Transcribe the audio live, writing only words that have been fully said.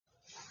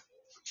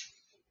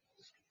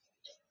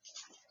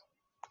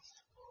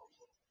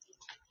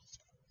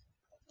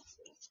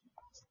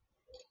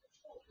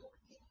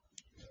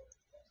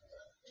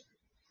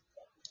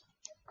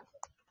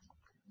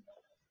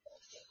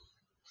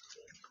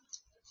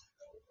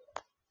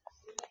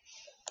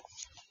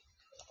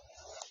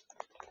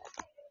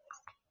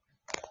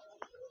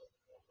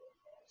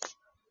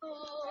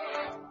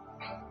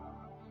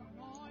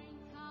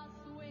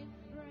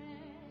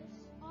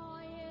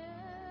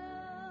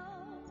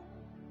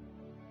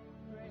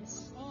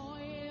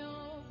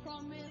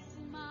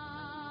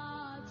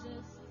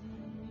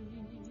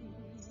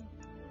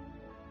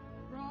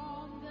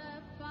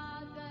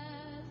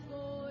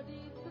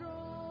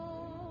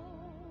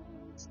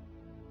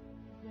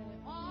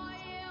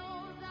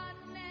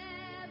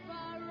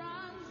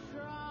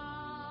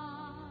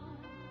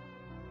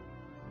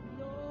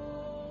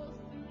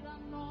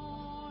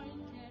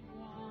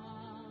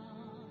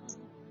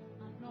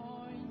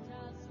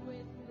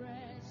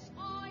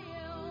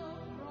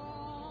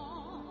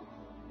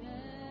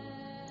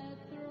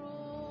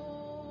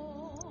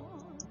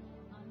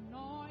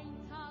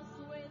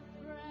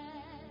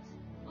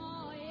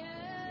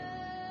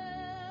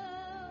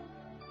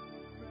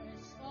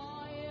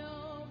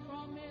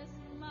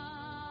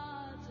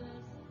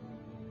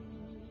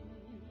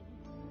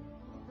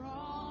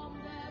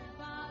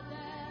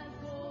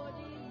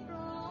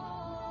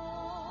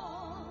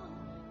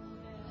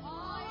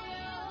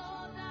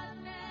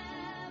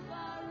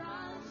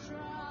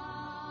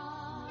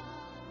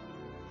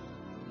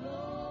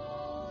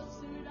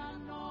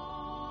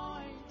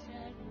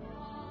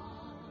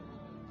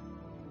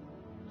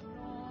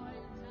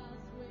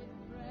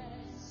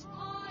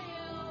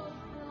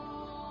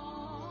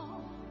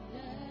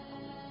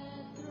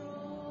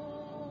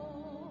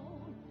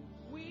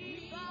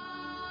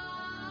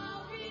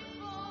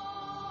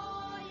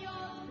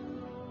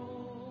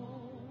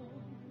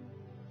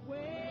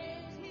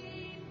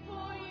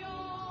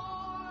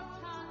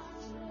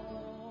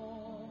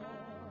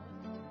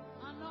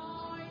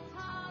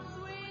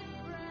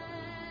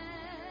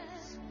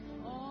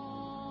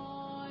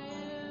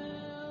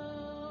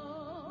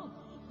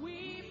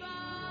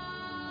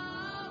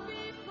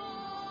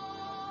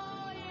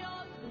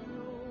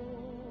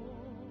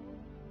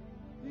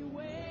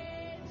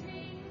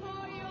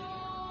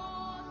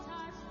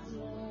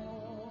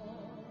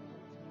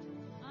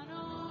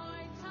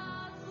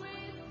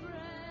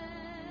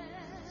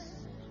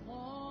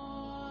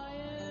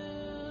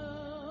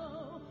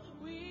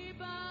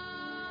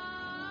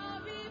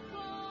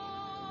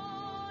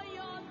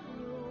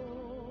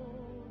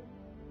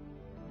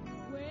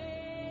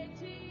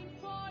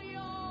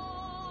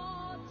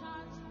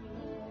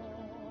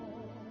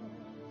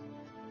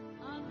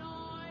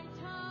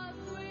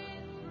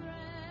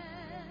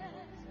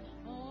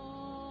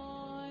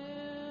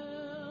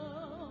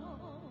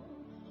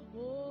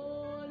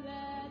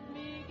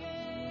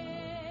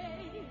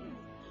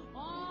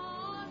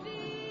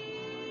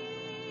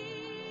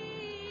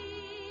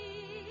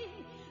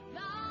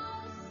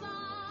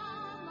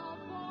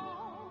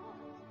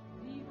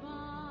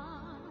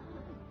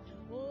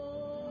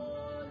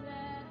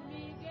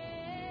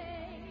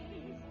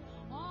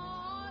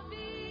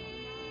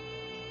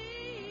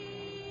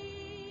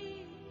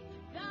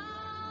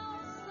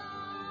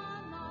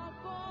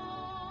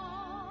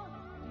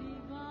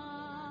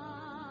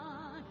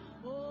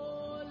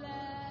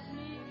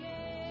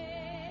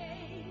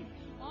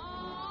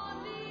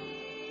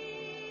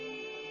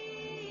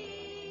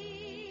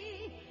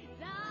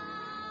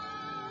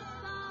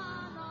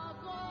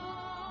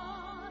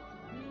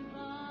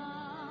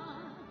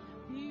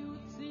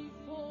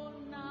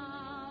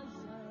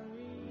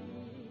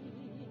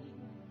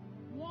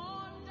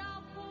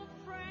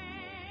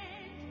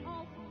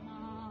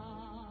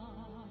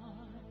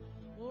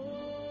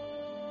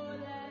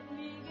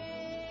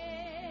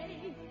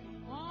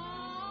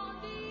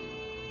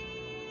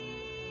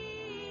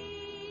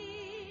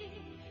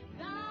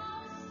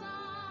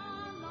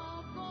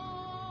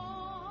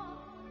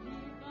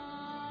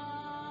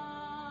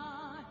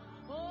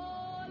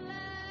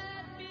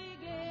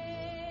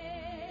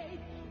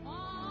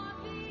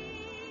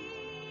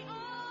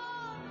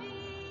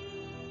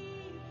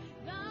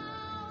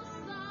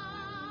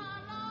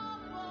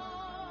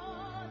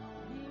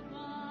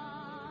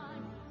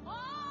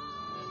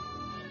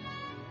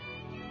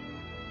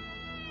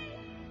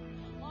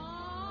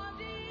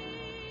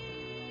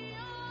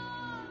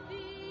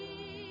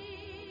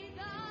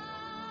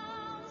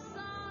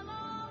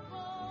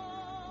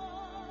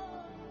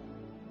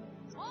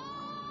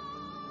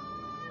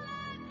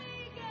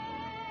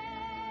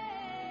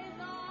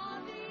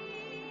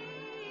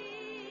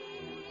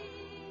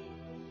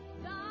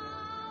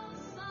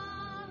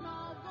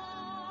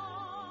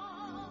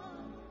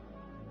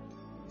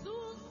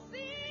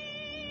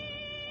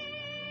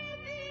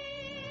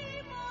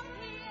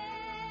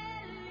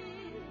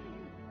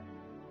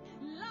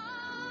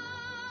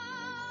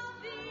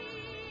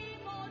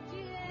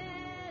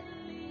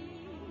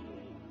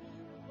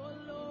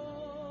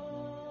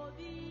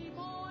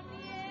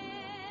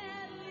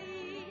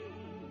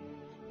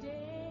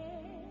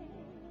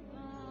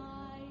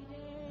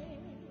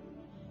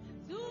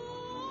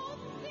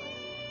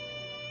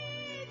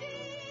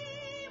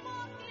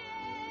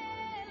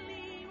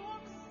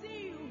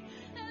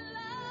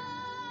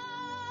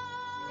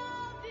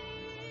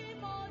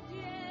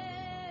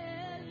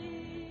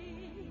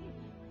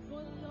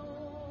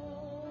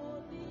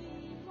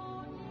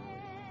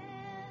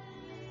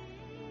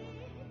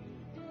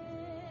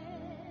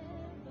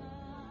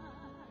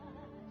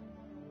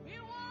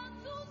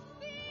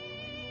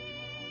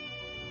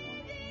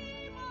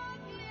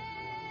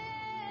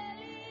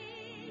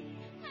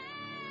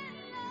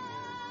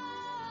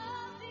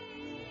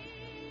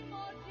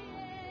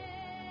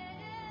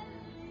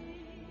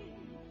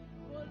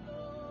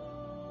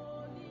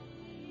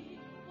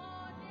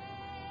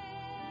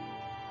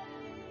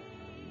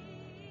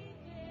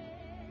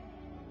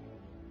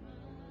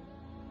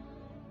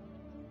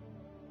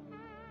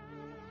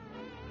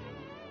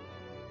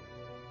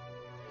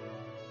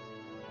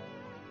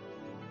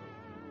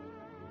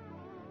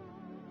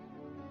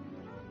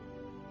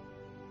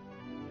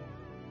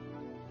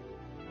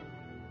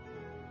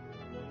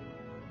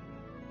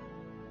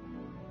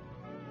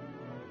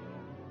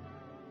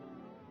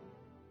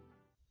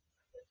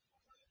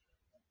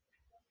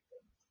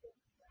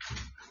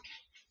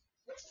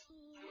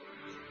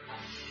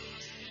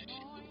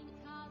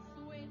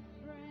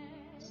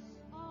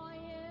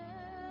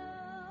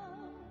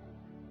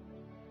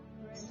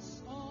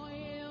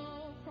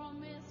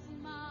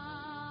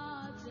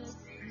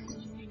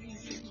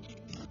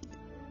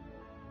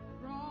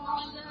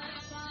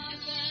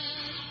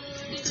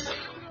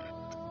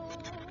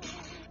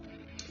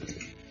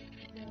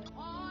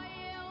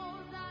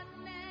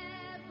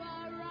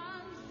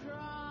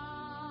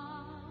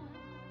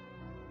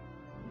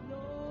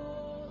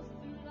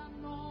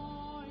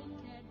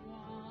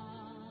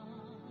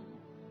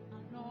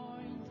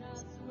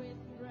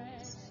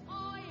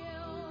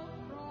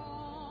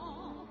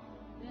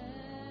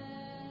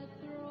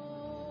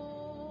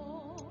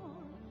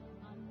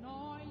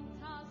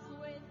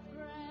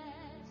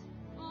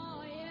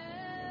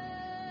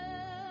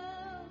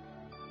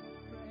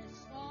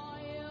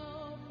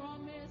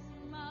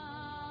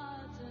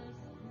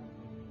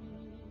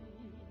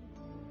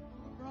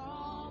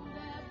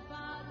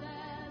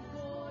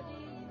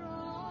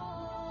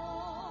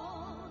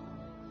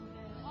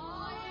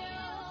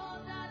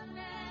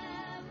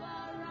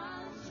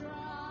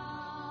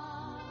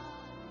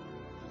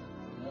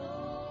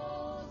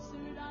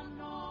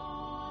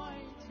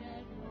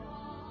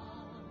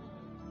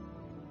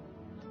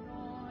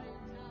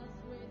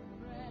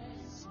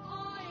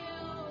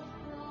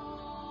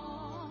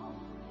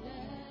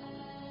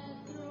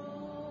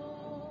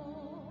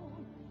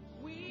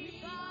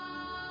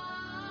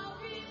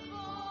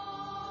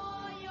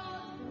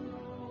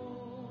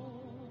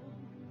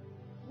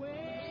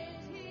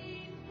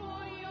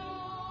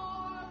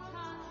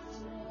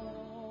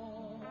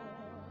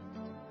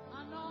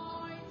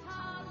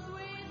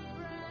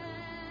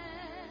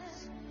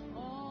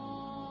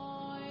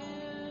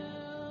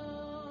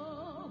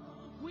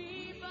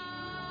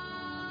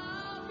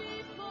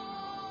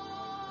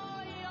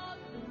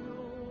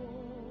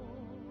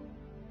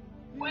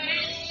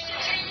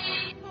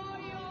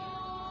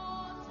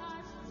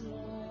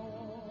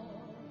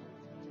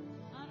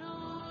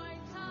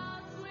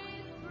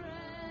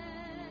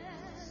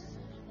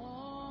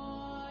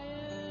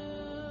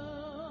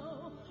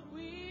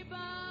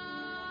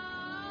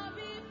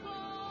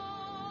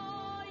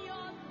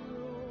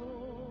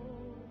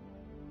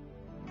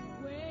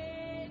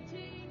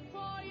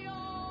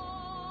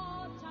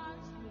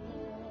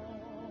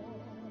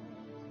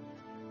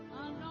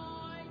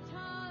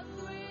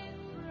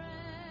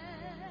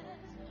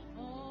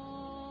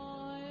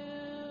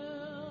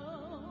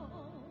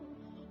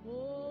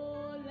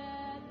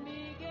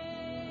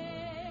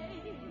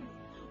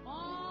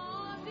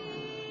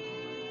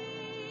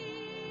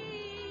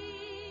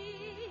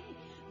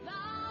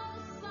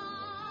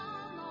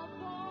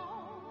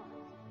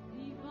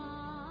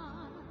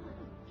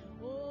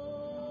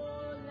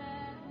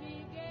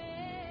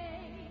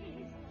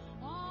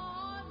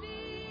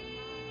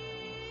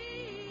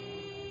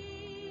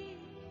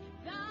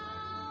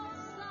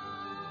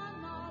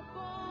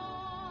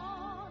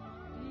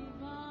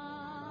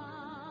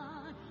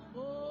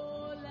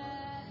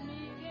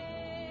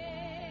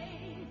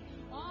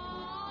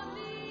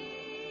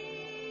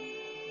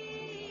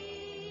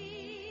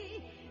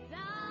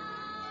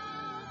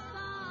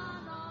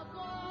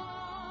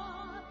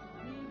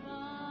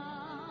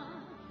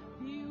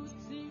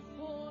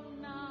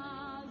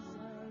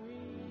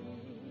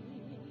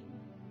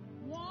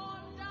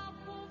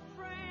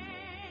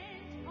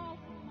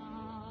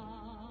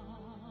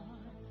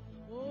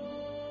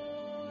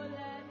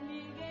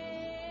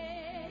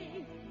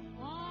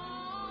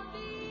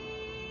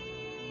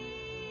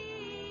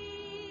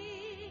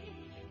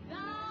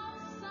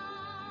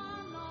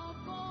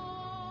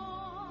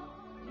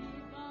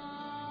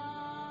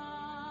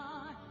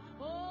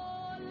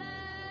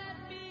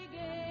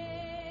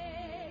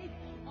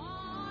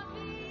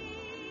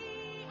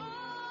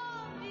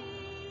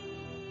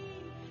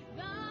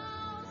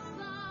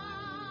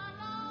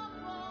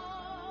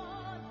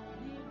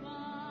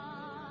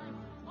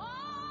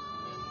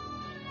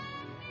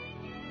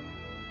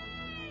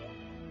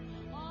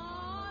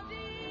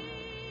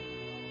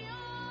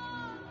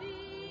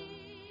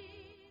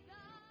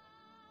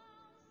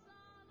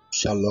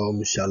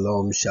Shalom,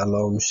 shalom,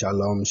 shalom,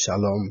 shalom,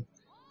 shalom,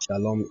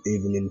 shalom,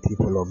 evening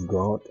people of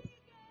God.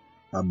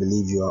 I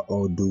believe you are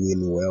all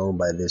doing well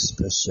by the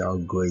special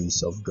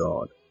grace of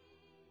God.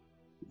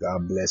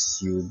 God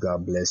bless you,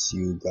 God bless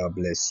you, God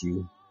bless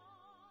you.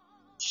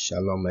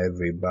 Shalom,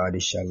 everybody,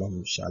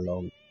 shalom,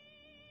 shalom.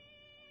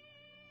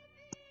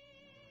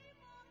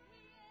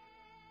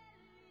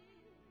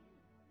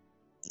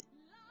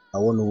 I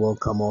want to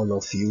welcome all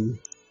of you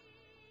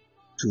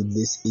to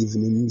this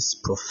evening's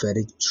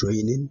prophetic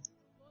training.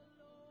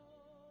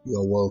 You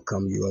are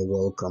welcome, you are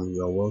welcome,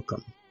 you are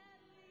welcome.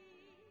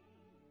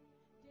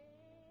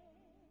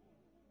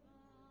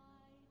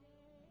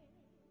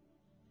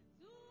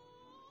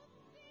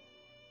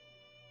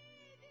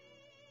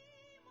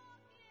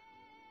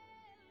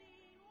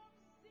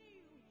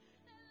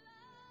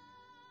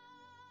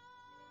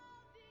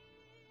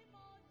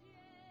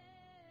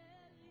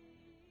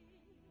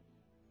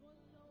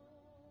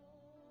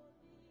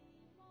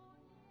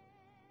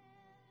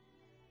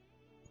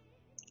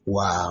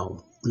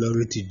 Wow,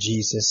 glory to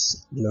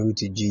Jesus, glory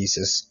to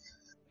Jesus,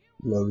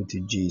 glory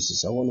to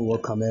Jesus. I want to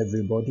welcome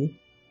everybody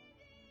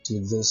to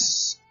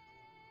this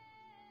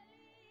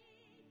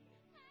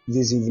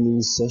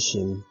evening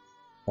session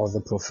of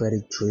the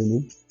prophetic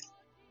training.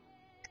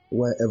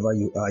 Wherever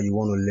you are, you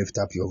want to lift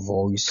up your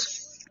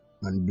voice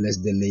and bless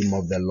the name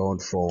of the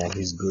Lord for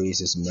His grace,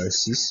 His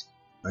mercies,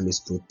 and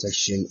His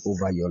protection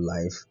over your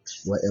life.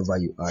 Wherever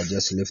you are,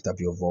 just lift up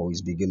your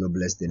voice, begin to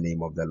bless the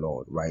name of the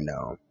Lord right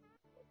now.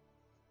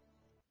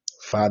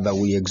 Father,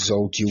 we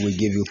exalt you, we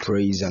give you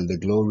praise and the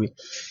glory.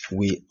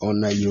 We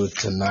honor you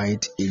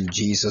tonight in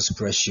Jesus'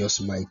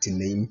 precious mighty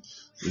name.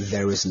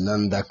 There is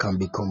none that can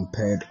be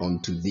compared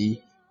unto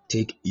thee.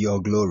 Take your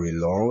glory,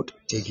 Lord.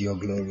 Take your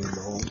glory,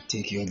 Lord.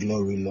 Take your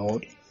glory,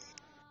 Lord.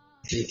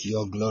 Take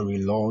your glory,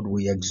 Lord.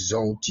 We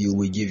exalt you,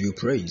 we give you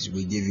praise.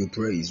 We give you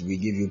praise. We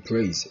give you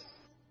praise.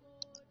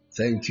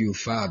 Thank you,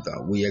 Father.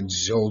 We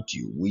exalt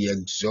you. We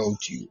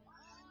exalt you.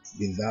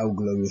 Be thou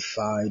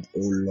glorified,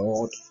 O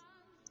Lord.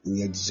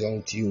 We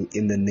exalt you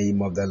in the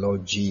name of the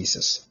Lord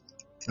Jesus.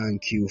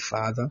 Thank you,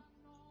 Father.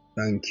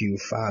 Thank you,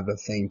 Father.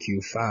 Thank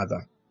you,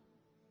 Father.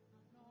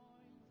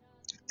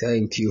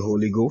 Thank you,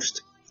 Holy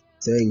Ghost.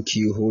 Thank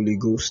you, Holy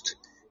Ghost.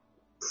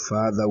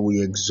 Father,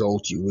 we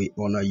exalt you. We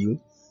honor you.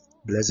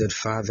 Blessed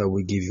Father,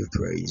 we give you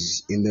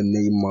praise. In the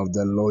name of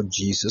the Lord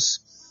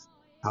Jesus,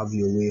 have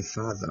your way,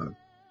 Father.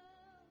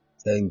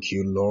 Thank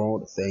you,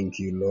 Lord. Thank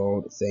you,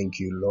 Lord. Thank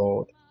you,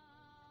 Lord.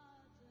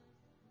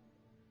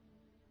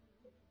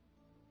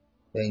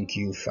 Thank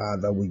you,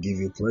 Father. We give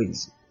you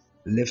praise.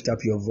 Lift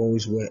up your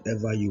voice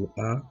wherever you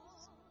are.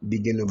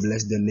 Begin to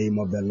bless the name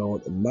of the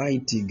Lord.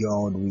 Mighty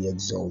God, we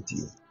exalt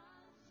you.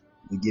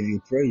 We give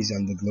you praise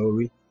and the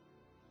glory.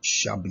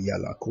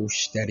 Shabiala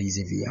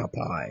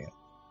kushteriziviapai.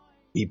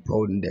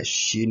 Iponde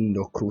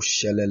shindo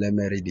kushelele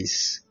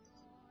meridis.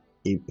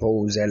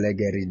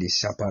 Ipozelegeridis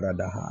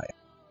saparadahaya.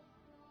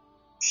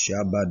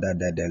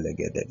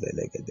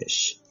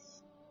 Shabadadadelegedevelegedish.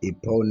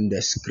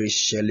 Iponde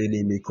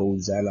skrishelini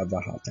mikozala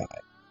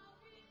vahatai.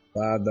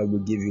 Father, we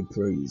give you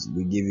praise.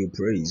 We give you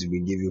praise. We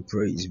give you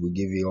praise. We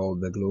give you all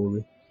the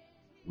glory.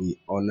 We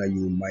honor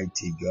you,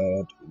 mighty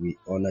God. We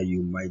honor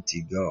you,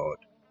 mighty God.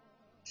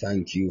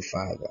 Thank you,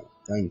 Father.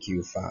 Thank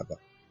you, Father.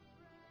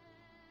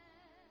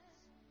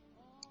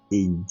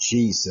 In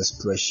Jesus'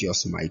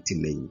 precious mighty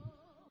name.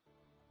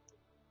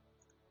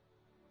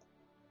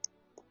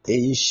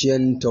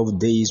 Ancient of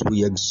days,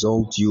 we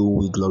exalt you.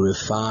 We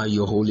glorify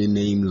your holy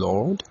name,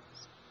 Lord.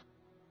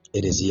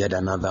 It is yet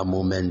another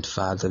moment,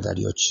 Father, that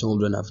your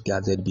children have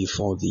gathered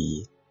before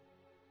thee.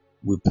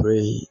 We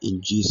pray in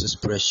Jesus'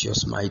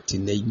 precious mighty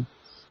name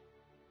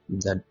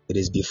that it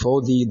is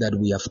before thee that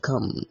we have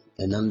come,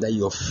 and under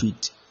your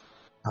feet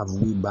have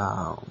we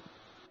bowed.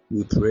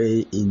 We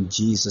pray in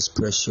Jesus'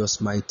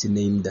 precious mighty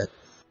name that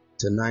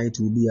tonight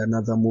will be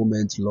another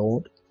moment,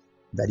 Lord,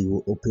 that you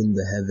will open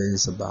the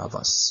heavens above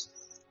us.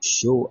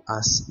 Show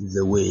us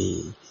the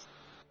way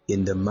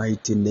in the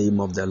mighty name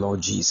of the Lord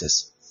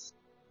Jesus.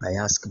 I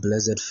ask,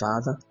 blessed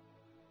Father,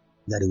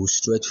 that you will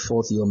stretch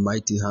forth your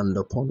mighty hand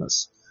upon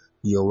us.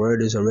 Your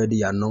word is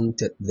already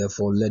anointed,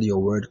 therefore let your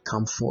word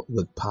come forth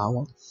with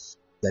power,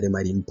 that it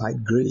might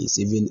impart grace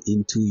even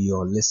into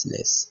your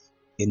listeners.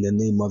 In the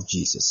name of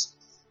Jesus,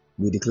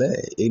 we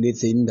declare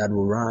anything that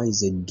will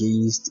rise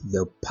against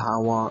the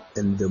power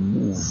and the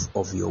move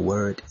of your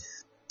word,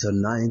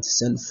 tonight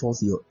send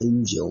forth your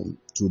angel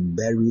to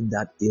bury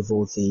that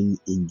evil thing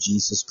in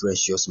Jesus'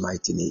 precious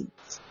mighty name.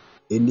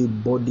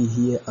 Anybody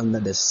here under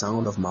the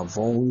sound of my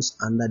voice,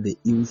 under the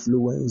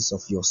influence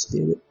of your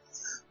spirit,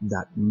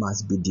 that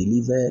must be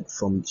delivered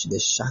from the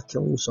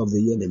shackles of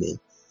the enemy,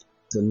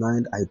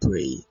 tonight I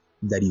pray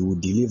that you will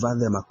deliver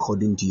them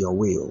according to your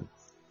will.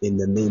 In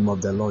the name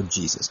of the Lord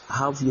Jesus,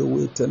 have your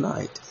way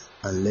tonight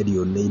and let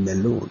your name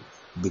alone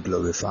be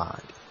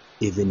glorified.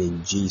 Even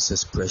in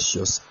Jesus'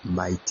 precious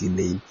mighty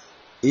name.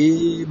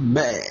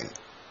 Amen.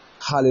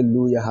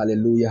 Hallelujah,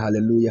 hallelujah,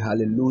 hallelujah,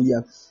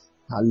 hallelujah,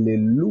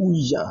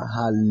 hallelujah,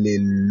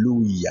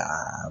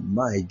 hallelujah.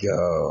 My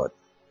God.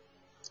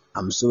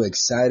 I'm so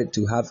excited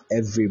to have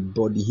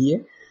everybody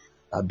here.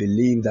 I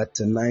believe that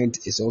tonight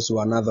is also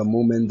another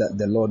moment that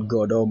the Lord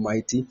God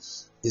Almighty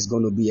is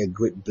going to be a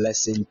great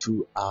blessing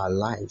to our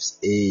lives.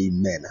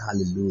 Amen.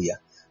 Hallelujah.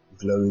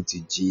 Glory to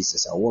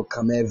Jesus. I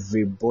welcome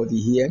everybody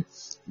here.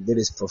 There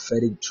is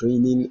prophetic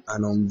training,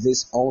 and on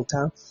this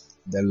altar,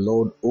 the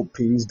Lord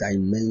opens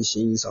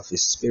dimensions of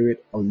His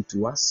Spirit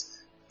unto us,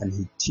 and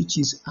He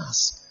teaches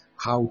us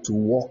how to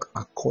walk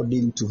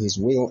according to His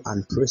will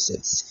and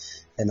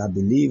precepts. And I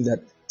believe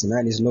that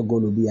tonight is not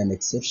going to be an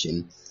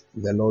exception.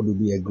 The Lord will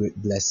be a great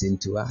blessing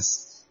to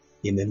us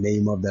in the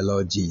name of the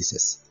Lord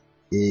Jesus.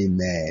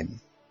 Amen.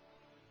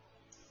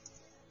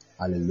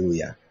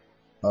 Hallelujah.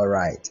 All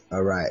right.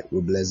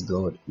 We bless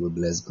God. We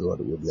bless God.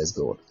 We bless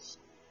God.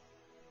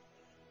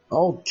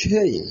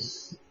 Okay.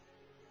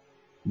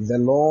 The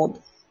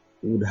Lord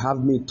would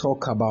have me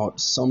talk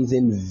about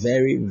something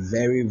very,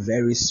 very,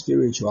 very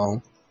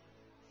spiritual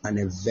and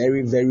a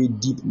very, very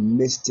deep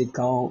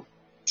mystical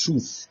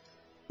truth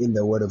in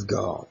the Word of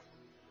God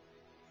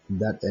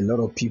that a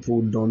lot of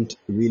people don't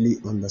really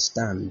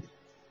understand.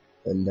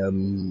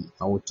 And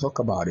I will talk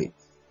about it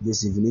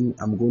this evening.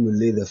 I'm going to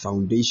lay the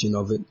foundation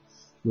of it.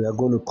 We are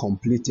going to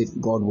complete it,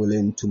 God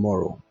willing,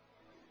 tomorrow.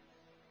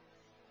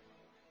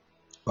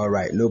 All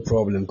right, no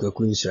problem,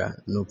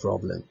 Kwekunsha, no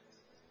problem.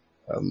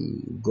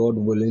 God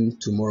willing,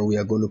 tomorrow we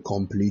are going to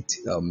complete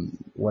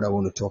what I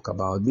want to talk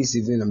about. This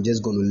evening, I'm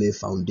just going to lay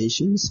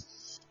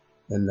foundations,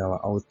 and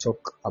I'll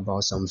talk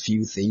about some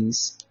few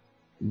things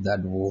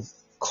that will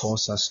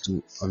cause us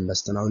to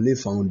understand. I'll lay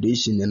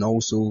foundation and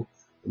also,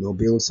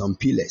 build some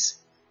pillars,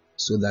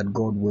 so that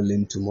God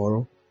willing,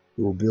 tomorrow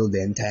we will build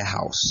the entire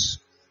house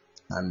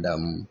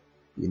and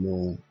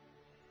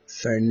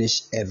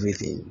furnish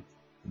everything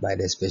by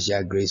the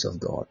special grace of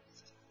God.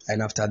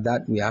 And after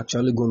that, we are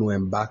actually going to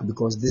embark,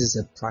 because this is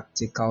a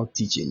practical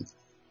teaching.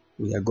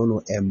 We are going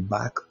to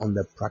embark on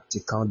the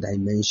practical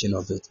dimension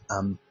of it. I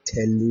am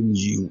telling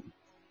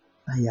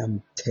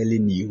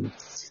you,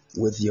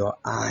 with your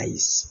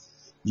eyes,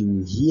 you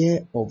will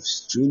hear of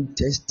strange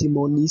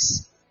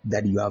testimonies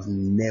that you have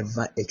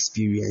never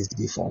experienced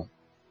before.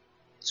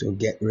 So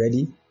get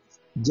ready.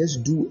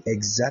 Just do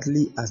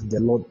exactly as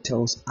the Lord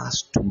tells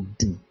us to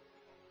do.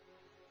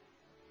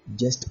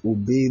 Just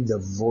obey the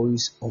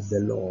voice of the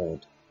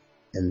Lord,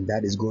 and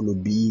that is going to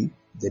be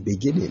the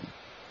beginning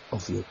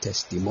of your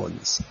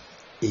testimonies.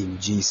 In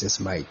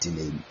Jesus' mighty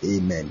name,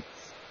 amen.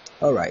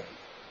 All right.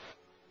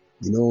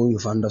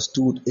 You've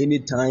understood.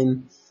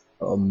 Anytime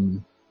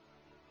I'm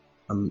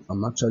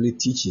actually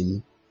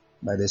teaching,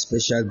 by the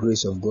special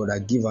grace of God, I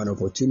give an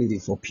opportunity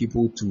for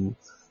people to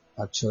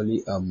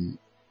actually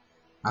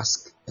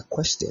ask a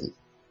question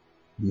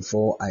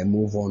before I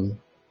move on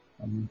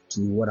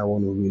to what I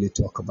want to really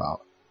talk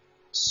about.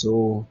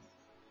 So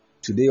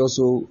today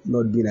also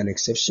not being an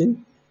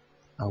exception.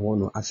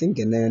 I think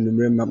and then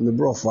me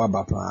bro for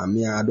abapa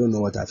me, I don't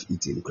know what I've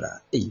eaten.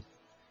 Hey,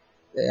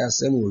 there are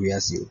some we are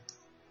still.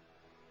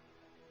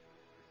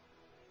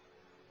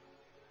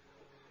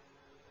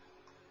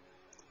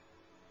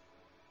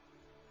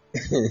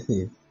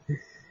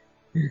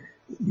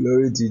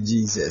 Glory to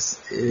Jesus.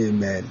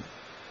 Amen.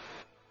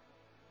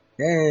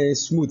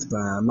 Smooth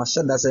pa.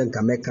 Masha doesn't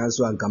come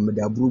cancel and come with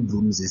the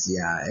brooms this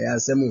year. Yeah,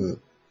 some.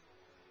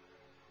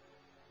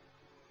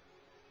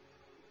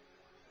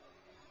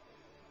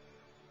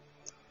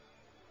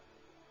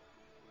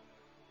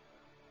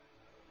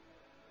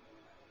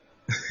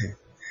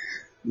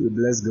 We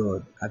bless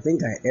God. I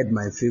think I ate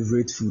my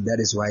favorite food. That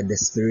is why the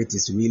spirit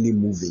is really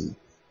moving.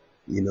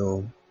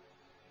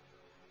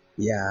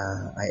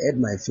 Yeah, I ate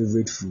my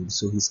favorite food.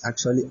 So he's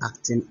actually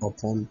acting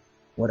upon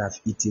what I've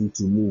eaten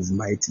to move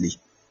mightily.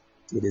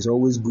 It is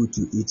always good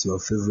to eat your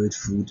favorite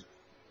food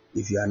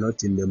if you are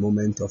not in the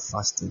moment of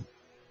fasting.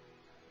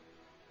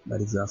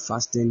 But if you are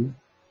fasting,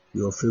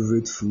 your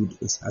favorite food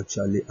is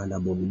actually an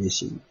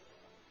abomination.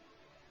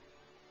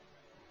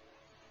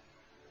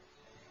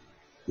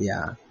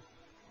 Yeah,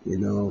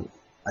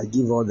 I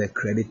give all the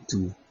credit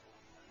to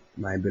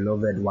my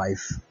beloved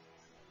wife.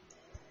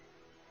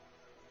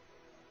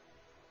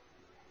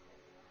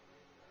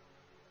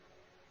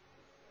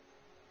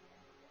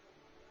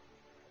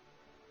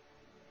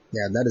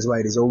 Yeah, that is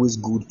why it is always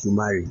good to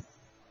marry.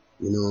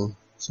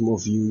 Some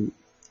of you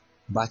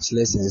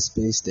bachelors and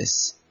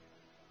spinsters,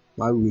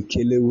 why we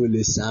kill it with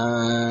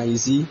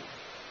the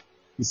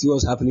you see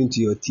what's happening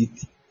to your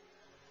teeth.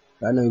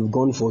 Right now you've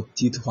gone for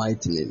teeth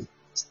whitening,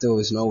 still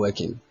it's not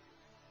working.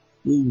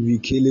 We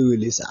kill it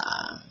with this.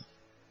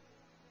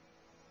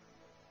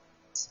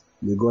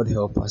 May God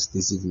help us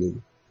this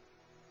evening.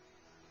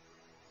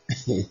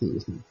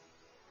 You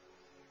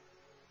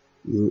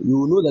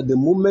will know that the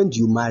moment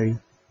you marry,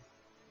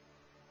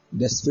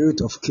 the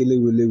spirit of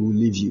Kelewele will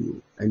leave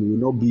you, and you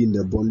will not be in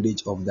the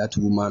bondage of that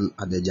woman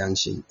at the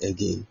junction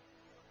again.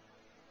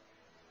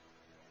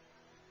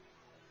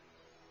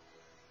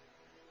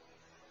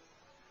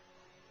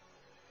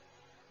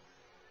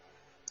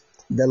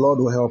 The Lord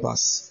will help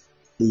us.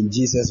 In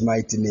Jesus'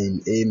 mighty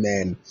name,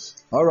 amen.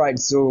 All right,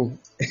 so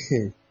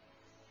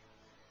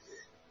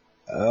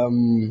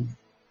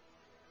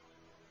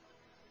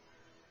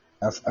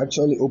I've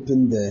actually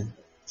opened the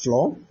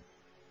floor.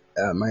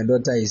 My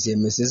daughter is here,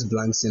 Mrs.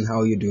 Blankson.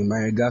 How are you doing? My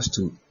regards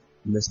to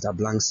Mr.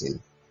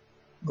 Blankson.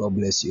 God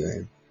bless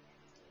you.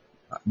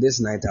 This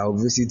night I'll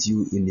visit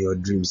you in your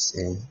dreams.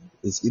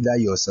 It's either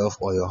yourself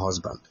or your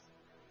husband,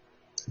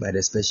 by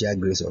the special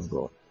grace of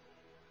God.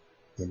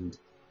 And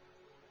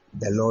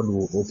the Lord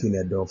will open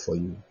a door for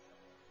you.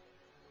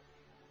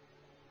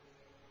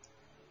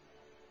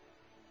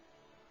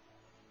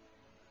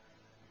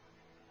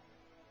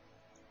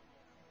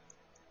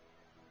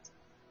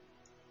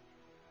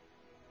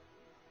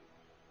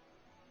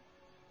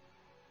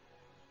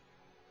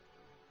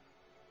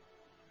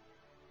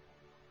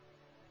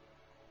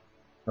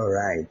 All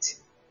right.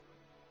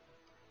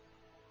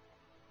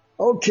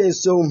 Okay,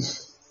 so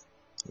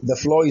the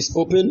floor is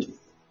open.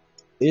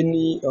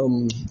 Any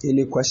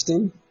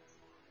question?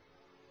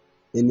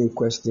 Any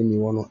question you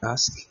want to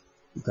ask?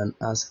 You can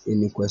ask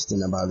any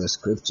question about the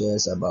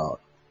scriptures,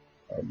 about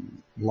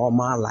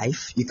normal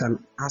life. You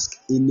can ask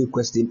any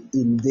question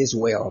in this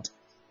world.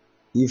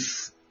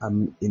 If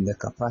I'm in the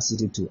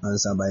capacity to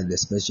answer by the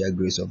special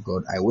grace of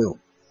God, I will.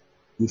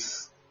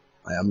 If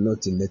I am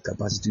not in the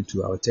capacity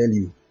to, I'll tell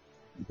you,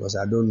 because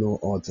I don't know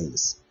all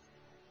things.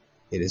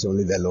 It is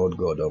only the Lord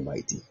God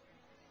Almighty.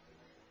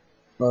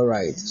 All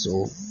right,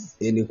 so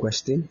any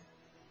question?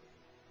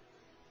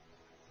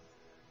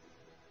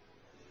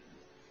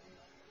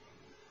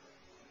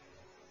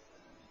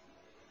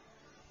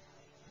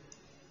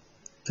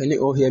 Can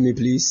you all hear me,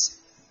 please?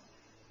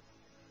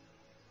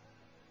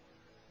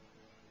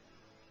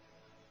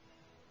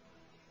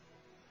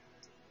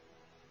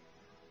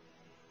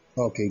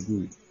 Okay,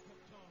 good.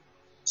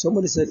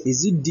 Somebody said,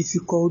 is it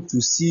difficult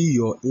to see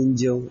your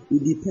angel?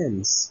 It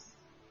depends.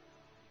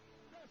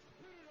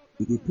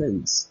 It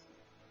depends.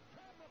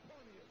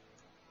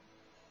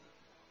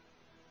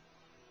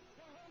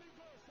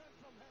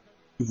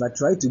 If I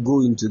try to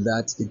go into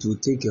that, it will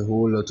take a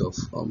whole lot of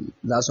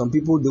there are some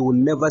people, they will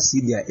never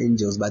see their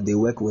angels, but they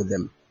work with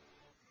them.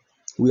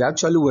 We are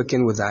actually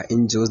working with our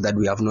angels that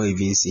we have not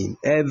even seen.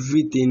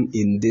 Everything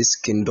in this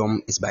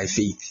kingdom is by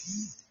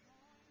faith.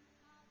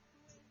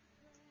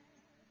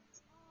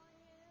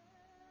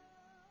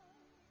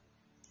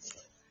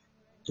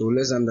 So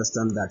let's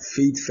understand that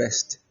faith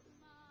first.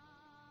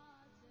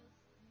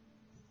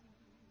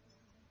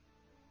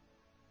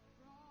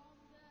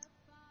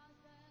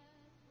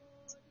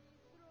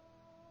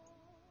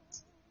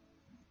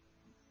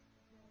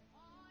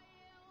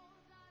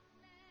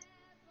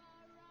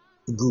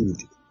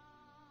 Good.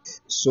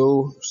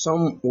 So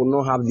some will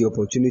not have the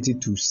opportunity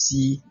to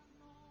see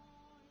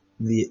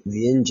the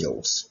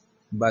angels,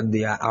 but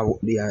they are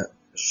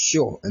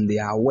sure and they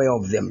are aware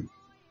of them,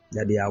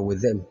 that they are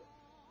with them.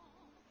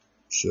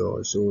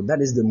 Sure. So that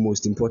is the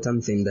most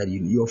important thing, that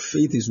your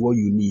faith is what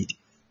you need.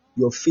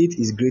 Your faith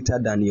is greater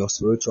than your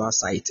spiritual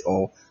sight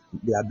or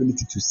the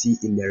ability to see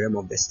in the realm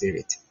of the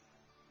spirit.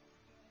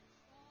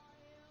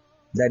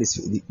 That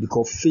is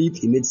because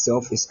faith in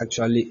itself is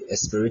actually a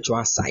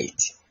spiritual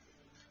sight.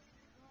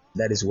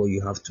 That is what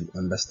you have to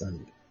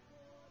understand.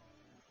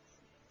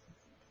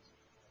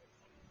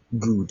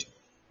 Good.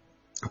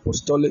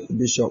 Apostolic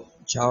Bishop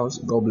Charles,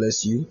 God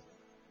bless you.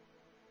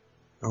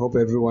 I hope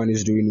everyone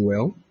is doing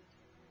well.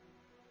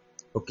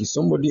 Okay,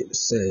 somebody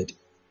said,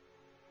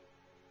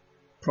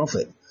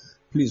 Prophet,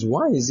 please,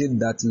 why is it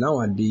that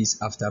nowadays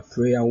after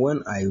prayer,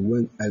 when I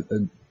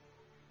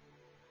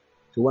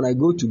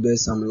go to bed,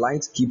 some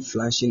lights keep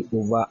flashing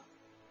over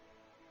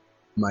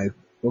my,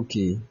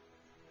 okay,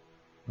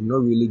 I'm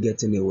not really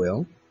getting it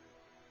well.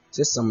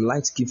 Just some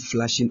lights keep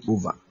flashing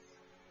over.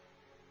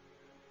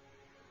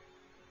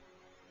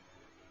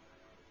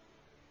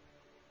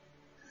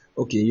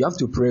 Okay, you have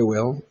to pray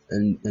well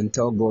and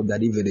tell God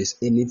that if it is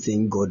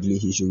anything godly,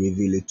 He should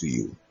reveal it to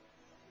you.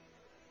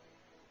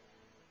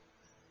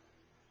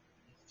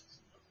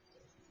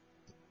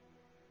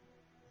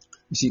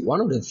 You see, one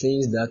of the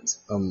things that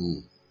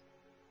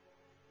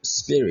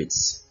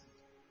spirits,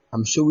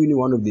 I'm showing you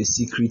one of the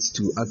secrets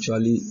to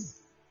actually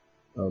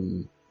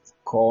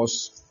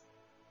cause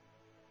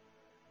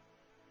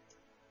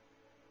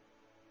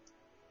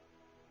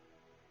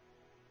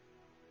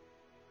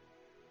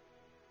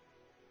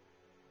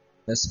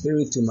a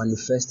spirit to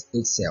manifest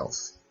itself.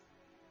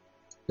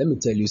 Let me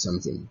tell you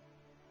something.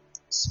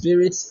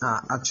 Spirits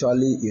are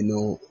actually,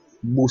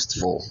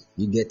 boastful.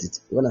 You get it?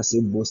 When I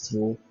say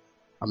boastful,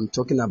 I'm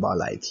talking about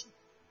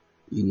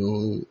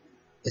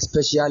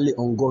especially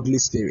ungodly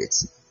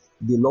spirits.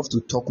 They love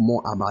to talk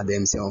more about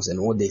themselves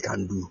and what they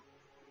can do.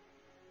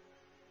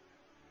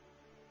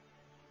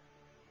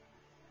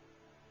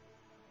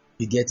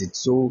 You get it?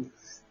 So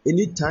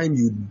anytime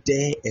you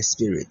dare a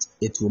spirit,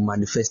 it will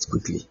manifest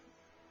quickly.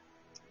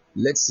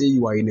 Let's say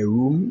you are in a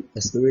room,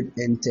 a spirit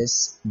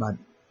enters, but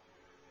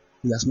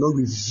he has not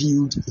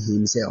revealed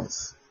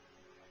himself.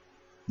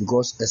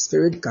 Because a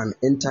spirit can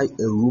enter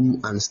a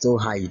room and still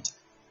hide.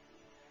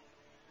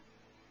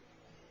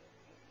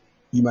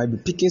 You might be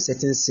picking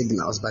certain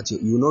signals, but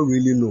you will not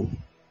really know.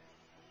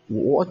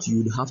 What you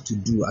would have to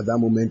do at that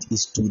moment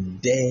is to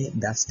dare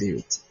that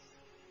spirit.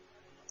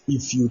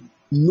 If you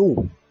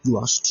know You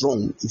are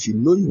strong. If you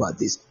know you are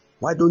this,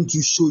 why don't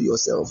you show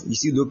yourself? You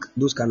see, look,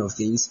 those kind of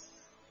things.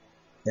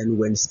 And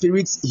when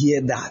spirits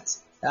hear that,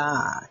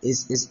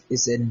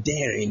 it's a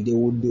daring. They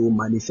will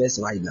manifest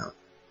right now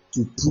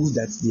to prove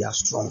that they are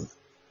strong.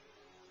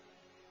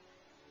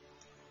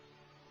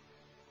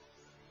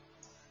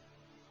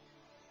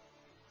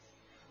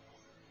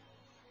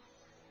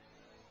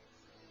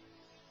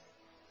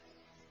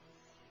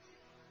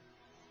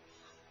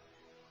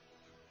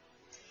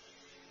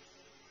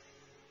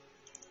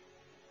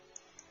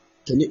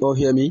 Can you all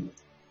hear me?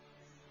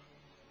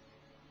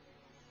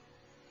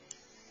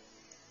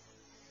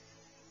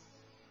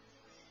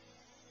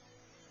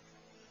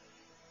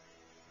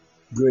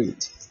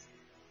 Great.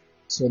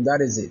 So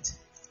that is it.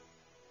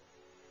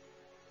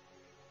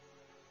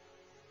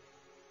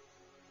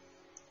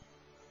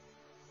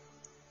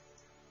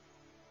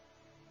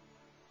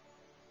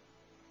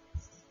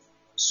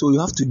 So you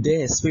have to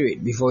dare a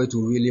spirit before it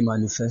will really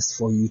manifest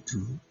for you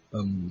to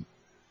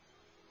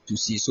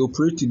see. So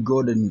pray to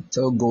God and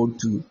tell God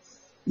to,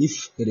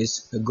 if it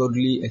is a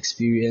godly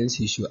experience,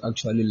 He should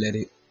actually let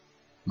it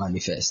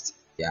manifest.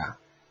 Yeah.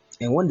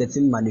 And when the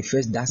thing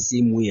manifests that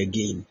same way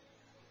again,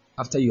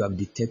 after you have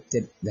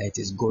detected that it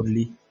is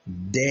godly,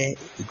 dare,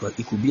 because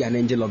it could be an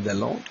angel of the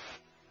Lord,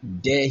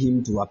 dare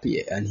him to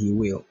appear and he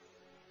will.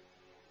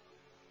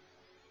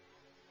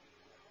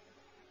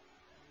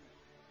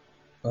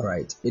 All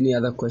right. Any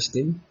other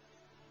question?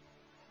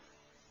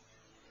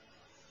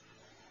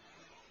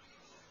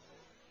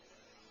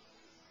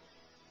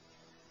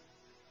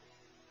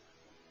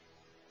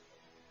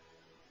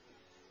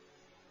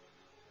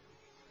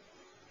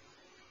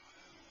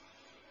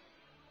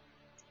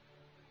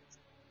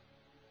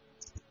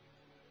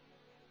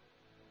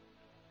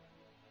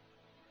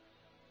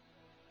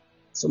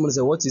 Someone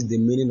said, what is the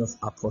meaning of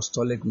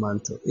apostolic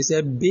mantle? It's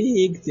a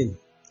big thing.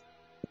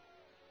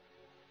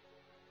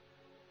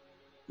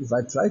 If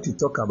I try to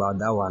talk about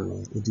that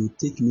one, it will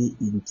take me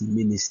into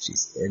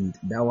ministries. And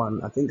that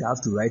one, I think I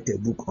have to write a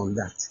book on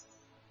that.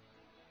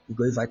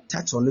 Because if I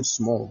touch on it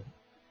small,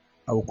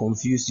 I will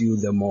confuse you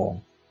the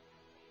more.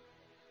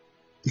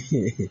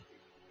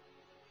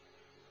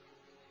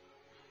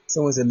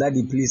 Someone said,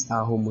 Daddy, please,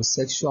 are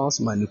homosexuals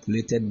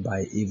manipulated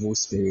by evil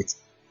spirits?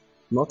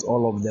 Not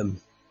all of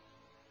them,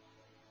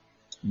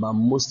 but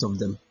most of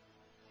them.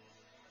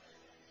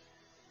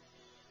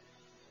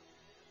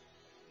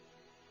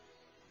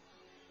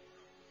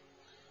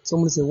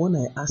 Someone said, when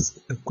I ask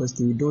a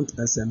question, you don't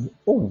answer me.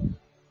 Oh,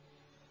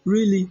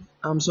 really?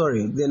 I'm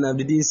sorry. Then I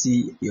didn't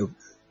see your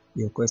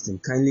question.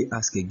 Kindly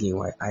ask again.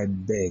 Why? I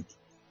beg.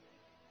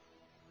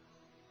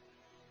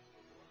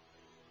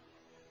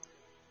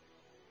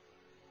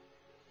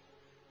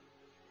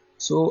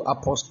 So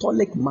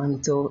apostolic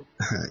mantle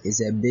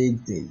is a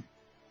big thing.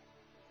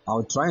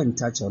 I'll try and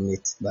touch on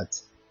it, but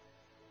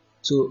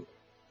so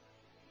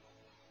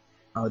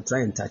I'll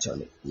try and touch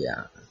on it.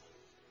 Yeah.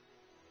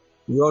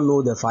 We all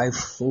know the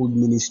fivefold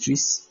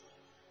ministries,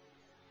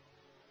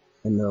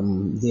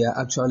 and they are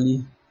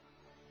actually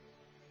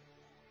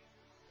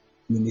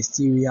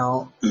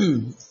ministerial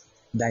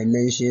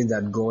dimensions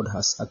that God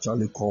has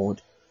actually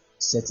called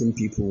certain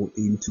people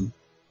into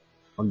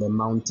on the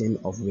mountain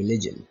of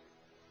religion.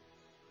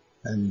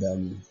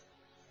 And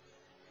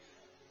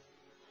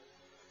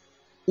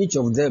each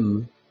of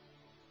them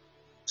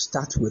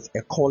starts with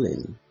a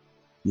calling.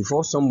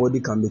 Before somebody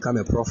can become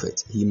a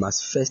prophet, he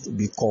must first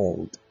be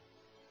called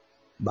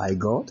by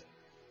God.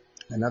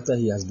 And after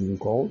he has been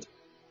called,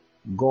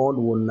 God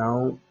will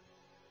now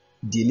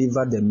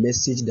deliver the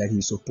message that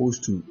he's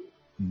supposed to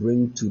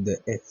bring to the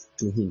earth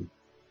to him.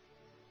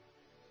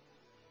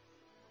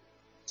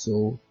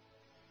 So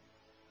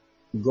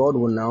God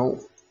will now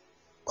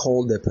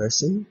call the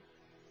person.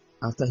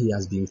 After he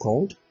has been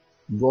called,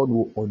 God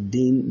will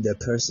ordain the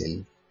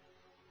person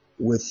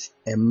with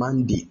a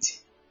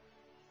mandate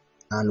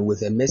and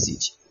with a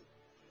message.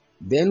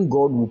 Then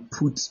God will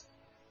put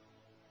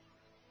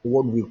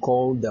what we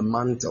call the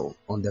mantle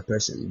on the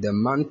person. The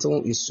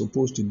mantle is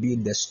supposed to be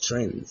the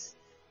strength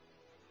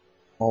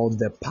or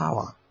the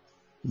power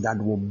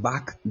that will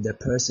back the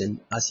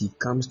person as he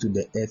comes to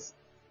the earth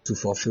to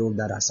fulfill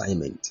that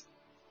assignment.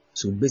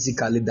 So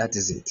basically that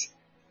is it.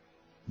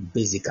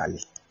 Basically.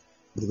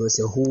 Because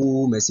a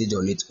whole message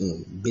on its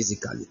own,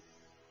 basically.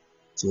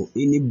 So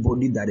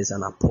anybody that is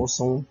an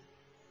apostle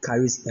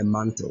carries a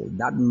mantle.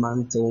 That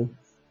mantle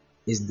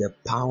is the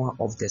power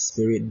of the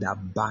Spirit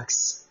that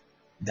backs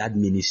that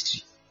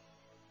ministry.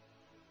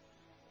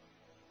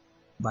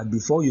 But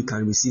before you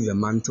can receive a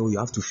mantle, you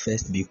have to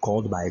first be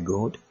called by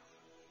God.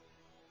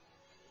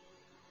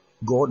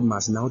 God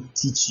must now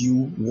teach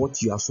you what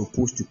you are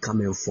supposed to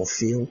come and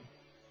fulfill,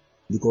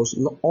 because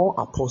not all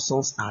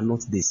apostles are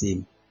not the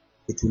same.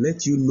 It will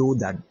let you know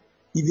that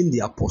even the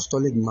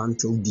apostolic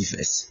mantle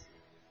differs.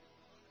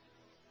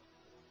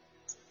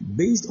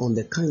 Based on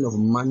the kind of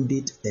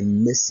mandate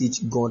and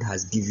message God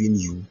has given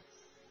you,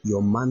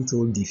 your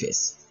mantle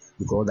differs.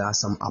 Because there are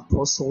some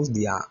apostles,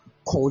 they are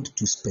called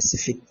to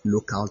specific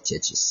local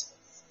churches.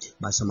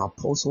 But some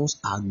apostles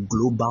are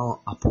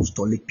global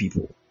apostolic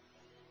people.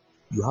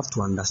 you have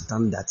to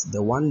understand that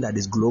the one that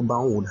is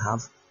global would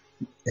have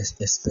a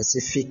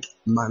specific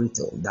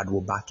mantle that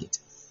will back it,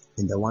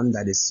 and the one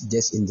that is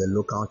just in the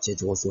local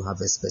church also have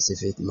a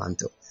specific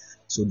mantle.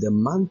 So the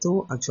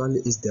mantle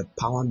actually is the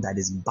power that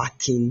is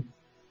backing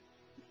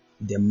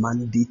the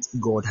mandate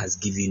God has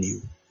given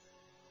you.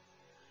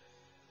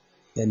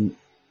 And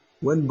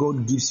when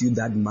God gives you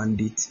that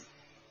mandate,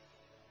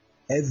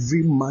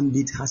 every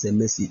mandate has a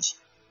message.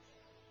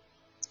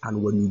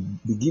 And when you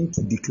begin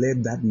to declare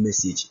that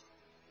message,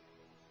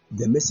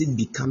 the message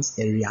becomes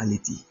a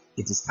reality.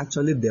 It is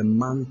actually the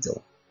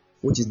mantle,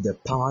 which is the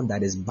power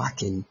that is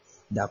backing,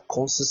 that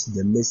causes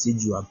the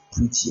message you are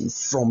preaching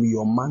from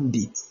your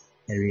mandate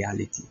a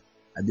reality.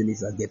 I don't know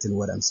if you are getting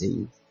what I'm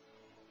saying.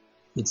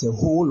 It's a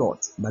whole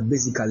lot, but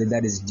basically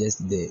that is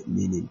just the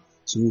meaning.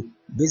 So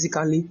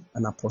basically,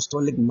 an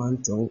apostolic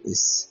mantle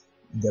is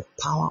the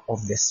power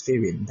of the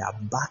Spirit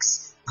that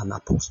backs an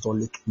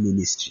apostolic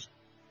ministry.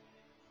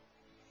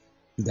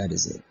 That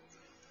is it.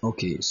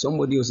 Okay,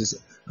 somebody else is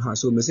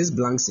so Mrs.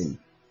 Blankson,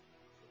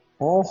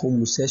 all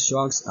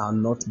homosexuals are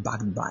not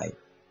backed by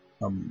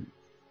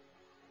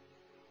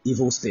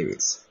evil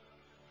spirits,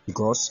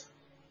 because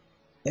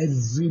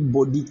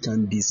everybody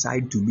can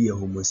decide to be a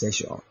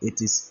homosexual.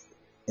 It is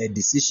a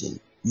decision.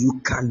 You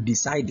can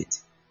decide it.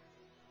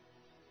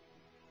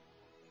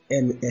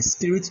 And a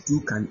spirit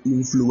too can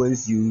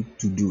influence you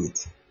to do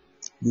it.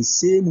 The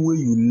same way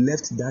you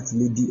left that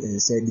lady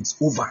and said it's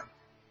over,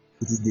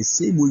 it is the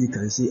same way you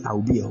can say, I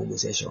will be a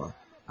homosexual.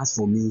 As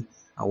for me,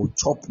 I will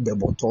chop the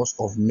buttocks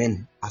of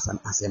men as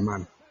a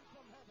man.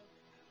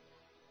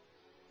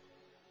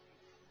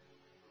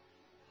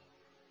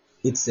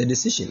 It's a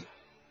decision.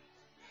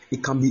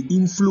 It can be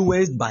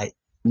influenced by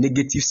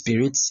negative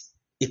spirits.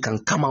 It can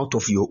come out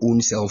of your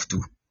own self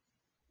too.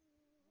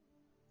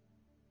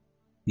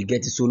 You get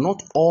it? So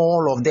not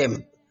all of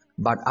them,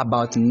 but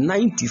about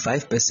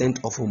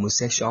 95% of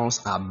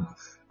homosexuals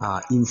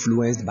are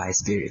influenced by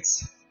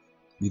spirits,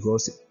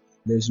 because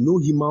there's no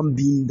human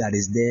being that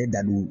is there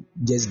that will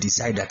just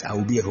decide that I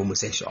will be a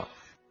homosexual,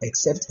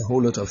 except a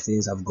whole lot of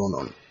things have gone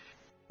on.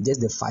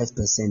 Just the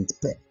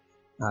 5%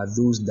 are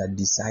those that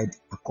decide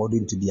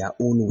according to their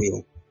own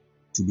will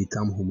to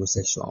become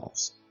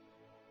homosexuals.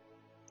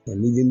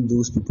 And even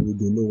those people who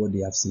don't know what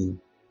they have seen.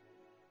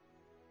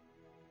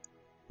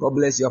 God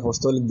bless you,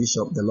 Apostolic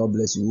Bishop. The Lord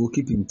bless you. We'll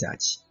keep in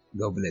touch.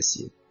 God bless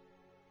you.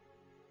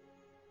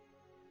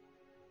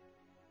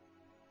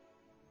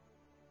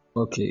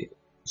 Okay.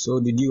 So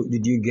did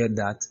you get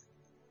that?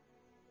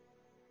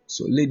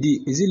 So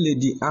lady, is it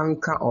Lady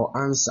Anchor or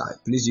Answer?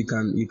 Please, you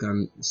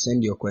can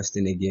send your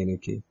question again.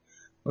 Okay.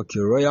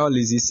 Royal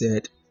Lizzie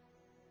said,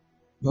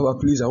 Baba,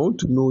 please, I want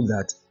to know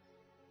that,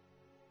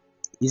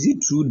 is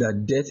it true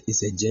that death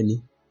is a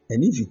journey?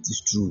 And if it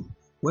is true,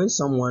 when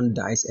someone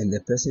dies and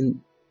the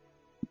person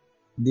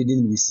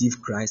didn't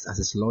receive Christ as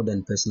his Lord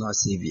and personal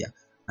Savior,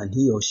 and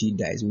he or she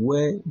dies,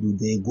 where do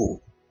they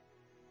go?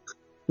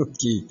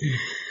 Okay,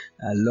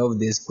 I love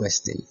this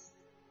question.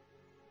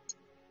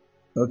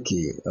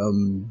 Okay,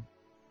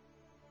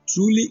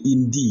 truly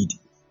indeed,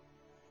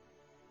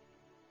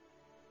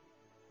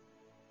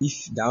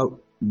 if that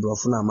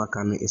Brofuna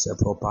Makano is a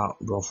proper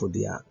Brofo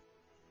there,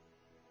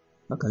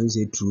 how can you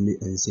say truly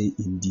and say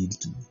indeed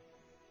too?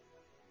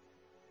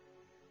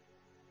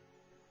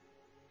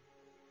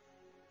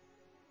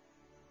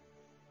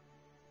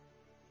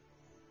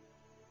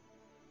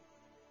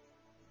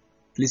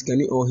 Please, can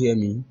you all hear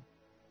me?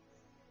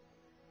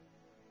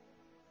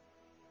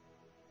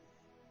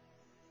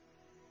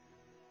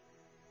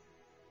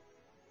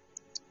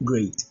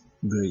 Great.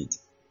 Good.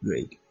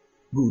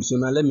 So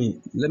now let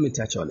me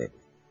touch on it.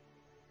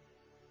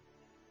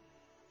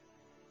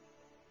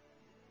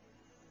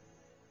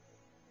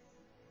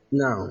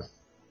 Now,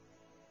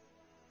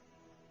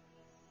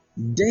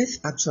 death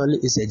actually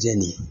is a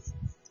journey.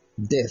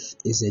 Death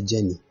is a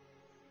journey.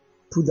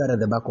 Put that at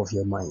the back of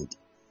your mind.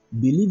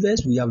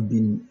 Believers, we have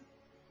been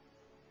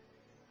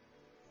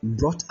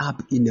brought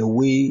up in a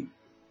way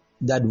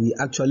that we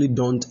actually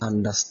don't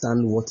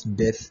understand what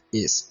death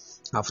is.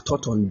 I've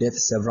taught on death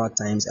several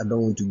times. I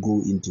don't want to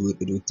go into it.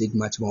 It will take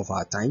much more of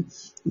our time.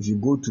 If you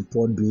go to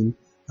Podbean,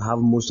 I have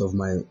most of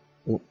my,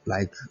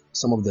 like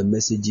some of the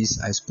messages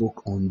I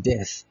spoke on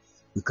death.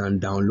 You can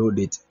download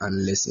it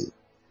and listen.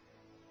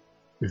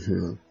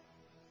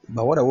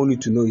 But what I want you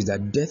to know is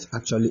that death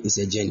actually is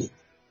a journey.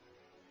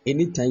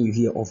 Anytime you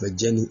hear of a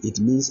journey, it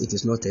means it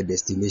is not a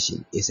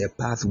destination. It's a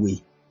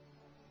pathway.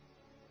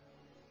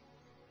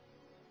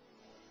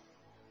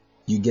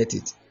 You get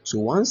it? So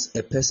once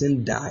a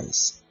person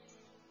dies,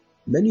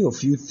 many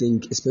of you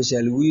think,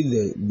 especially we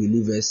the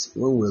believers,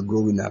 when we were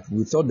growing up,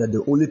 we thought that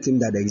the only thing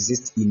that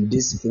exists in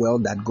this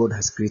world that God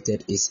has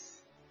created is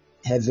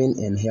heaven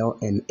and hell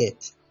and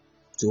earth.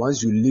 So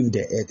once you leave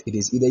the earth, it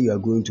is either you are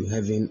going to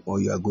heaven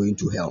or you are going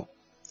to hell.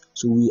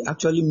 So we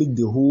actually make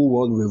the whole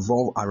world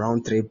revolve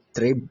around three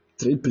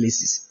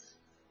places: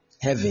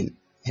 heaven,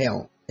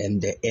 hell,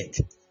 and the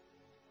earth.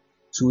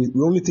 So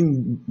the only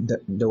thing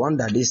that the one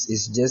that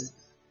is just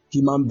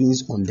human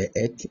beings on the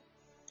earth,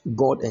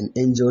 God and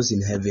angels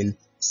in heaven,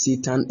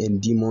 Satan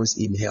and demons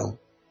in hell.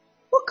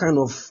 What kind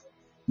of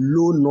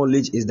low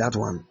knowledge is that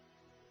one?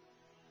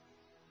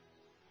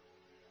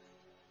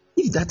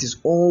 If that is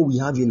all we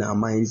have in our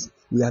minds,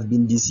 we have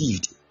been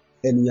deceived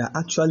and we are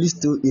actually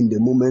still in the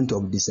moment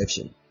of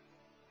deception.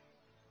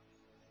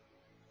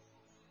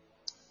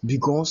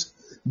 Because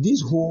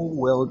this whole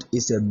world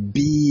is a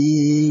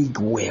big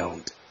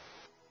world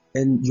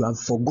and you have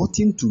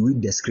forgotten to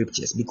read the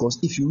scriptures, because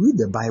if you read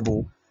the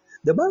Bible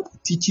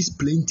teaches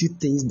plenty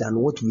things than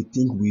what we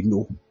think we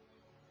know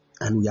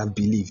and we have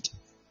believed.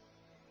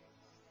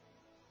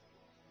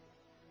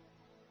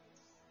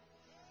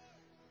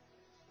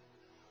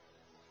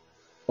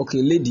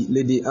 Okay,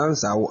 lady,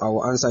 answer. I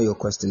will answer your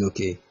question.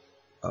 Okay,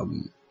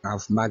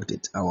 I've marked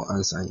it. I will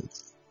answer it.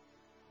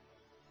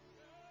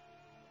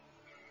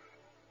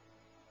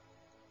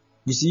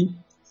 You see,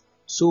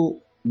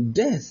 so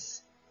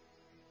death.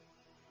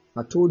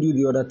 I told you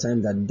the other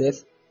time that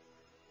death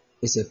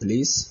is a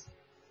place,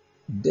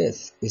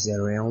 death is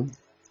a realm,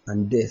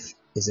 and death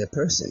is a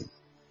person.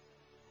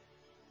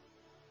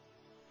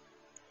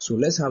 So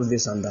let's have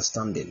this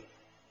understanding.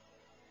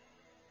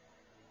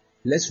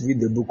 Let's read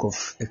the book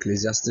of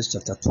Ecclesiastes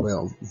chapter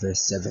 12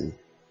 verse 7.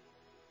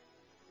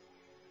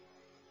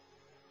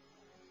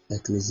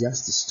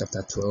 Ecclesiastes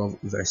chapter 12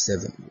 verse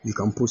 7. You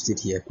can post it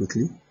here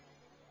quickly.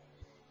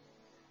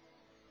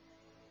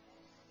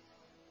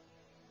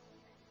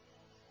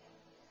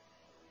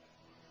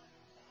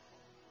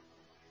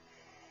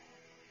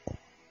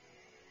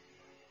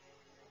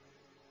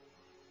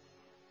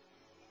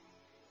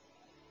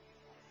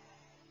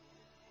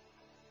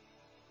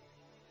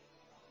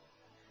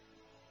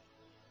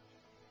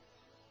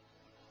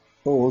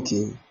 Oh,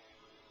 okay.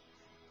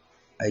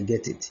 I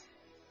get it.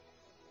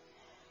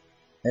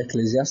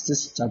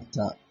 Ecclesiastes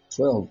chapter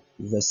 12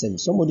 verse 7.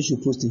 Somebody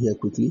should post it here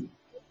quickly.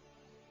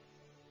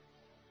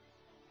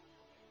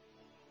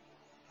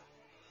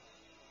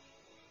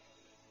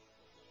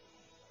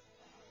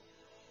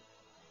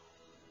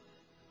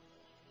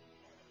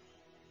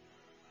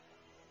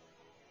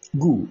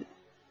 Good.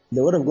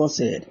 The word of God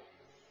said,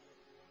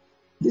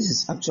 this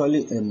is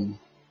actually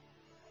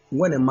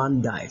when a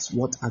man dies,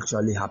 what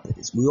actually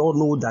happens? We all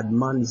know that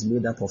man is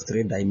made up of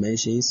 3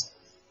 dimensions: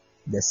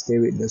 the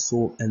spirit, the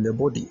soul, and the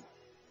body.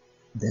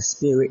 The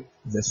spirit,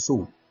 the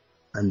soul,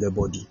 and the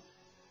body.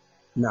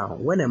 Now,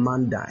 when a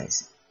man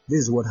dies, this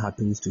is what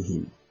happens to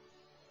him.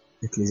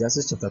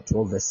 Ecclesiastes chapter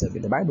 12 verse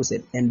 7. The Bible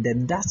said, and the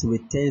dust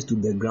returns to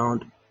the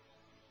ground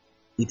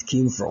it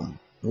came from.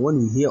 And when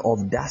you hear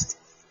of dust,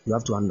 you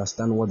have to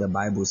understand what the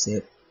Bible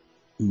said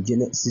in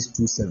Genesis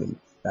 2:7,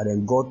 that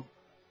then God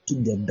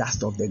took the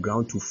dust of the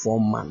ground to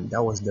form man.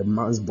 That was the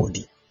man's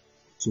body.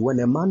 So when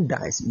a man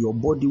dies, your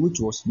body, which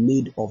was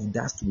made of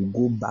dust, will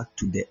go back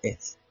to the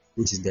earth,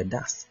 which is the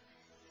dust.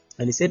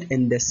 And he said,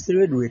 and the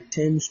spirit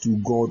returns to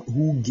God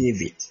who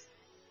gave it.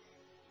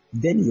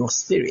 Then your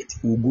spirit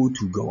will go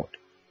to God.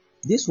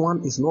 This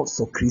one is not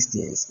for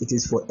Christians. It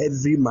is for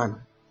every man.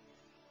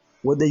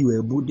 Whether you are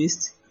a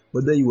Buddhist,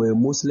 whether you are a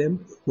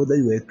Muslim, whether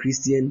you are a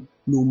Christian,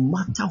 no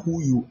matter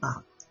who you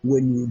are,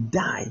 when you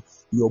die,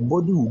 your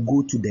body will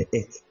go to the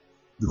earth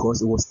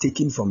because it was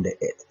taken from the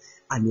earth.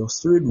 And your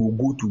spirit will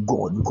go to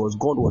God because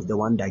God was the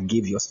one that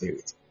gave your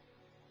spirit.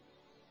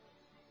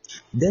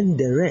 Then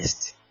the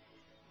rest.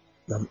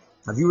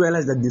 Have you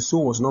realized that the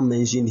soul was not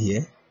mentioned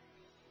here?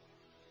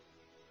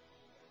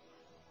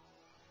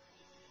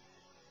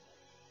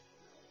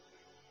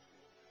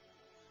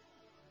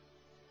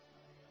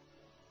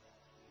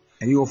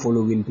 Are you all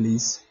following,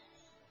 please?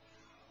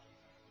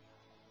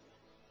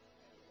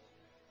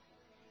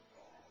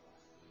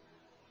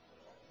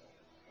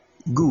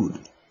 Good.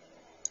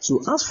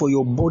 So as for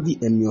your body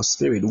and your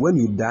spirit, when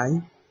you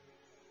die,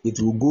 it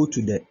will go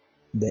to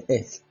the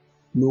earth.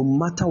 No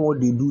matter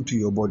what they do to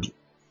your body,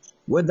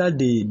 whether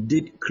they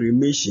did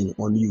cremation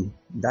on you,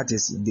 that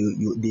is,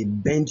 they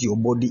bent your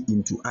body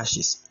into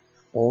ashes,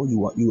 or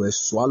you were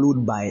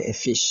swallowed by a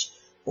fish,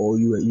 or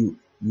you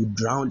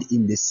drowned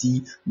in the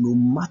sea, no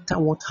matter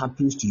what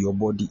happens to your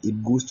body,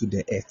 it goes to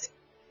the earth.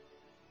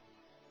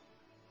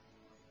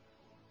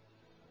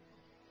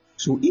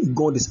 So if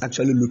God is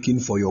actually looking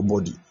for your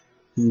body,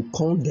 He will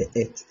call the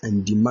earth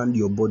and demand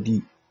your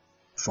body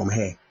from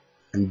her,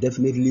 and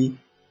definitely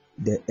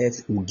the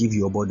earth will give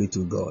your body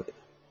to God.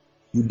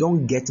 You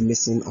don't get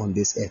missing on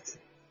this earth,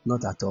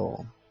 not at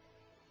all.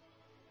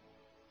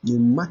 No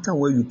matter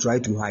where you try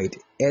to hide,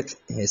 earth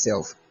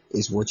herself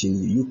is watching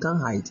you. You can't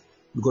hide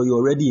because you're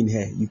already in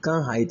her. You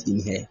can't hide in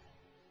her.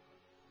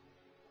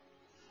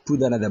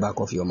 Put that at the back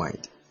of your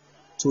mind.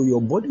 So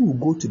your body will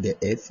go to the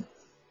earth,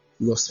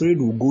 your spirit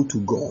will go to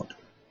God.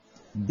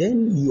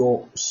 Then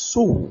your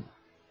soul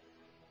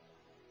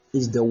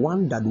is the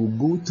one that will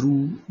go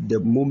through the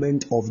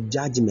moment of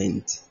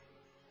judgment.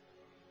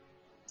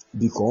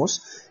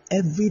 Because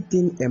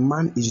everything a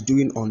man is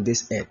doing on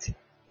this earth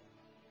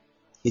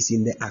is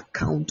in the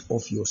account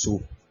of your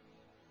soul.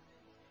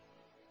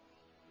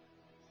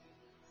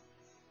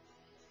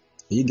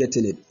 Are you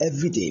getting it?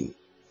 Everything.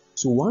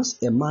 So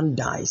once a man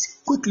dies,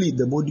 quickly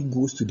the body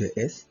goes to the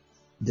earth,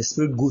 the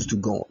spirit goes to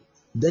God.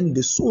 Then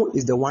the soul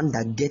is the one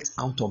that gets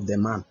out of the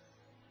man.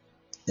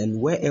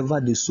 And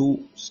wherever the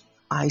soul's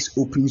eyes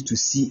opens to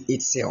see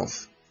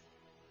itself,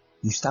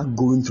 you start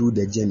going through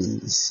the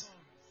journeys.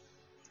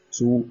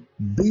 So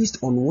based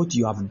on what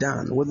you have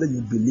done, whether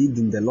you believed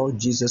in the Lord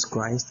Jesus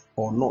Christ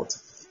or not,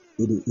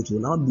 it will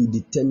now be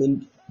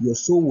determined. Your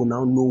soul will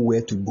now know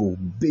where to go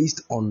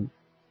based on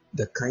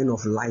the kind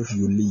of life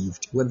you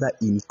lived, whether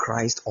in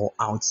Christ or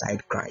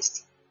outside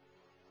Christ.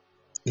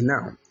 And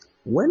now,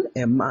 when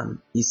a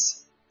man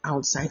is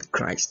outside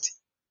Christ,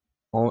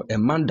 or a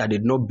man that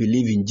did not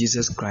believe in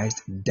Jesus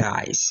Christ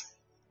dies,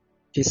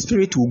 his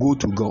spirit will go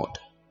to God,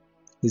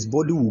 his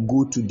body will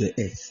go to the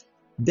earth.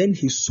 Then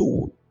his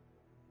soul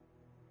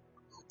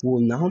will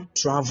now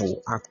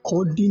travel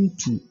according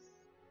to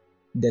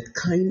the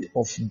kind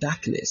of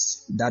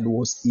darkness that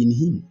was in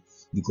him.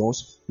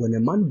 Because when a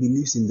man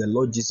believes in the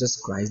Lord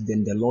Jesus Christ,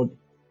 then the Lord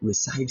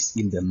resides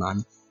in the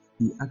man.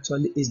 He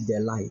actually is the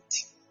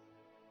light.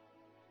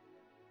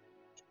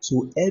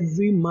 So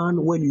every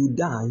man, when you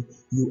die,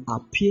 you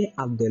appear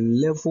at the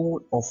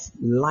level of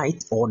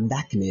light or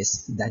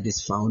darkness that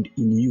is found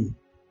in you.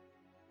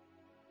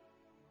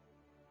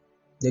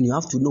 Then you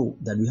have to know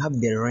that we have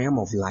the realm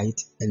of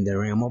light and the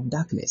realm of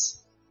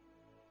darkness.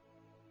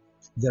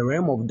 The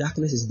realm of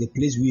darkness is the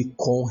place we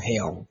call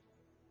hell,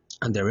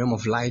 and the realm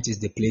of light is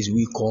the place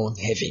we call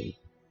heaven.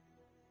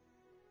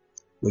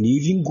 When you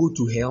even go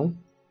to hell,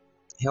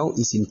 hell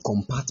is in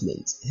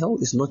compartments. Hell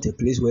is not a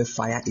place where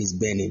fire is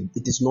burning.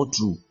 It is not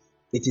true.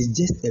 It is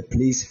just a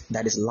place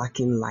that is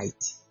lacking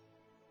light.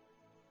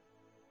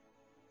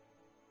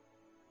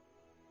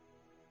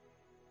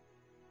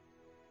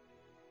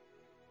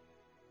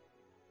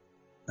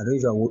 I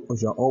don't know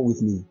if you are all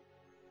with me.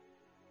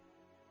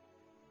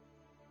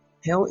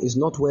 Hell is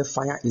not where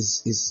fire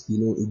is it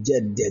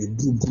just dead,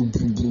 boom, boom,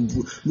 boom, boom,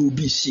 boom, no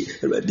be shit.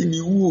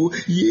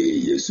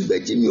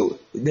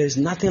 There's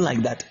nothing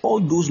like that. All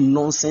those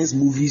nonsense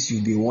movies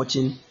you've been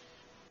watching,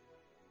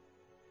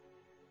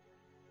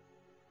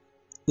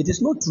 it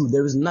is not true.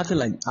 There is nothing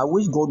like. I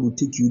wish God would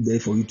take you there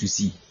for you to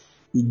see.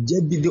 It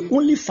just be the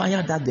only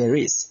fire that there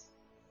is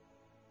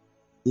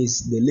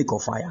the lake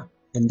of fire,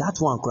 and that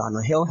one,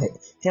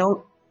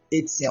 hell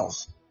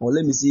itself, or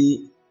let me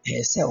say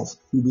herself,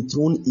 will be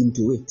thrown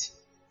into it.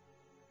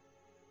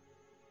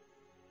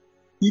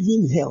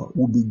 Even hell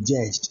will be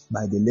judged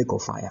by the lake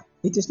of fire.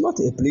 It is not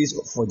a place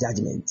for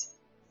judgment.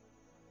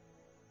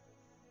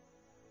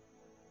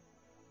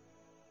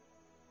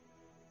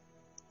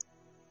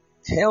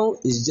 Hell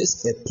is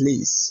just a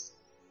place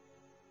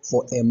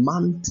for a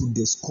man to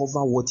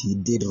discover what he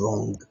did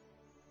wrong.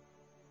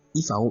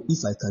 If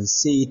I can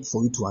say it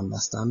for you to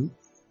understand,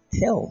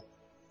 hell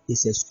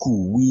is a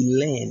school we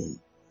learn.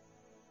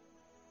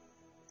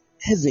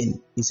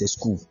 Heaven is a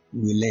school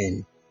we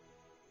learn.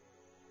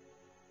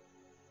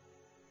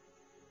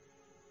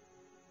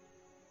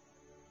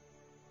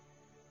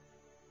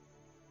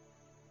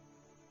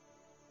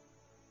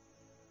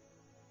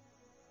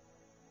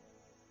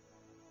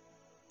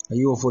 Are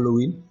you all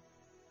following?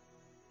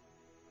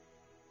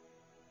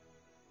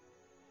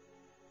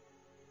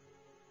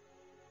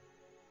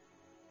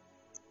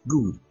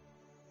 Good.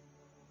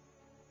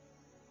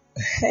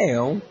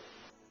 Hell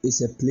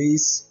is a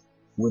place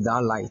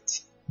without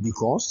light,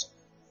 because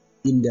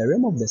in the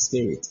realm of the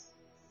spirit,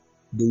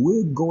 the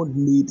way God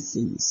made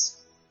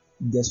things,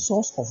 the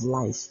source of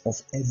life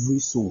of every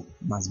soul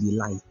must be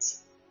light.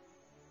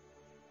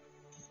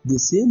 The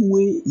same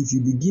way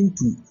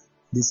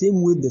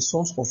the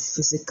source of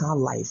physical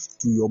life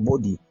to your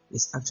body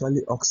is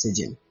actually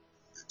oxygen.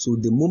 So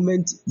the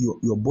moment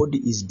your body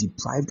is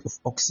deprived of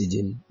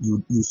oxygen,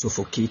 you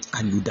suffocate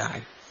and you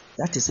die.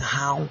 That is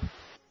how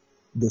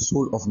the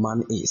soul of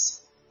man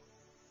is.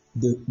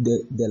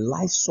 The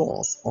life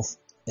source of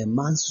a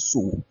man's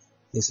soul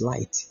is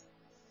light.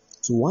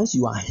 So once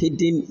you are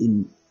hidden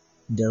in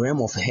the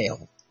realm of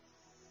hell,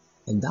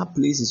 and that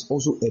place is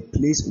also a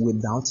place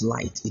without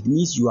light, it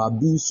means you are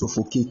being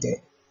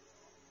suffocated.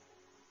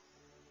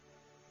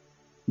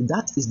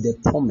 That is the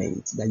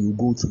torment that you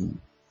go through.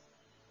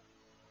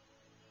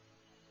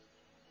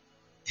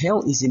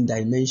 Hell is in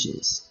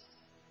dimensions.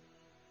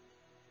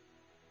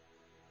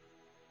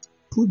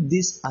 Put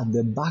this at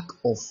the back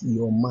of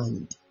your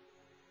mind.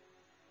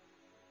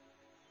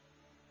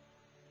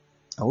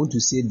 I want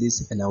to say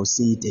this and I will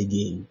say it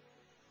again.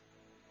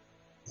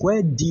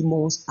 Where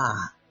demons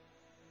are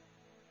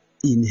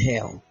in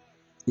hell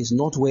is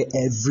not where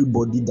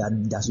everybody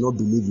that does not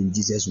believe in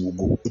Jesus will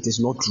go. It is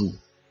not true.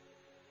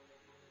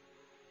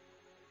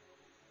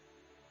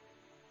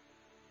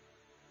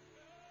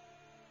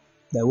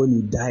 That when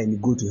you die and you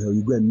go to hell,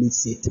 you go and meet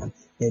Satan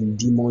and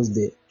demons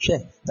there. Sure,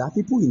 there are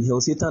people in hell,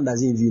 Satan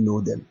doesn't even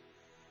know them.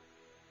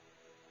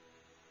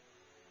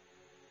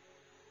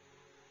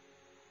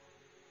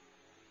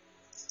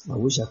 I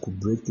wish I could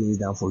break things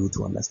down for you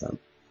to understand.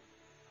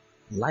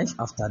 Life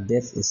after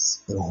death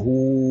is a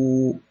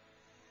whole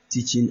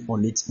teaching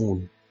on its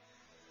own.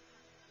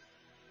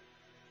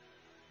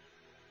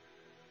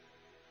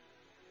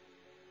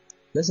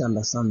 Let's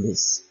understand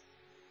this.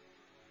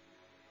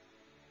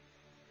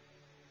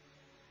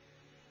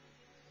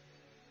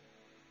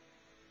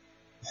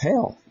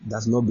 Hell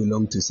does not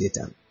belong to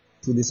Satan.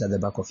 Put this at the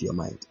back of your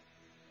mind.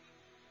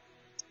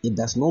 It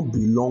does not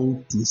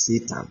belong to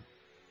Satan.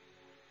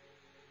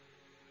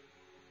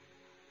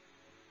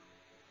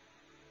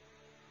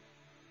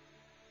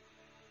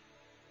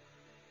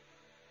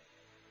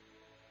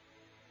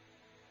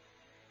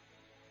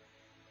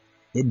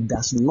 It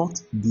does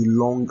not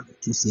belong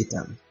to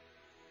Satan.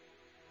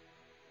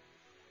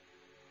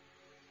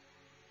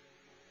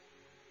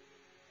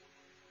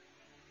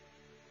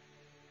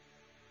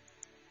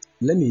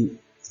 Let me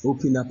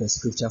open up a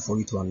scripture for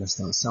you to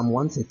understand. Psalm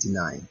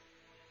 139.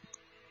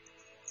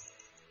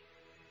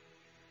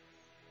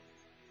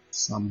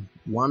 Psalm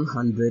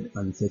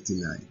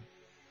 139.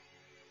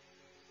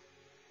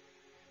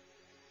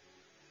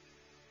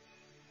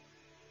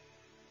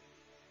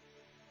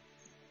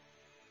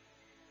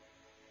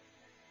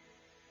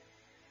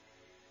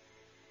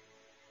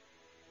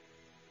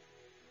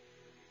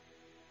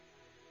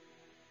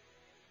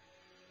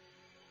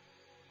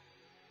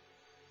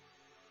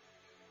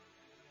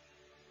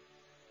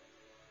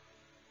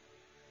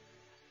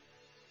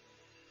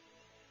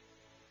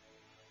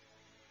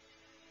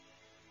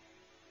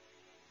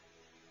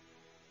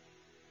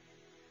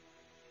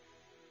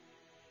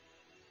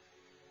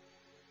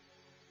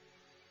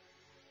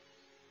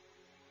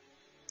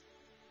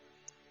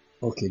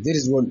 Okay, this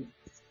is what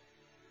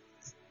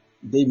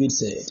David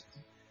said.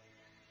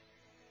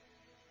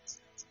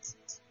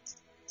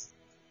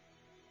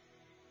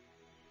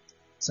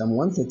 Psalm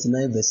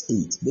 139 verse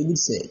 8. David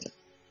said,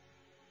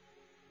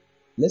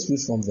 let's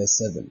read from verse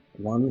 7.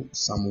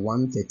 Psalm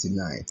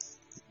 139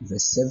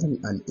 verse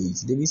 7 and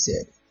 8. David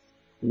said,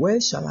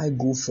 where shall I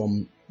go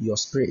from your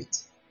spirit?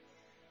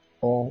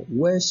 Or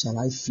where shall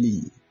I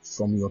flee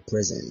from your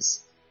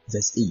presence?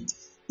 Verse 8.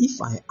 If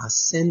I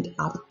ascend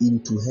up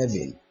into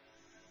heaven,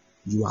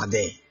 you are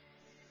there.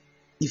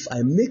 If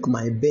I make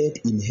my bed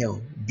in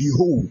hell,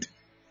 behold,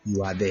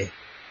 you are there.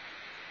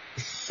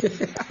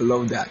 I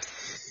love that.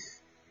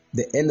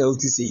 The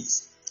NLT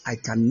says, I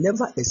can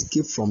never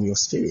escape from your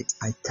spirit.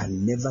 I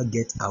can never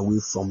get away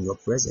from your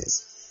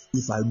presence.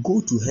 If I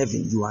go to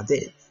heaven, you are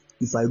there.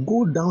 If I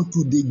go down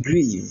to the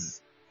grave,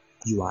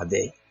 you are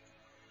there.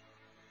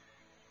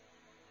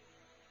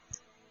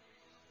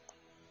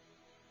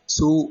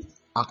 So,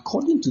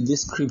 according to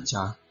this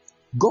scripture,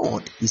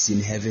 God is in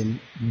heaven,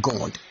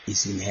 God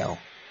is in hell.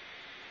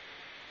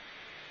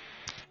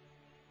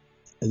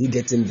 Are you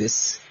getting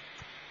this?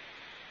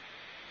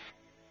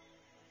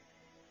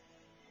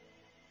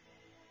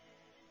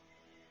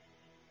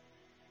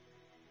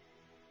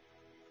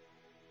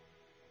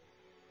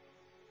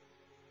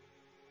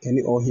 Can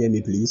you all hear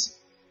me, please?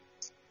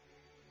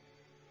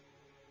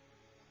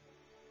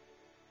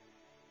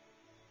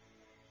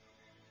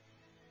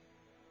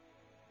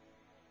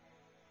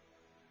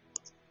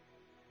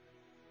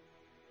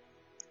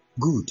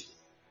 Good.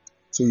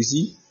 So you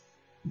see,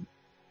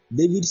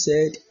 David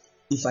said,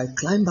 if I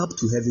climb up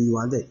to heaven, you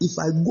are there. If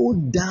I go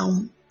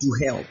down to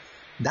hell,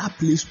 that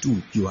place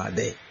too, you are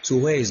there. So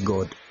where is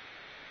God?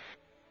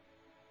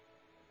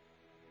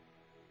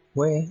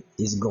 Where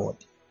is God?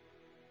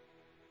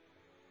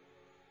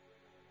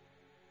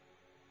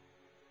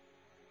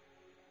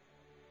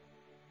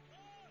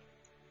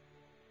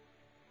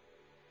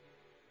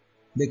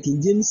 The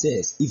King James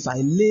says, if I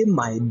lay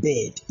my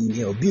bed in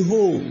hell,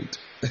 behold,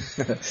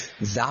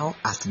 thou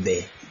art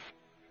there.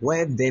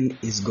 Where then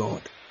is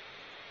God?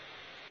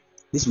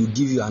 This will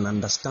give you an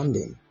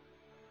understanding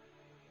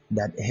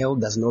that hell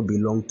does not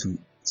belong to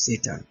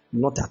Satan.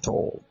 Not at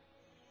all.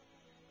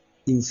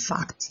 In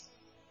fact,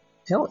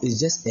 hell is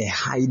just a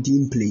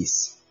hiding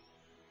place.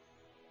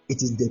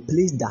 It is the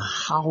place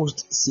that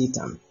housed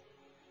Satan.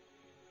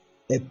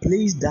 A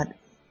place that,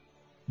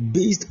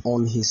 based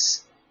on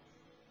his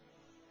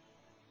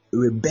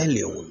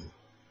rebellion,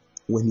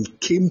 when he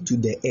came to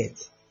the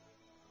earth,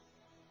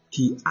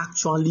 he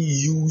actually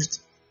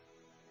used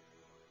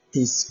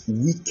his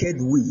wicked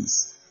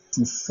ways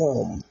to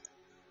form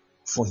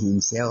for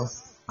himself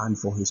and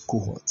for his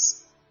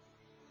cohorts.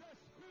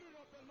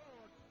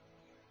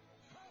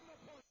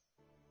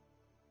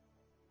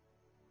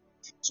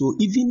 So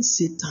even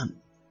Satan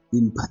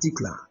in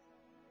particular,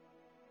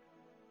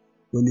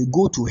 when you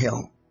go to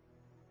hell,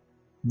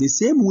 the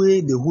same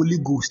way the Holy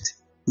Ghost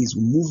is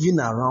moving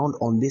around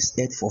on this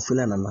earth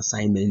fulfilling an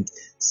assignment,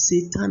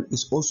 Satan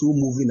is also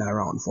moving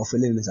around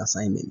fulfilling his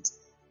assignment.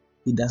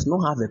 He does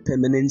not have a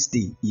permanent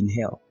stay in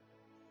hell.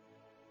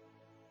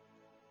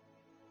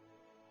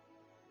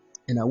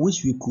 And I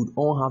wish we could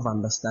all have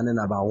understanding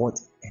about what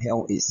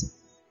hell is.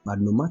 But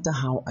no matter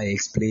how I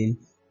explain,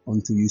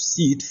 until you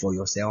see it for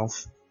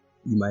yourself,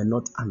 you might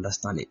not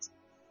understand it.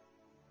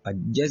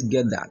 But just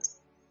get that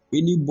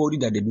anybody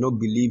that did not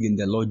believe in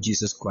the Lord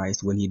Jesus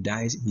Christ, when he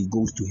dies, he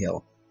goes to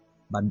hell.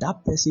 But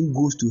that person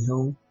goes to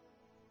hell,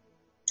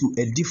 to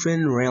a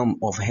different realm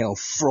of hell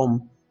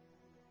from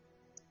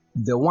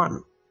the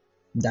one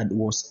that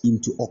was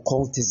into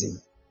occultism.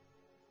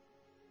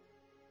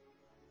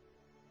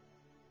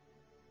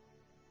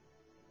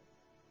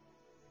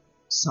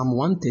 Psalm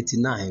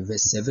 139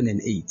 verse 7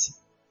 and 8.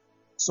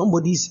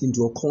 Somebody is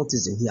into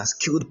occultism. He has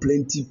killed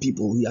plenty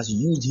people. He has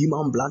used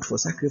human blood for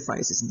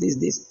sacrifices.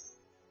 This.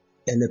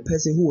 And a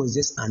person who was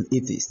just an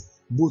atheist,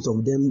 both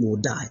of them will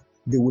die.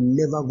 They will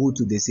never go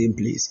to the same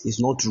place. It's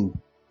not true.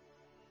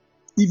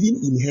 Even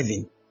in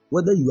heaven,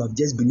 whether you have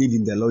just believed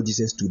in the Lord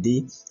Jesus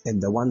today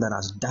and the one that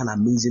has done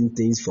amazing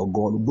things for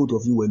God, both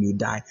of you, when you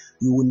die,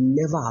 you will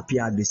never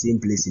appear at the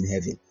same place in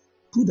heaven.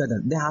 Prove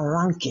that there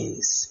are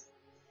rankings.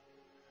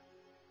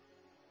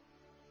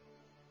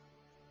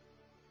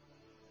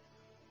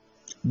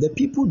 The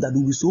people that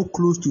will be so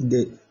close to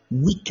the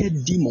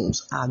wicked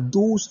demons are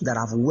those that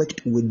have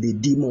worked with the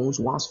demons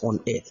once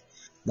on earth.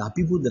 There are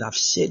people that have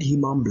shed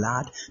human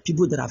blood,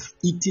 people that have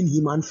eaten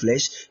human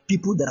flesh,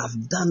 people that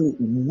have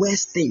done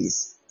worse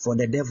things for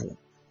the devil,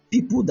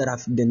 people that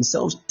have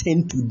themselves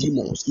turned to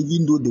demons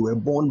even though they were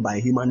born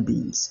by human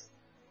beings.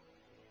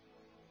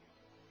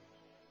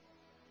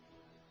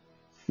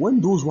 When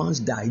those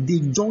ones die, they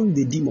join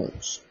the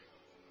demons.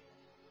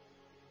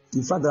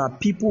 In fact, there are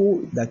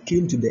people that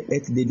came to the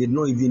earth, they did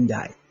not even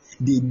die.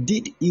 They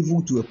did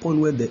evil to a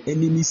point where the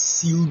enemy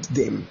sealed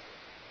them.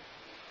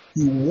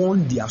 He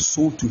won their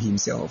soul to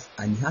himself,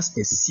 and he has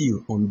a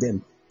seal on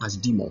them as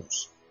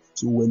demons.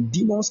 So when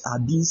demons are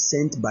being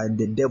sent by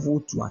the devil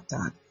to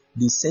attack,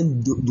 they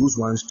send those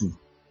ones too.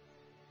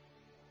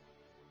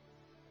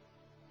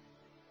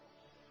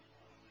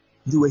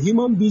 They were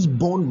human beings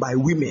born by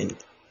women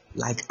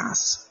like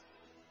us.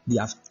 They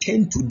have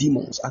turned to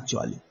demons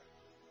actually.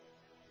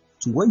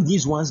 So when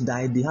these ones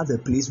die, they have a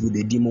place with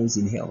the demons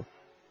in hell.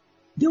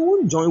 They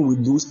won't join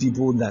with those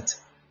people that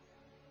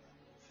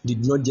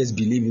did not just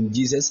believe in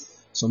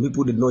Jesus. Some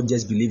people did not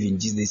just believe in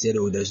Jesus. They said,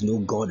 oh, there's no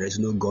God,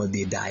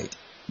 they died.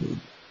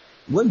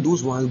 When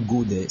those ones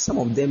go there, some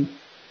of them,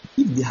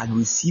 if they had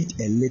received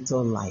a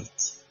little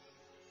light,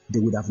 they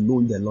would have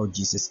known the Lord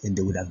Jesus and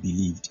they would have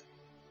believed.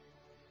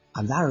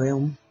 At that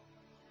realm,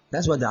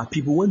 that's why there are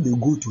people, when they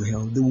go to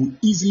hell, they will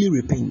easily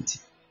repent.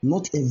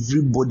 Not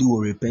everybody will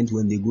repent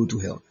when they go to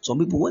hell. Some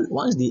people,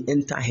 once they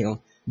enter hell,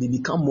 they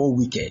become more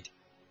wicked.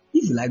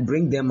 If you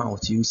bring them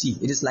out, you see,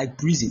 it is like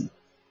prison.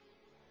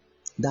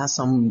 There are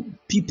some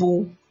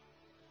people,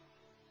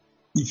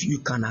 if you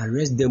can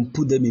arrest them,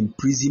 put them in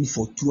prison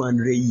for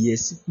 200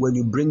 years, when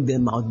you bring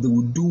them out, they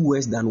will do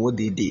worse than what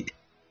they did.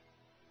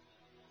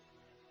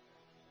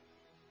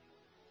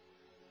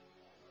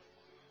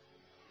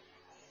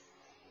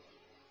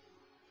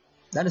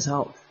 That is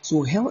how.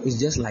 So hell is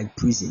just like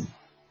prison.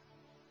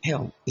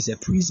 Hell is a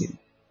prison.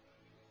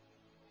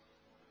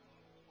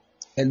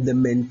 And the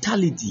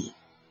mentality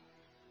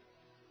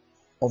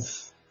of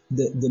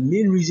the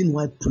main reason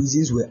why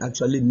prisons were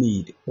actually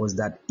made was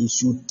that it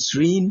should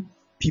train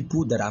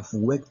people that have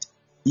worked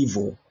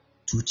evil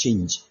to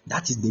change.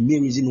 That is the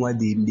main reason why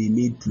they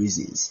made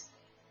prisons.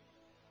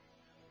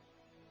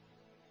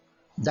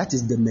 That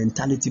is the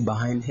mentality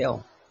behind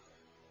hell.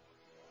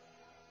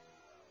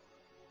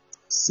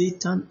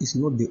 Satan is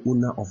not the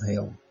owner of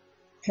hell.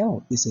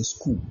 Hell is a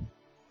school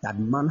that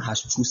man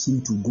has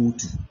chosen to go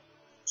to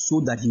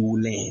so that he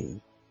will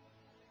learn.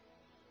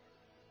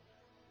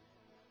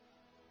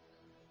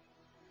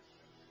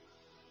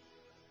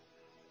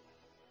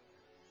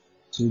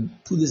 So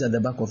put this at the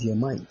back of your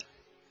mind.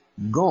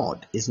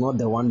 God is not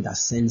the one that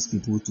sends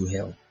people to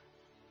hell.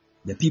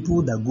 The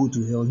people that go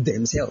to hell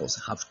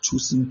themselves have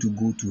chosen to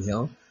go to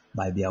hell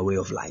by their way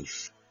of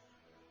life.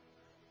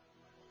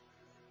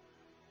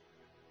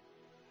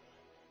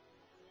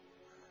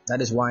 That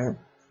is why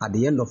at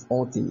the end of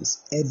all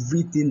things,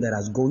 everything that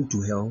has gone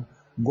to hell,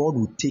 God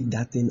will take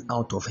that thing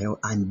out of hell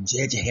and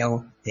judge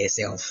hell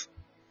herself.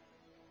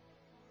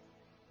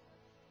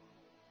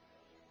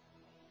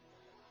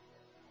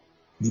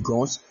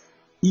 Because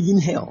even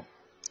hell,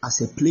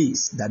 as a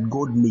place that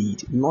God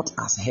made, not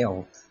as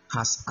hell,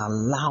 has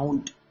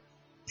allowed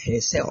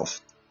herself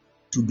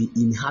to be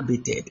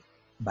inhabited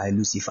by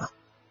Lucifer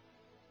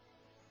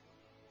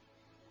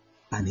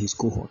and his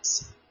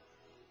cohorts.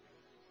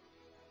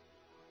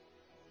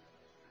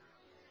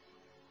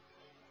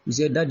 He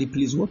said, Daddy,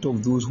 please, what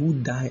of those who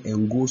die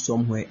and go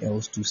somewhere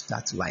else to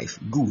start life?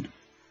 Good.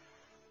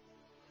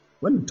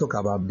 When we talk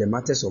about the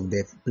matters of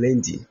death,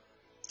 plenty.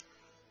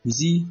 You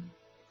see,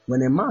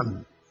 when a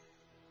man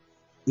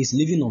is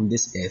living on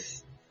this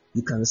earth,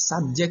 you can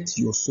subject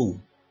your soul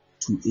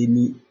to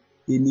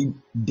any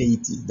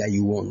deity that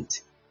you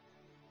want.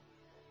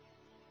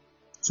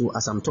 So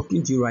as I'm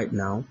talking to you right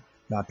now,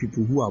 there are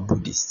people who are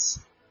Buddhists.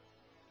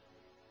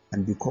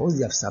 And because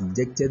they have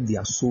subjected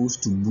their souls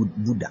to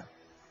Buddha,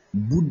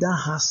 Buddha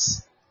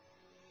has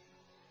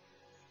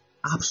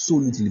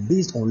absolutely,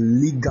 based on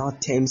legal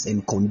terms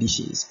and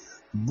conditions,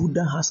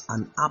 Buddha has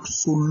an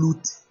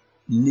absolute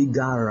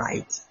legal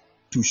right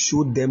to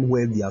show them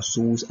where their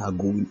souls are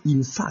going.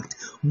 In fact,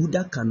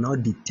 Buddha can now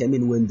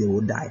determine when they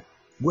will die.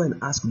 Go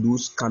and ask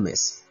those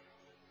scammers.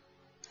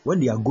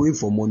 When they are going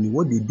for money,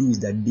 what they do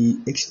is that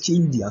they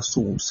exchange their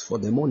souls for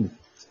the money.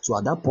 So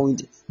at that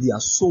point, their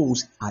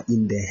souls are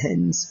in the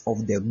hands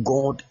of the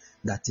God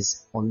that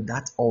is on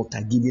that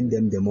altar giving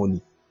them the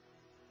money.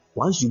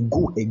 Once you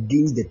go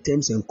against the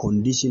terms and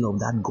conditions of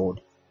that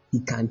God, he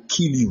can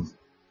kill you.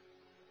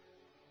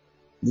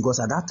 Because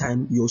at that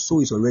time, your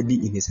soul is already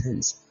in his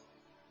hands.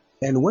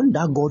 And when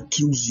that God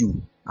kills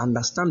you,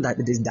 understand that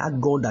it is that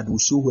God that will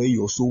show where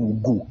your soul will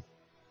go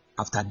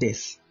after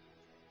death.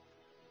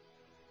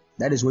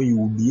 That is when you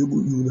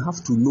will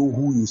have to know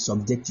who you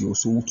subject your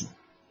soul to.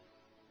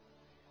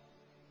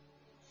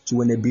 So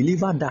when a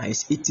believer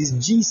dies, it is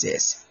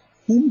Jesus,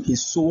 whom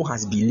his soul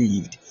has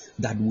believed,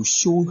 that will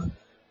show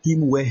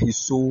him where his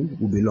soul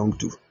will belong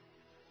to.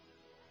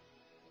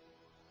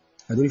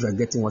 I don't know if you're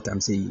getting what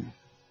I'm saying.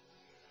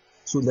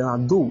 So there are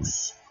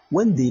those,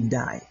 when they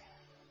die,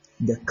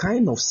 the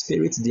kind of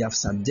spirits they have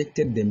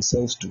subjected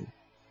themselves to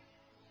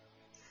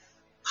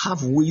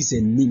have ways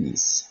and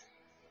means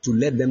to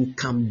let them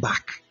come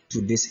back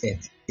to this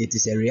earth. It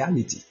is a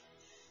reality.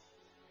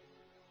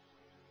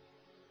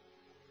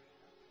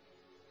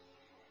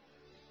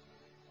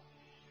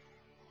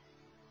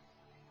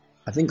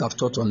 I think I've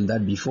taught on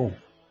that before.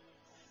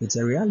 It's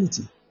a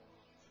reality.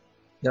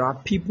 There are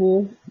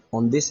people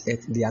on this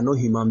earth, they are not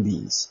human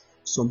beings.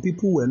 Some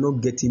people were not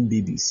getting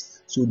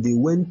babies, so they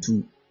went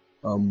to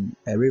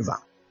a river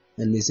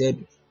and they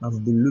said,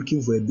 I've been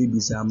looking for a baby,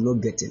 so I'm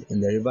not getting.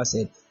 And the river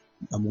said,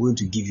 I'm going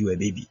to give you a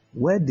baby.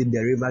 Where did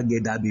the river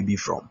get that baby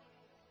from?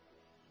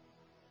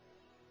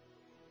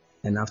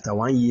 And after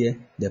 1 year,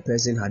 the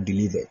person had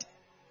delivered.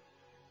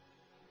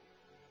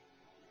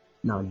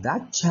 Now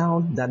that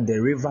child that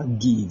the river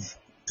gave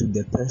to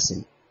the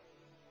person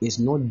is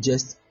not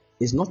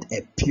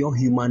a pure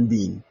human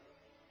being,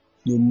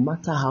 no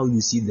matter how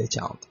you see the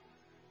child.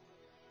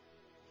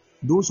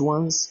 Those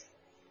ones,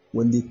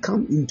 when they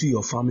come into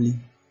your family,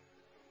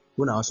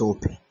 when I was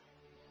open,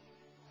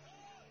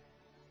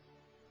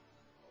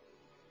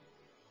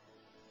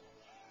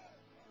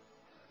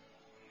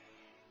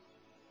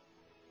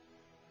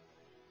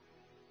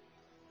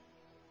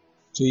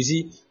 so you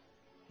see,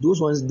 those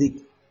ones they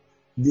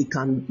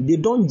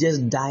don't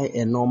just die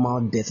a normal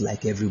death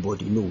like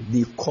everybody. No,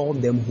 they call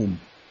them home.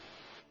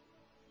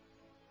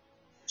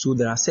 So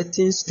there are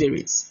certain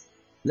spirits.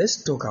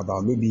 Let's talk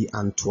about maybe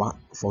Antwerp,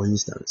 for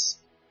instance.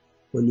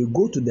 When you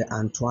go to the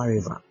Antwerp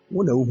River,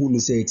 who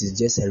say it is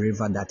just a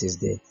river that is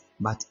there,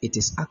 but it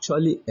is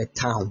actually a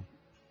town.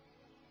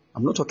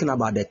 I'm not talking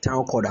about the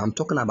town called, I'm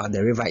talking about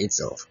the river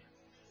itself.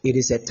 It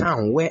is a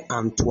town where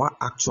Antwerp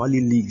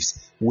actually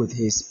lives with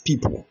his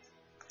people.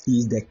 He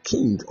is the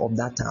king of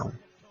that town,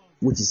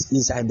 which is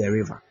inside the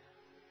river.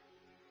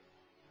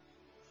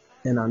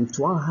 And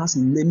Antwerp has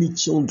many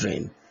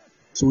children.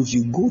 So if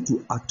you go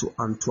to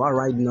Antwerp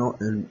right now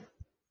and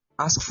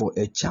ask for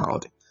a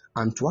child,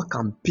 Antwerp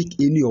can pick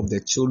any of the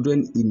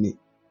children in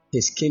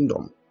his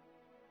kingdom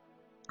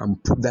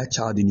and put that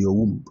child in your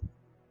womb.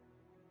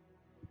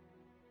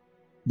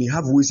 They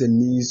have ways and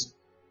means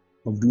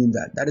of doing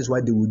that. That is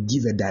why they will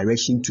give a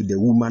direction to the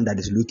woman that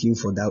is looking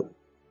for that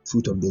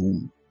fruit of the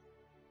womb.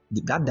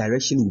 That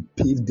direction will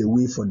pave the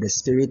way for the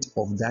spirit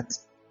of that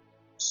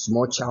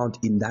small child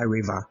in that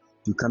river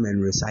to come and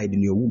reside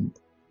in your womb.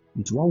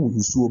 You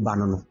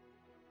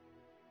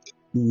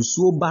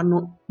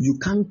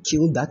can't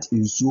kill that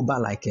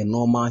Insuba like a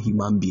normal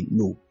human being.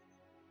 No.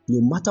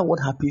 No matter what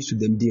happens to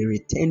them, they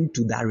return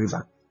to that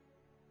river.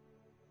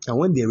 And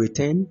when they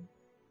return,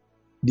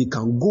 they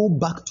can go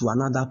back to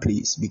another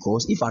place,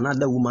 because if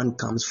another woman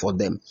comes for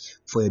them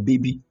for a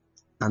baby,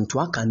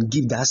 Antwerp can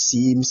give that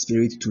same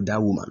spirit to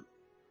that woman.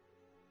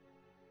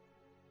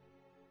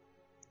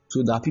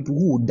 So there are people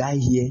who will die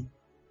here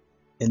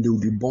and they will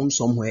be born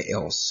somewhere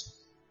else.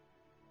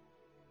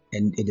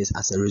 And it is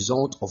as a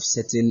result of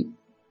certain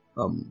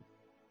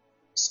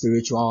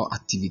spiritual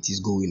activities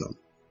going on.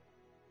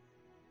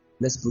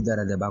 Let's put that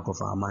at the back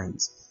of our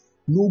minds.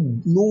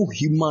 No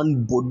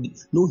human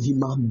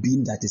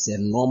being that is a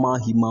normal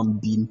human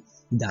being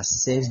that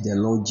serves the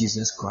Lord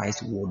Jesus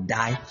Christ will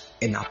die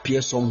and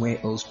appear somewhere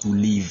else to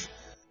live,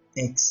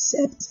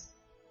 except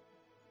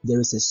there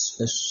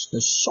is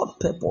a short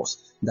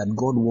purpose that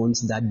God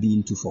wants that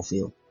being to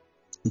fulfill.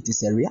 It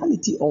is a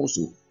reality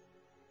also.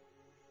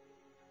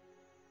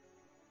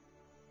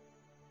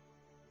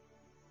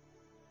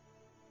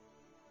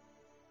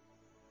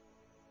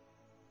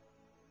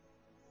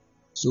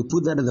 So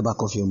put that at the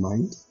back of your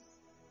mind.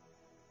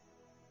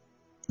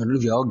 I don't know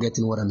if you're all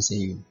getting what I'm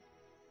saying.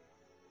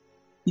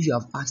 If you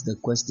have asked the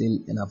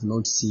question and have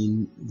not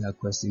seen that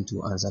question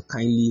to answer,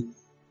 kindly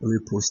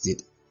repost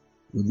it.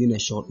 Within a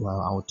short while,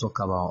 I'll talk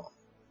about.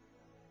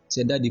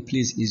 Say, Daddy,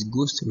 please, is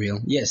ghost real?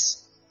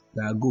 Yes,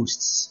 there are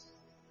ghosts.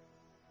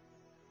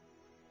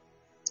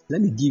 Let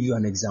me give you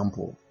an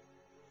example.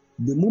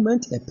 The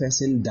moment a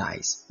person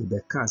dies, the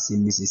car says,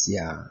 Mrs.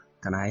 Yeah,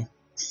 can I?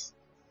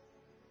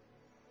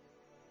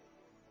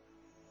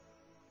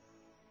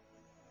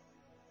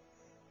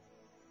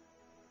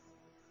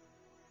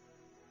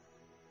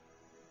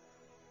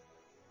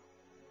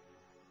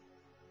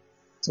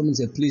 Someone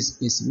said,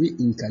 please, is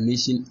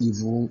reincarnation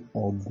evil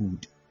or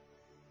good?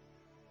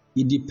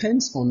 It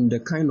depends on the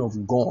kind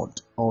of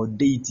God or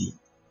deity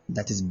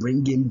that is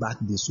bringing back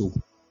the soul.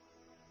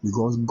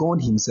 Because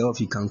God himself,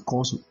 he can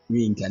cause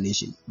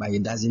reincarnation, but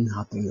it doesn't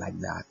happen like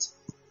that.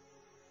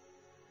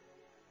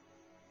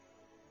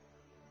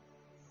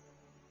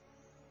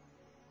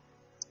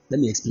 Let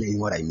me explain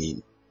what I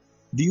mean.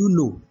 Do you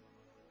know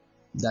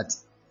that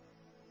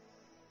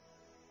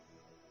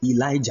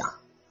Elijah,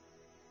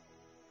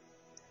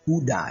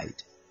 who died,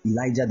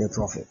 Elijah the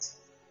prophet,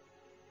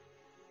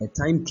 a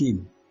time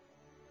came,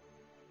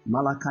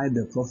 Malachi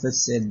the prophet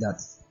said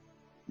that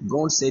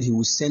God said he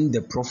will send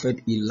the prophet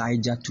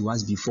Elijah to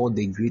us before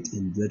the great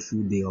and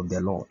dreadful day of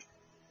the Lord.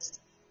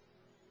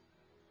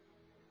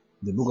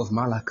 The book of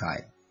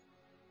Malachi.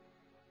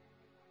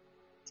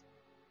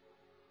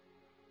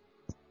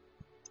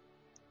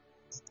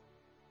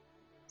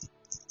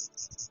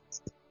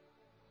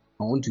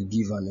 I want to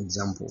give an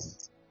example.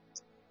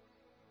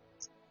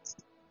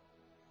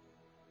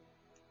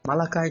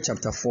 Malachi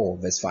chapter 4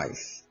 verse 5.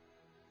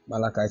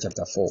 Malachi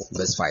chapter 4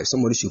 verse 5.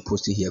 Somebody should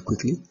post it here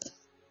quickly.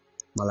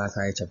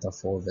 Malachi chapter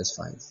 4 verse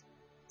 5.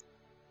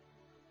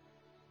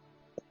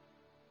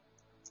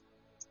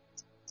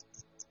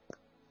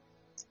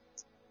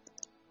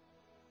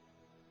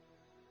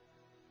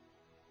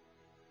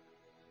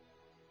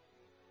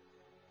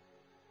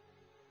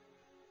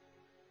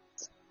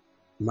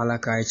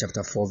 Malachi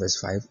chapter 4 verse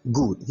 5.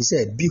 Good. He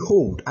said,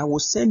 behold, I will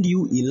send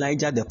you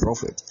Elijah the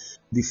prophet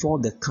before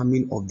the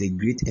coming of the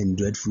great and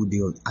dreadful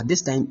day. At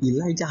this time,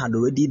 Elijah had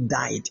already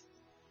died.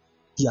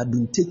 He had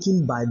been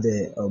taken by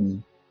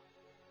the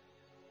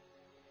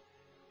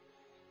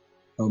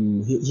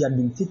he had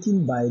been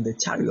taken by the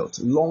chariot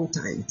long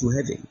time to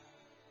heaven.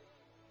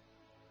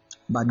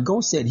 But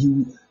God said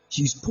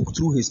he spoke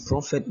through his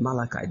prophet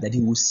Malachi that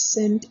he will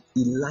send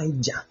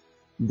Elijah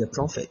the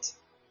prophet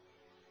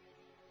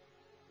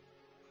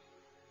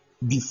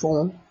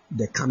before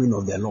the coming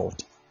of the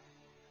Lord.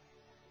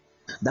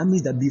 That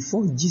means that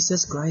before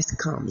Jesus Christ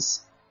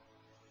comes,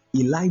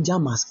 Elijah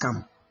must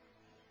come.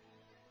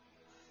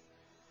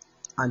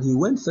 And he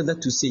went further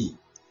to say,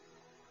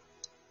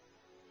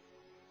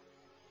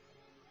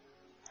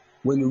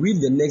 when you read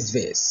the next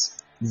verse,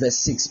 verse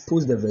 6,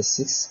 post the verse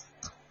 6.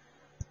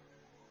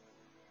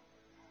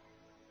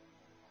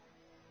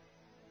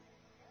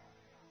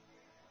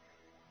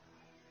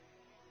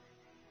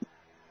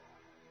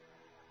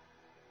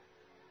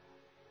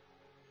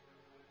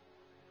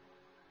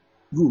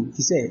 Good.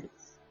 He said,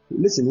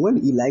 listen, when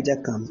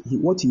Elijah comes,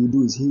 what he will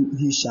do is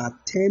he shall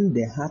turn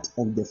the heart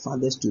of the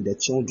fathers to the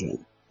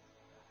children,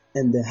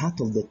 and the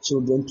heart of the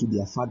children to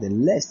their father,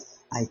 lest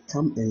I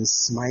come and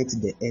smite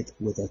the earth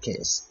with a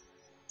curse.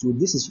 So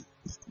this is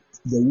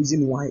the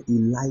reason why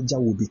Elijah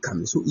will be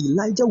coming. So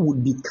Elijah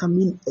would be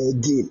coming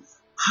again.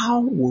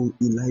 How will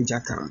Elijah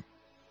come?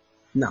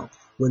 Now,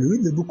 when we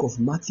read the book of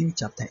Matthew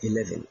chapter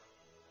 11,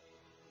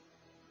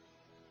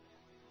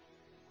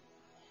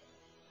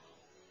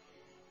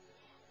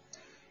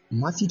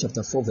 Matthew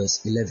chapter 4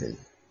 verse 11,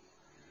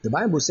 the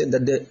Bible said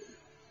that the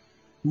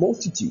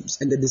multitudes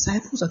and the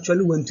disciples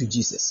actually went to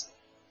Jesus.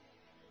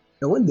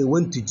 And when they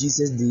went to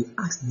Jesus, they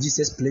asked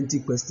Jesus plenty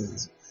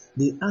questions.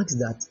 They asked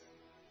that,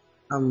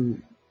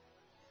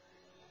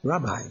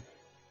 Rabbi,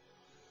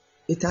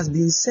 it has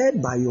been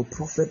said by your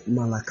prophet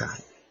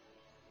Malachi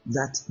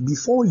that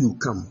before you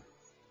come,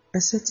 a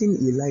certain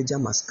Elijah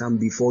must come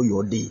before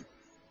your day.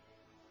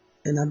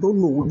 And I don't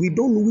know, we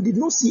did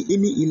not see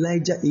any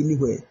Elijah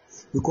anywhere.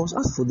 Because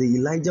as for the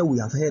Elijah we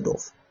have heard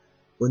of,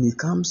 when he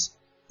comes,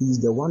 he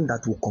is the one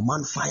that will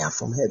command fire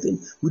from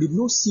heaven. We did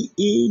not see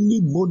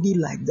anybody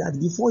like that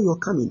before your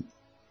coming.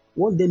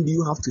 What then do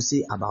you have to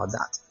say about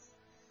that?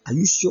 Are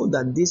you sure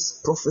that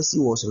this prophecy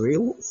was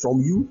real from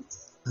you?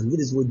 And this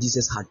is what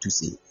Jesus had to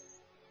say.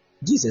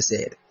 Jesus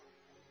said,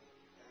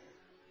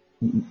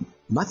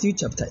 Matthew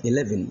chapter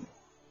 11,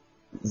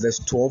 verse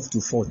 12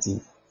 to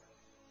 14,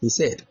 he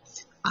said,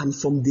 and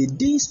from the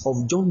days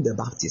of John the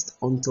Baptist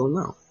until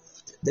now,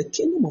 the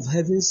kingdom of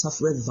heaven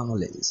suffereth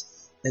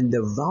violence, and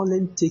the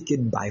violent take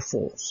it by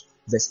force.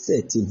 Verse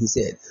 13, he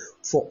said,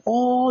 for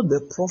all the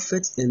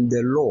prophets in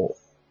the law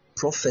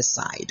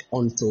prophesied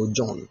until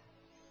John.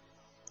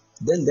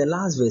 Then the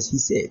last verse, he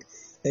said,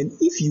 and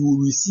if you will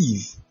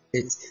receive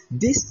it,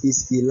 this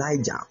is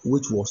Elijah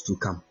which was to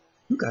come.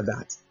 Look at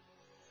that.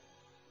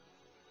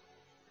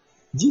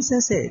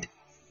 Jesus said,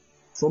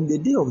 from the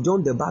day of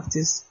John the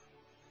Baptist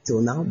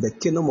till now, the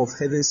kingdom of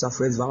heaven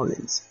suffereth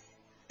violence,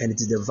 and it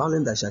is the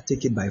violent that shall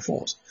take it by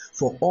force.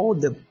 For all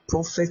the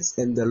prophets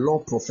and the law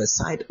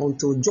prophesied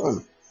until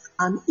John.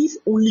 And if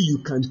only you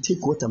can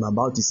take what I'm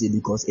about to say,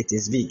 because it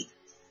is big.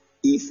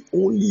 If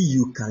only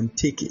you can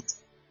take it.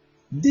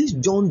 This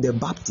John the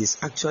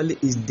Baptist actually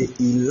is the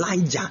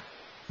Elijah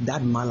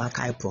that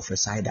Malachi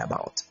prophesied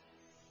about.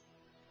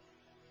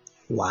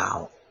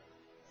 Wow.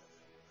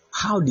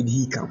 How did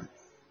he come?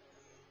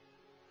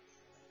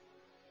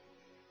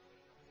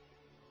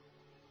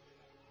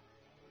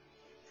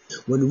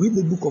 When we read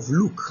the book of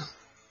Luke,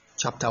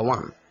 chapter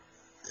 1,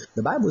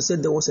 the Bible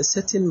said there was a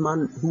certain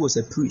man who was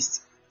a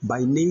priest by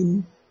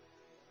name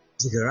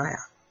Zechariah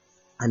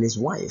and his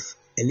wife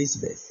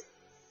Elizabeth.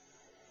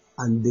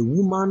 And the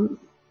woman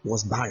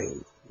was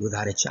barren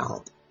without a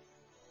child.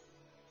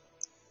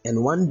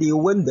 And one day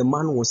when the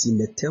man was in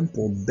the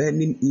temple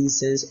burning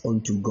incense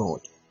unto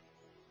God,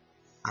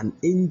 an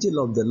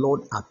angel of the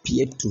Lord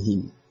appeared to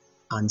him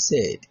and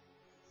said,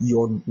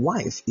 your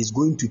wife is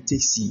going to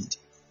take seed,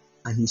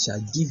 and he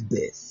shall give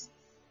birth,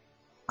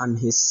 and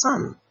his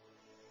son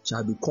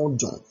shall be called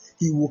John.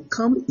 He will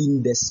come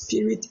in the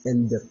spirit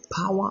and the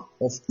power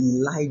of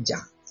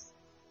Elijah.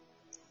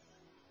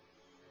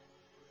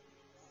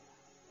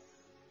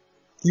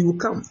 He will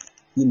come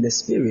in the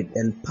spirit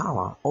and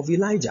power of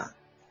Elijah.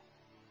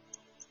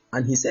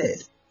 And he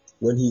said,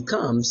 when he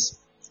comes,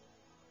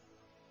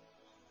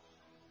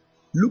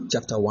 Luke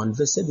chapter 1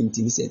 verse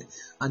 17, he said,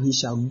 and he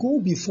shall go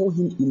before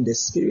him in the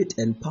spirit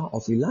and power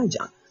of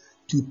Elijah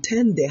to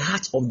turn the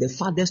hearts of the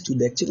fathers to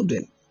the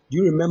children. Do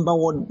you remember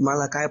what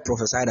Malachi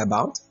prophesied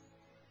about?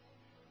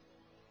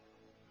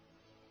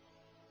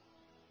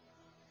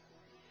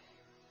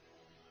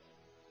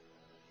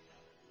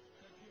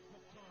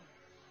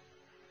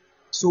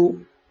 So,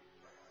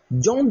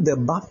 John the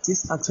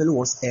Baptist actually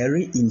was a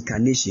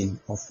reincarnation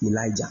of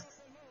Elijah.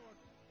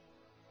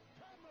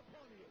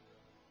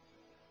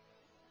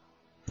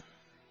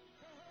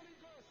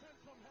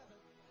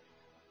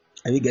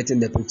 Are you getting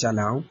the picture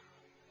now?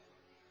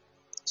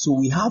 So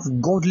we have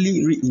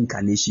godly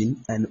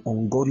reincarnation and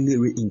ungodly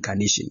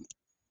reincarnation.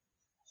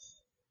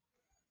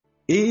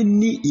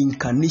 Any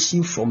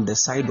incarnation from the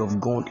side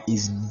of God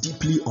is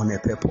deeply on a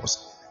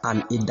purpose,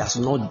 and it does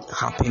not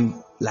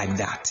happen like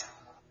that.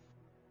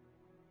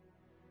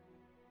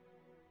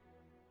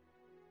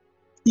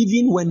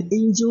 Even when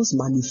angels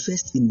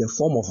manifest in the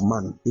form of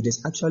man, it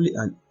is actually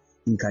an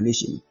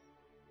incarnation.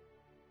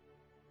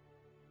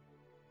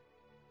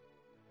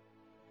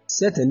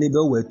 Seth and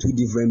Abel were two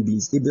different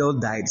beings. Abel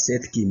died,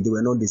 Seth came. They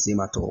were not the same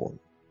at all.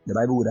 The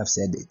Bible would have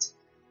said it.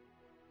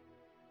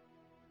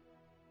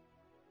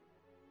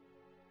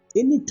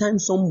 Anytime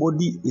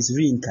somebody is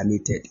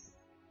reincarnated,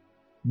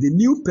 the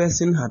new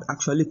person had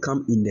actually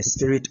come in the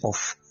spirit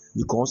of,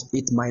 because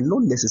it might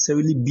not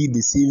necessarily be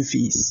the same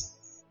face,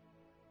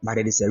 but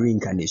it is a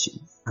reincarnation.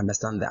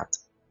 Understand that?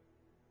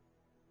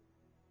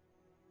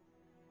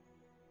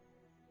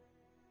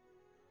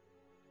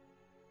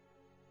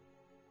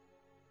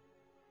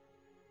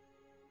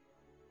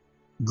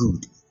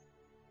 Good.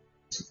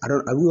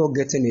 Are we all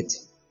getting it?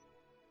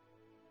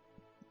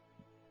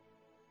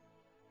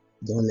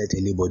 Don't let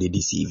anybody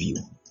deceive you.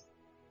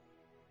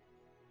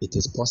 It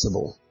is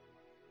possible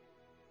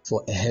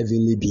for a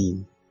heavenly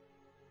being.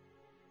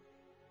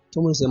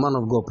 Someone say, man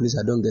of God, please,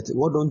 I don't get it.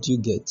 What don't you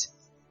get?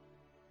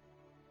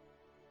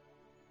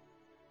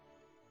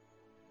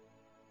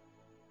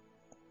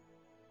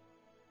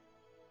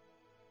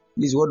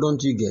 Please, what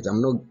don't you get?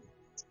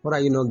 What are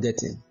you not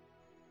getting?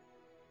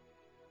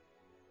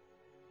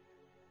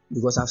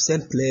 Because I've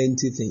said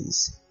plenty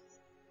things.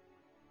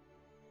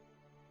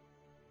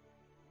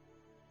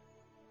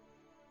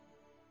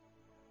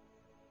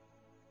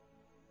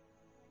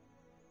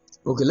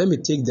 Okay, let me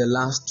take the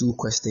last two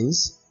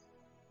questions.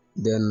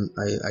 Then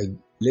I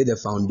lay the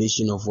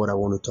foundation of what I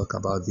want to talk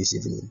about this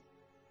evening.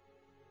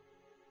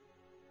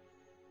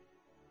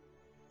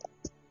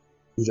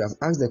 If you have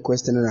asked the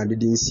question and I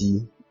didn't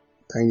see,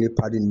 kindly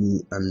pardon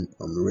me and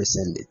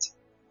resend it.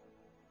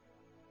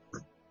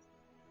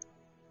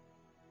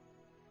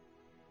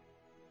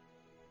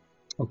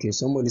 Okay,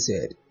 somebody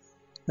said,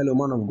 hello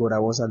man of God, I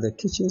was at the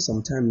kitchen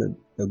some time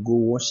ago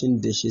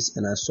washing dishes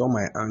and I saw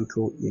my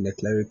uncle in a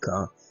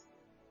clerical,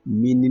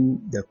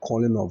 meaning the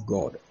calling of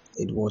God.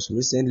 It was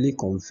recently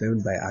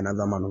confirmed by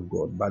another man of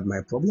God, but my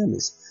problem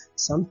is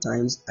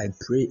sometimes I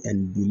pray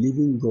and believe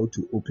in God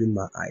to open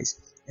my eyes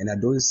and I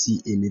don't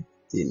see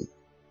anything,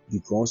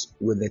 because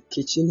with the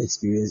kitchen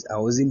experience I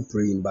wasn't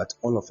praying, but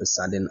all of a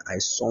sudden I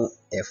saw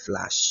a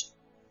flash.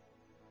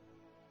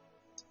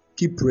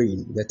 Keep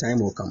praying, the time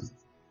will come.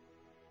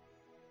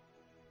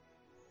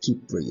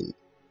 Keep praying.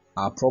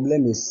 Our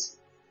problem is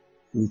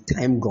we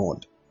time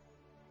God.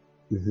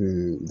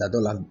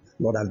 That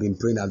Lord, I've been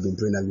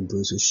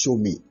praying, so show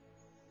me.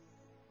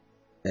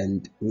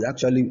 And we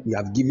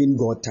have given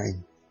God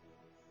time.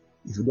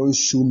 If you don't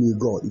show me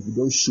God, if you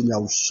don't show me, I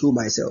will show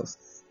myself.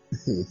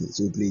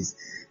 So please,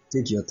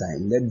 take your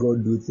time. Let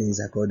God do things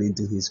according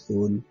to His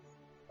own.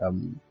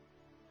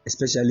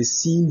 Especially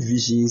seeing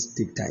visions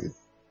take time.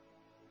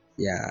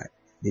 Yeah,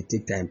 they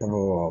take time.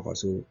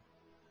 So,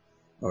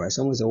 alright,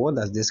 someone said, what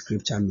does this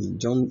scripture mean?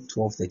 John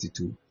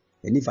 12:32.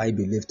 And if I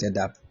be lifted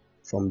up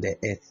from the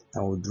earth,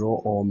 I will draw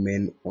all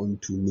men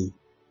unto me.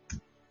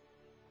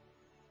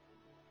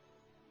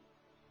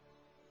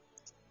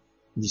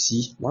 You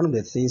see, one of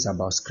the things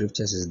about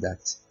scriptures is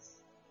that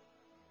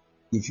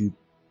if you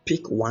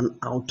pick one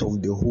out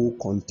of the whole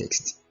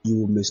context, you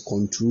will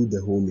misconstrue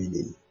the whole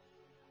meaning.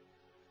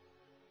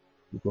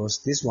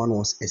 Because this one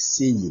was a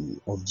saying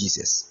of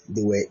Jesus.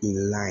 They were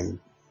in line.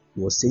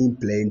 He was saying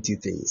plenty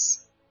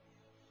things.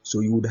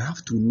 So you would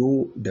have to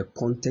know the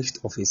context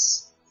of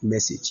his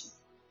message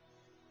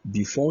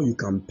before you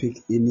can pick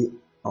any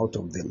out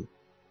of them.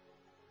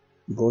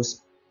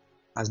 Because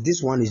as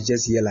this one is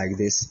just here like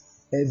this,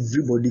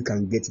 everybody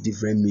can get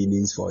different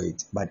meanings for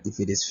it. But if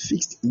it is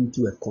fixed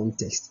into a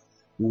context,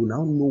 we will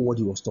now know what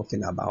he was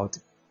talking about,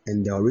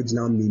 and the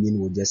original meaning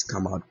will just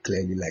come out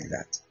clearly like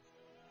that.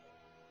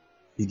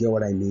 You get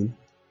what I mean?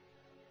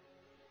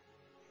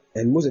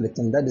 And most of the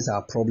time, that is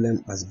our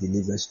problem as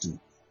believers too.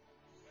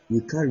 We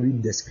can't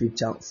read the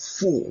scripture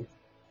full,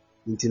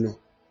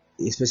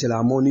 especially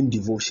our morning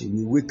devotion.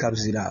 We wake up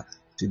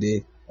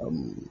today,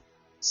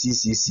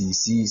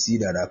 see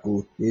that I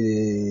go,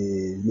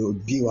 no,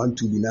 B1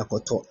 be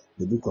nakoto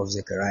the book of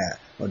Zechariah,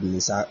 or the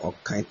Messiah, or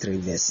kind 3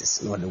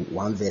 verses, not the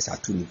 1 verse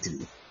at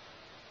 23.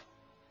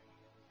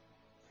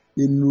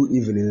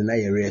 Even in the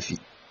night,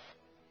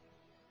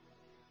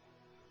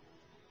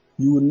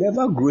 you will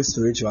never grow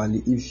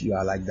spiritually if you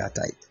are like that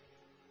type.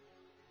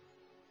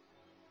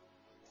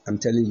 I'm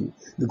telling you,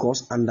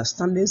 because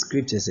understanding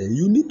scriptures,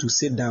 you need to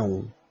sit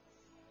down.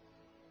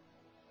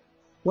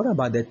 What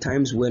about the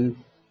times when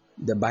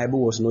the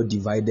Bible was not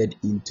divided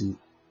into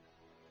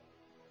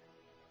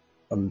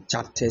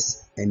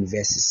chapters and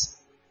verses?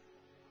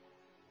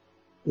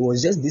 It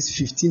was just this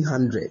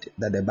 1500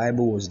 that the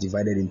Bible was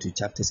divided into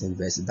chapters and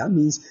verses. That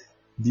means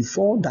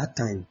before that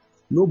time,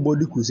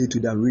 nobody could say to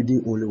them,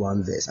 reading only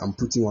 1 verse. I'm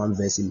putting 1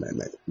 verse in my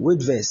mind.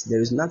 With verse,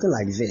 there is nothing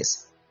like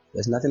verse.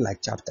 There's nothing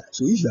like chapter.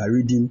 So if you are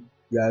reading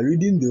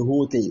the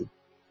whole thing.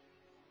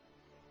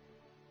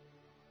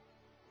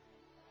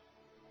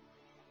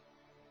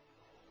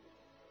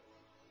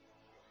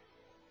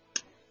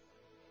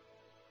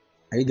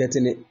 Are you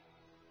getting it?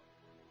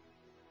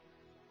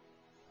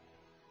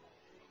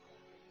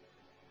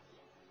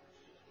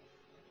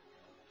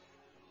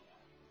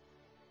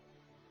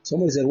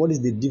 Somebody said, what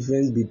is the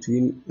difference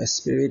between a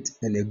spirit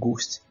and a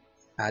ghost?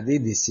 Are they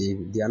the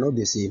same? They are not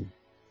the same.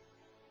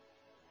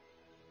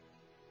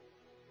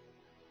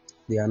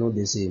 They are not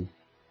the same.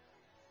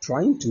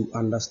 Trying to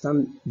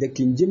understand, the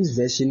King James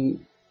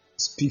Version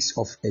speaks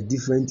of a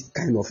different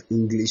kind of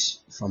English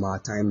from our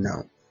time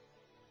now.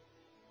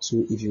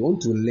 So if you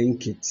want to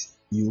link it,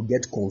 you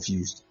get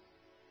confused.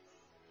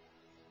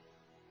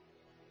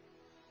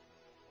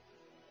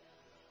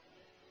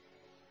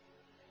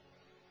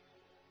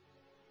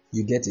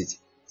 You get it?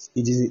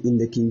 It is in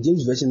the King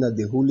James Version that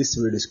the Holy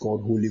Spirit is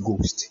called Holy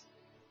Ghost.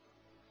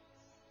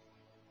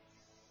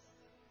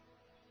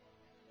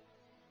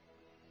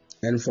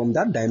 And from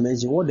that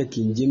dimension, what the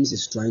King James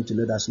is trying to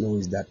let us know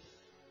is that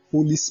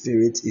Holy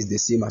Spirit is the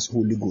same as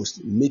Holy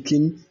Ghost,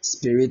 making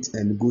spirit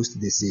and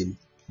ghost the same,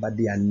 but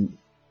they are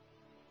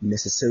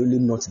necessarily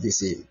not the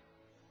same.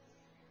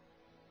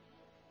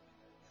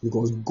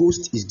 Because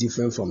ghost is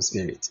different from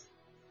spirit.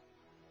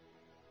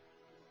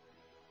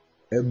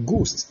 A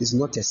ghost is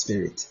not a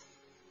spirit.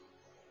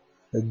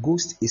 A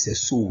ghost is a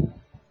soul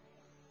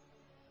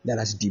that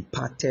has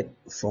departed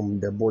from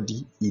the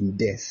body in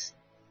death.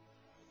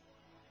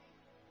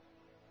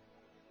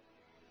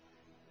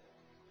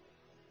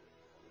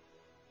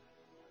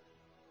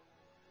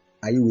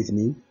 Are you with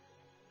me?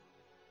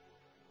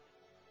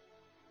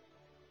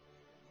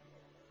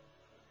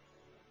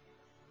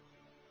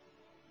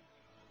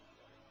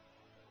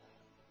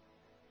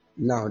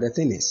 Now, the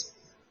thing is,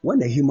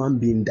 when a human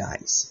being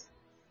dies,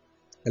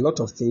 a lot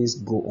of things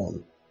go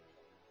on.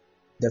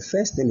 The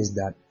first thing is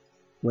that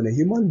when a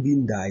human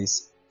being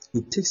dies,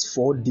 it takes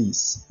 4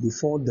 days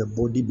before the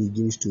body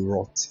begins to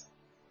rot.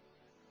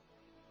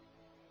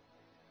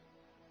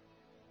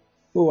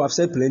 Oh, I've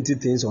said plenty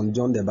things on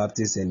John the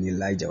Baptist and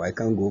Elijah. I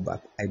can't go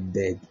back. I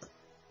beg.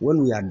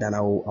 When we are done,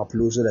 I will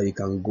upload so that you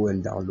can go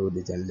and download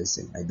it and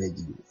listen. I beg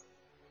you.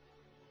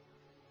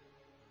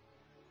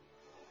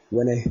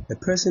 When a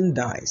person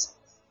dies,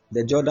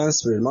 the Jordan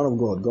Spirit, man of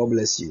God, God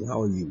bless you.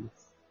 How are you?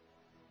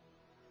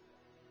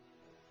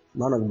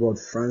 Man of God,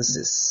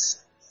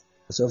 Francis.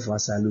 So far,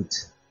 salute.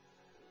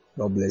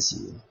 God bless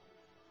you.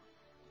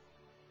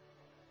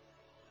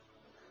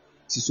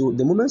 So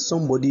the moment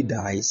somebody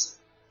dies,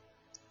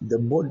 the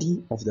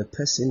body of the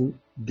person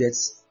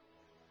gets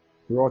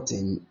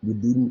rotten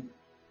within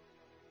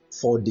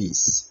 4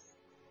 days.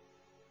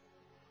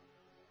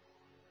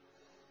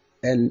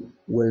 And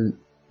when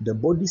the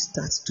body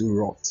starts to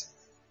rot,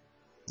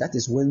 that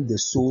is when the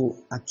soul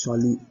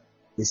actually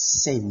is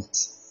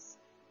sent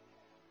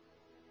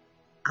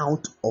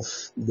out of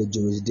the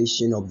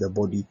jurisdiction of the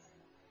body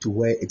to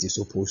where it is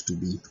supposed to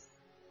be.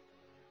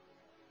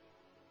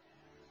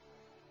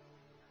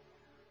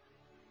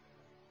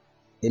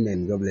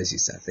 Amen. God bless you,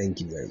 sir. Thank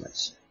you very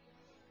much.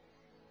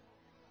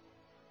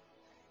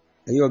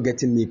 Are you all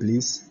getting me,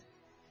 please?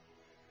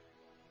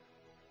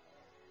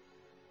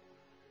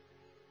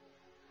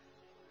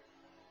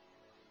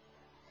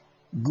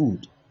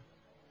 Good.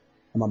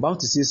 I'm about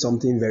to say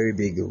something very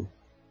big.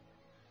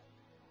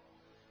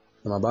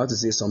 I'm about to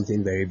say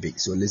something very big,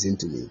 so listen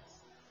to me.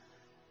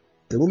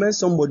 The moment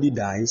somebody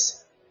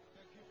dies,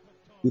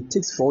 it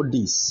takes 4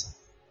 days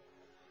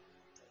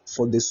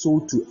for the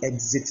soul to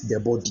exit the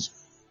body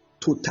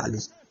totally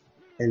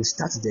and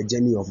start the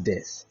journey of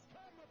death.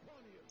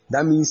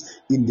 That means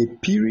in the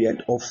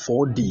period of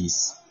 4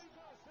 days,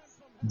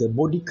 the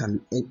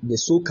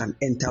soul can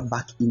enter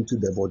back into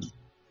the body.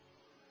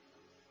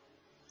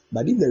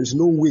 But if there is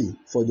no way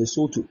for the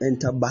soul to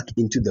enter back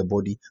into the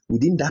body,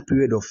 within that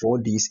period of 4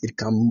 days, it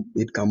can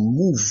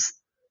move.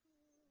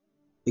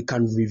 It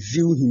can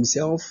reveal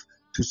himself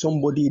to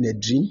somebody in a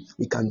dream.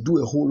 It can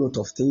do a whole lot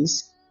of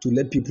things to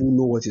let people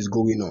know what is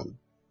going on.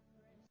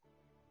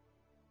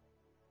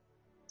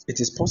 It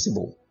is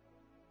possible.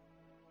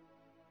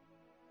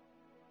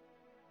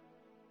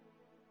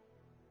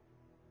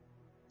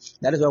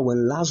 That is why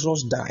when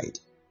Lazarus died,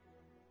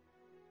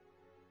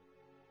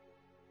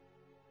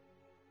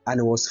 and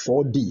it was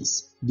 4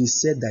 days, they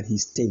said that he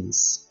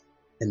stinks.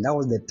 And that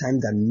was the time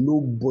that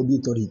nobody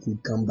thought he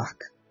could come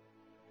back.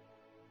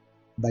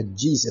 But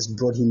Jesus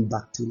brought him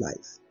back to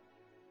life.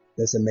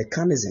 There's a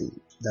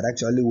mechanism that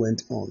actually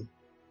went on,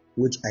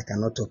 which I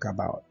cannot talk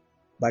about.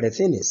 But the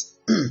thing is,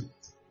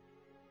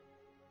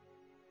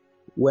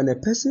 when a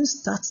person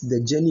starts the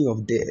journey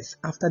of death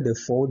after the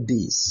 4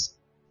 days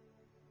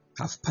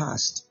have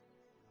passed,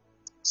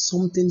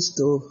 something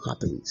still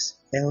happens,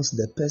 else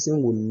the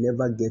person will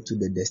never get to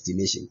the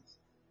destination.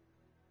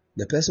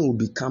 The person will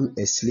become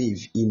a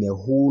slave in a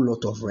whole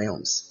lot of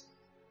realms,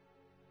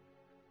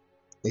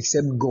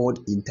 except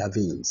God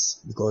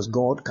intervenes, because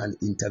God can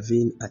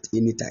intervene at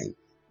any time.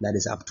 That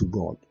is up to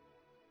God.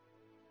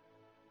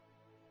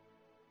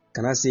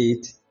 Can I say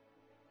it?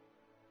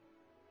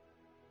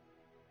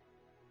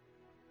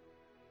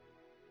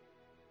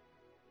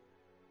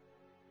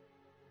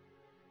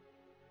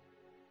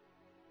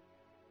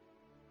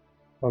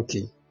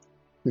 Okay.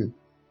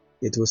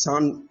 It will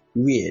sound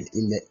weird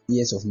in the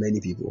ears of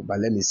many people, but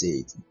let me say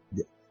it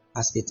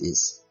as it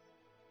is.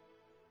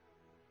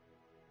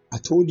 I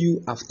told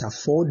you after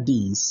 4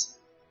 days,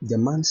 the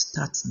man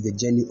starts the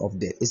journey of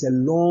death. It's a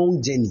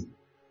long journey.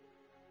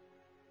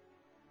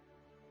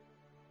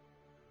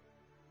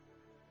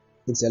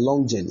 It's a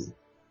long journey.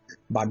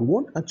 But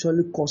what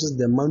actually causes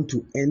the man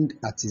to end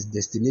at his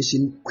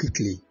destination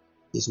quickly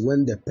is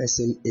when the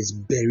person is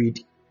buried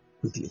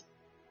quickly.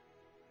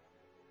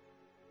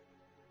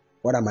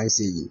 What am I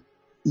saying?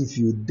 If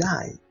you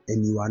die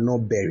and you are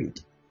not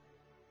buried,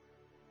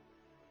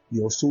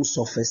 your soul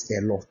suffers a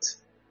lot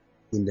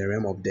in the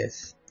realm of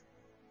death.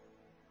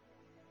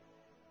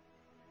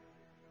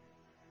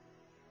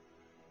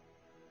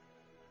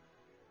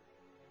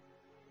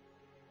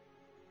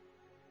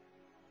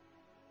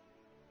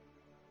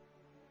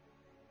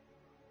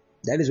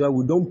 That is why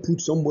we don't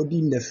put somebody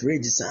in the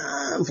fridge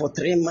for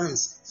 3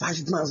 months,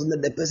 5 months,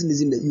 and the person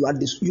is in the.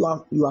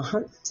 You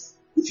are.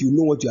 If you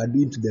know what you are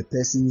doing to the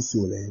person's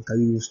soul,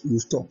 can you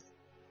stop?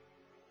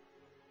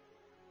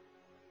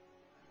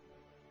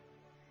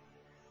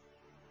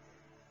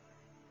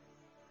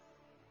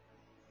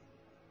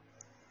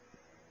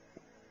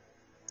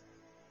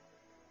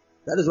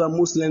 That is why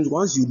Muslims,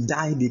 once you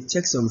die, they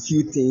check some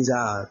few things.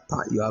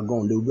 You are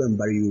gone. They will go and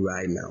bury you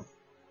right now.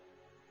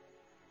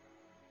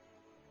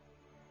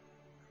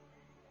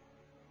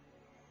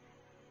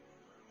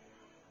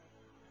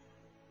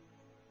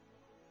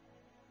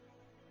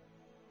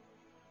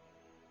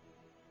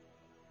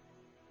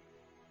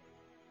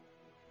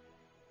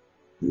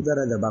 Keep that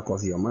at the back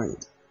of your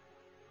mind.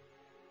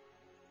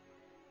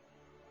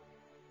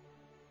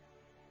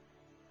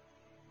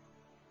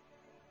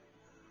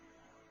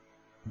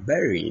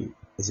 Burying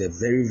is a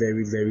very,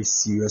 very, very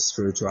serious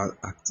spiritual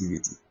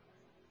activity.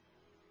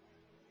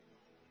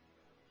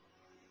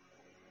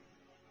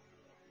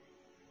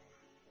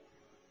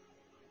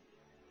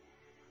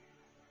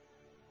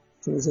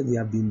 So they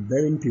have been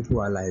burying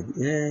people alive.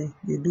 Yeah,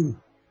 they do.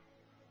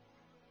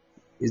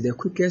 It's the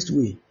quickest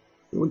way.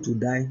 You want to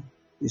die?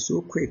 It's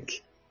so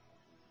quick.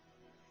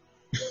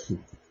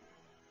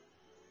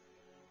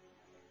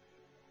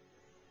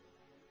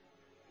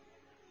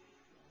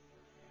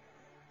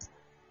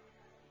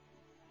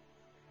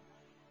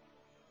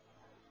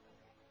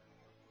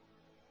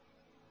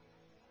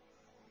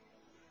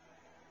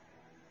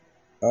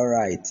 All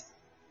right.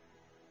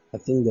 I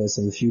think there's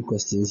some few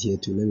questions here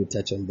too. Let me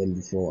touch on them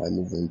before I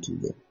move on to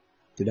them.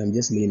 Today I'm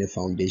just laying a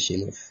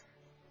foundation of.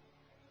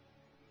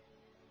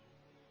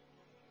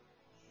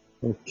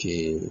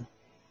 Okay.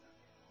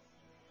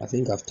 I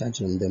think I've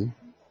touched on them.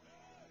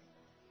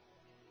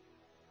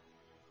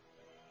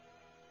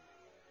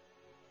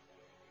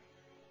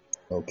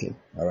 Okay.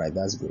 All right.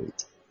 That's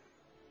great.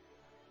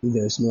 If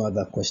there's no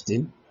other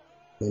question,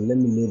 then let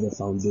me lay the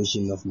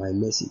foundation of my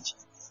message.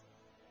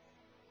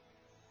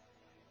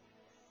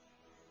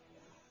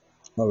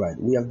 All right.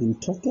 We have been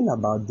talking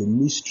about the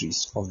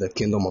mysteries of the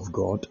kingdom of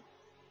God.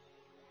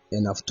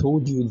 And I've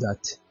told you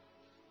that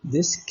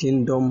this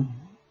kingdom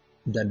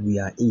that we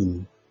are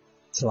in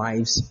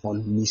thrives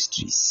on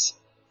mysteries.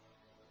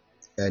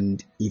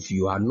 And if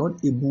you are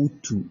not able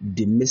to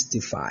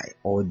demystify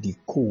or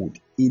decode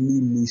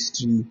any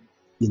mystery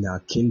in our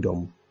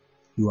kingdom,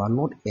 you are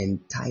not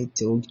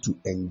entitled to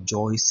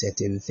enjoy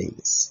certain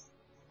things.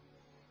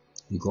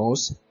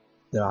 Because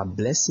there are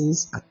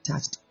blessings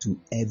attached to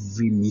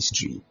every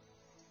mystery.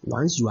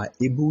 Once you are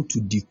able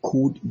to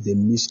decode the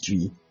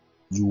mystery,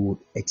 you will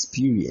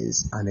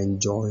experience and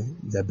enjoy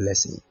the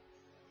blessing.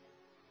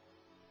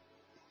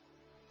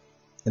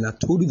 And I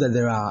told you that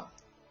there are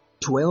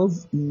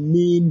 12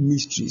 main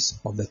mysteries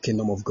of the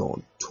kingdom of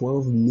God.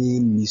 12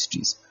 main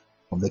mysteries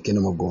of the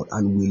kingdom of God.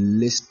 And we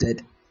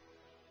listed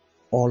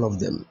all of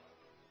them.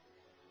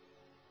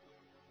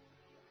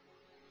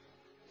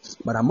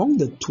 But among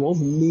the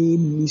 12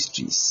 main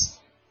mysteries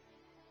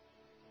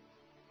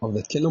of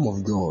the kingdom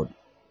of God,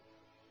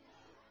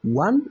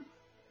 One,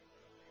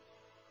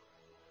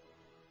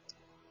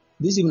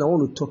 this evening I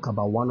want to talk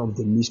about one of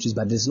the mysteries,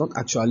 but it's not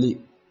actually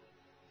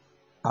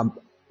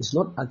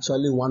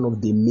one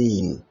of the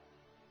main.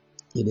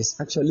 It is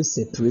actually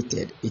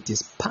separated. It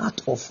is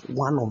part of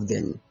one of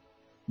them,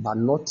 but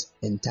not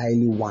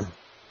entirely one.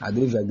 I don't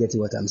know if you are getting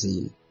what I'm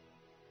saying.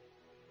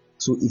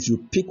 So if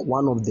you pick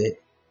one of the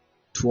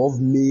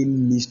 12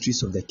 main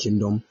mysteries of the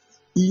kingdom,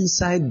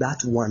 inside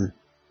that one,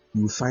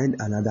 you find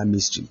another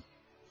mystery.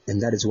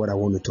 And that is what I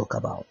want to talk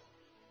about.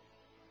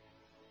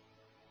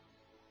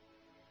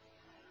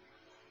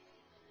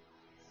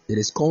 It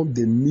is called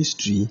the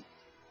mystery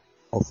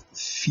of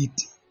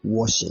feet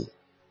washing.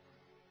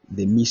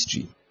 The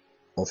mystery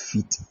of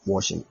feet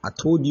washing. I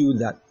told you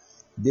that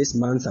this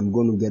month I'm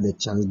going to get a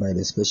chance by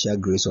the special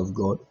grace of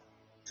God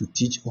to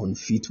teach on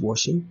feet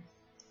washing,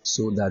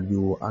 so that we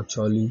will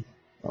actually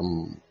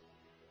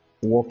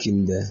walk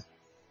in the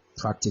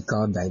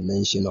practical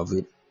dimension of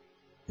it,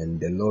 and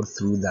the Lord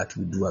through that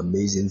will do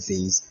amazing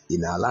things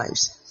in our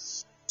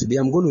lives. Today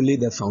I'm going to lay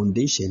the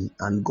foundation,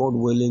 and God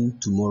willing,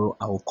 tomorrow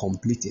I will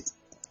complete it.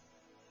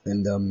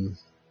 And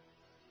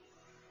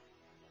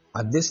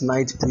at this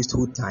night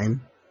priesthood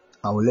time,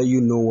 I will let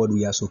you know what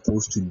we are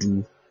supposed to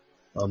do,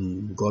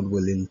 God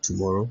willing,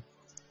 tomorrow,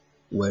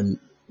 when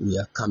we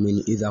are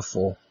coming either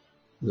for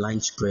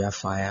lunch prayer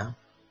fire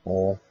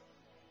or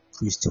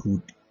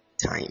priesthood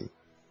time.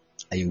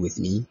 Are you with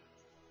me?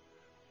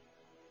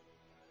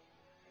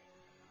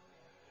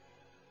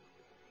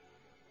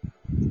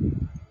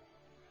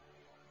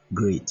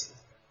 Great.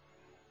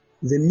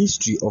 The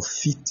mystery of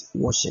feet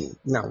washing.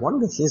 Now, one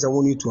of the things I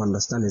want you to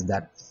understand is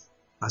that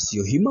as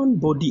your human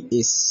body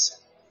is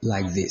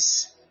like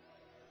this,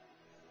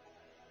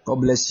 God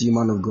bless you,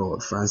 man of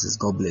God, Francis,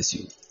 God bless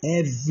you.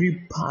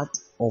 Every part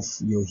of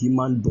your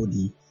human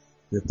body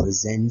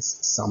represents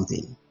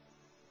something.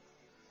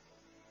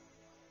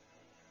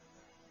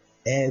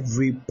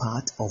 Every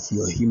part of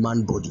your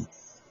human body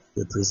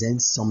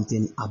represents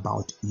something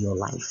about your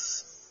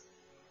life.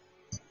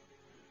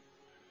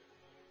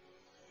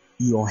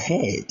 Your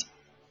head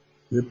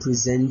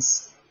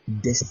represents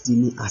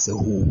destiny as a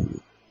whole.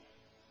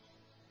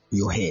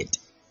 Your head.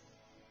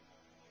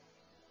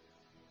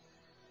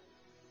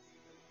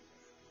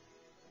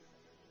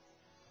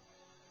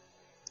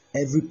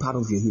 Every part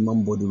of your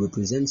human body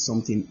represents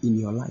something in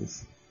your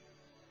life.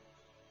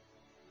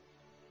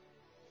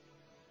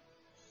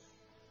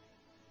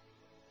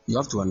 You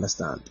have to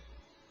understand.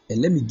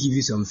 And let me give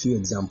you some few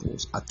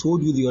examples. I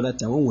told you the other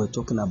time when we were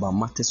talking about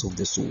matters of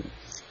the soul,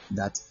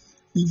 that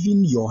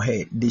even your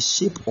head, the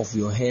shape of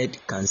your head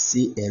can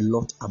say a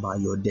lot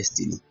about your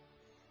destiny.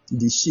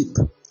 The shape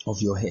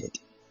of your head.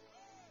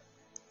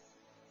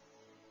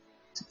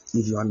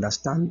 If you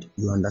understand,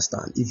 you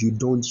understand. If you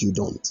don't, you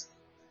don't.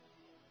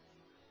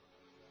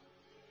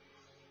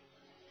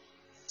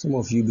 Some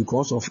of you,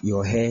 because of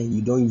your hair,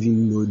 you don't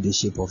even know the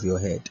shape of your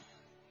head.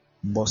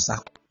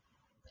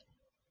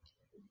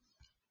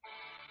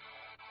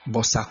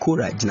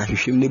 Bosakura jina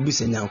hwehwem na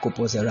bisa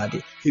nyankopɔ sɛ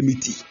Awurade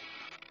hemiti.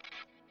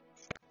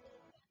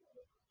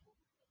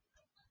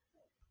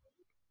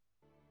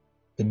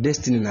 The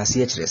destiny na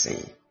se kyerɛ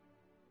sɛn.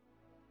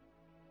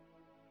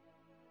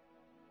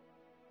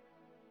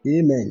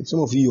 Amen. Some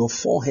of you, your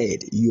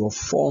forehead.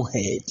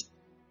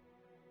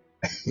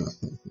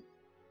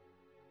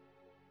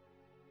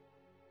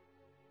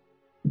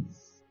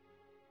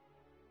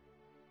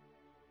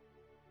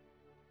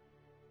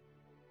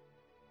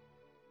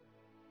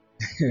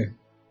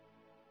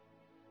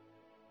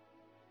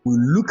 We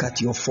look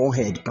at your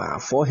forehead,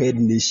 forehead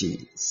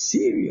nation.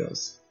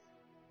 Serious.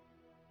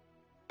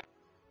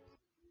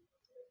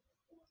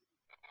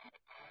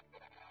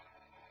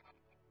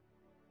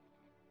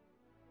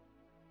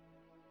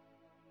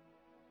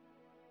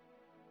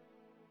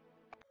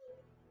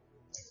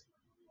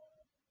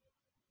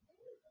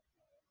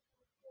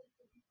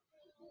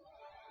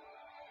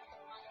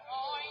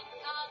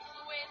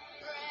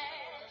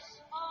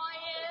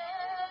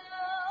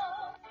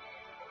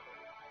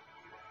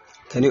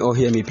 Can you all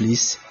hear me,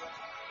 please?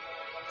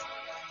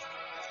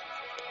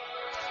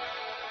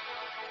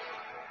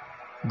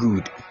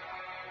 Good.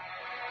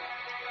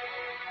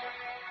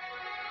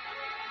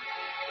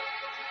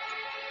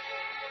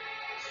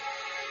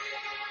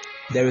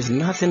 There is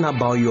nothing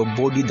about your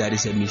body that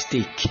is a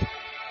mistake.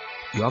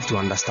 You have to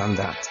understand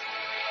that.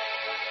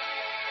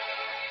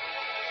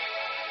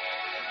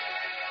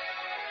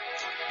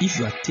 If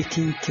you are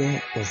taking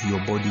care of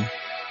your body,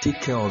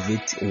 take care of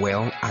it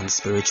well and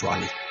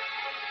spiritually.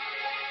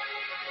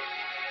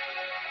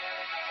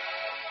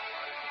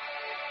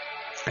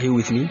 Are you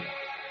with me?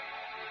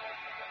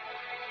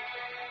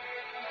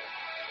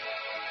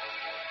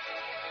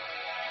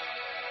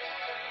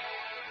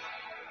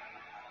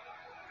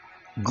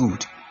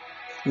 Good.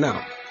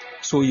 Now,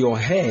 so your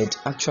head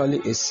actually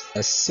is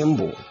a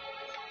symbol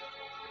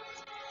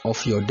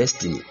of your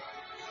destiny.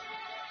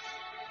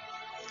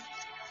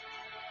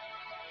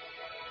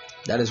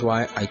 That is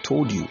why I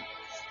told you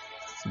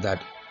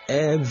that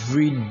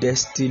every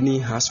destiny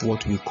has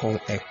what we call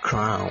a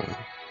crown.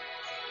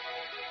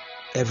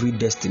 Every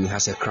destiny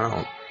has a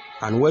crown.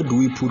 And where do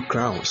we put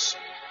crowns?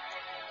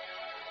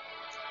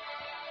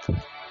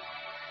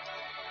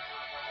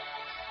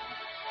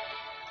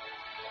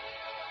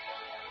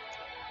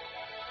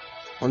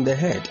 On the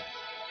head.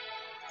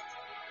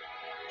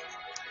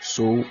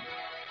 So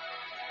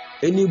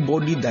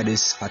anybody that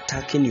is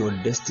attacking your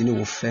destiny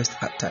will first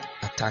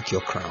attack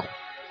your crown.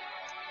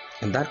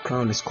 And that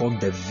crown is called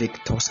the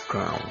victor's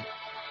crown.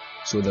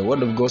 So the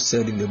word of God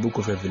said in the book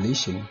of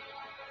Revelation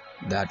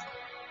that,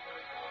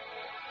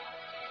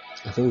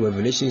 I think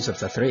Revelation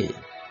chapter 3,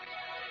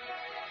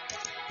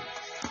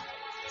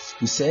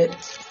 he said,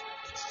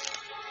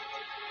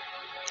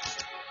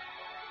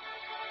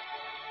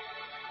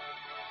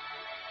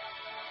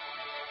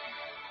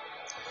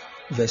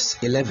 verse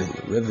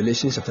 11,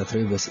 Revelation chapter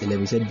 3 verse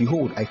 11 said,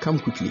 behold, I come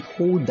quickly,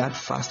 hold that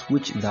fast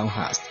which thou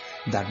hast,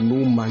 that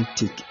no man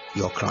take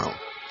your crown.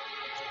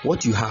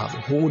 What you have,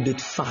 hold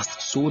it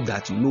fast so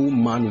that no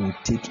man will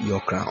take your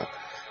crown.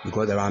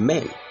 Because there are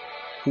men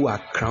who are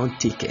crown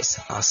takers,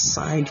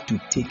 assigned to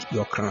take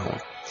your crown.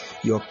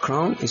 Your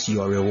crown is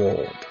your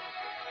reward.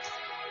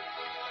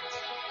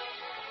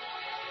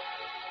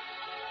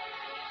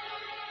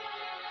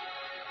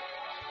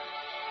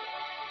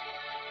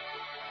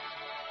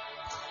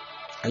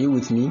 Are you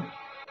with me?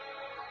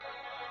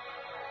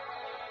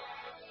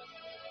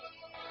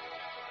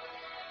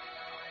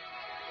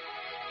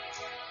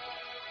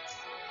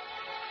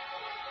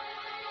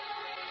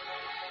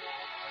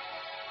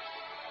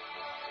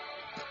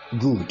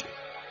 Good.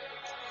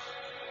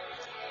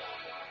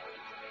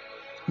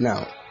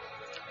 Now,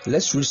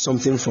 let's read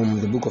something from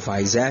the book of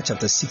Isaiah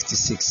chapter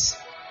 66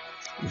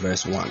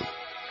 verse 1.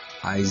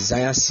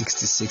 Isaiah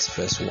 66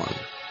 verse 1.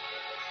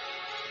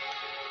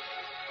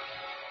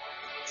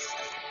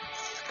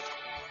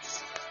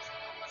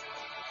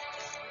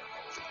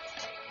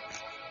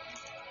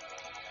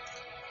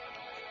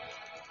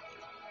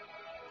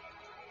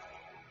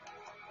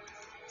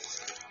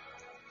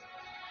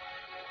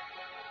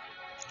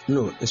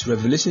 No, it's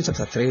Revelation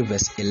chapter 3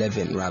 verse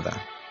 11 rather.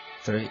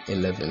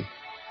 3:11.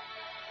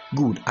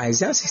 Good.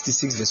 Isaiah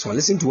 66 verse 1.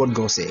 Listen to what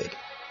God said.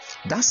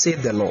 Thus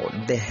saith the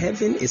Lord, the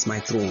heaven is my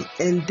throne,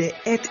 and the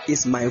earth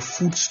is my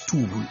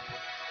footstool.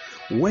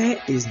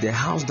 Where is the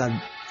house that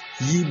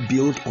ye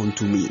built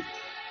unto me?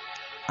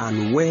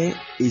 And where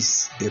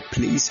is the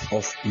place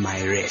of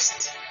my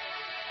rest?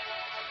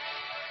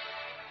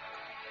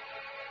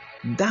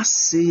 Thus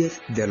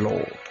saith the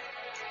Lord,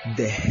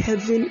 the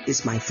heaven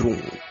is my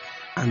throne,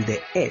 and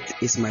the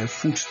earth is my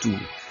footstool.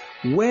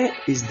 Where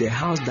is the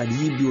house that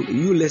ye built?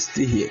 You, let's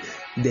stay here.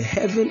 The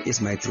heaven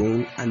is my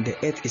throne, and the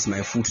earth is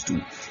my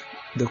footstool.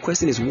 The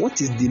question is,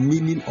 what is the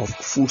meaning of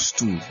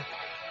footstool?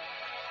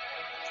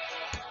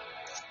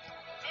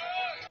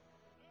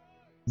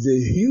 The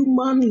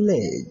human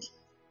leg,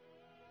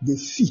 the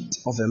feet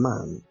of a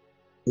man,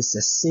 is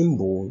a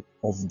symbol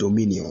of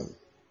dominion.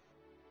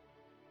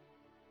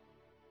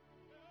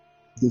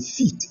 The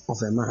feet of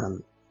a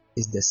man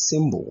is the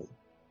symbol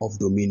of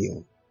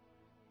dominion.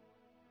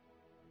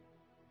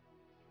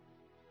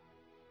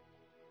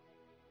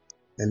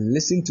 And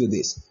listen to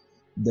this.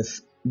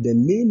 The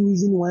main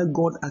reason why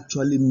God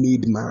actually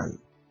made man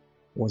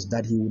was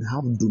that he would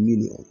have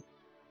dominion.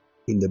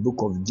 In the book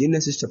of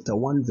Genesis chapter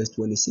 1 verse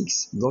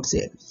 26, God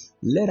said,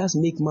 let us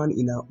make man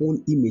in our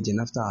own image and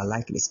after our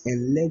likeness,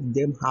 and let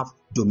them have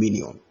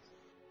dominion.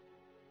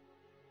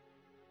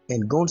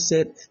 And God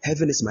said,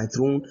 heaven is my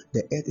throne,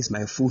 the earth is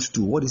my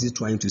footstool. What is he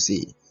trying to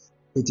say?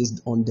 It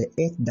is on the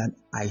earth that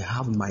I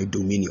have my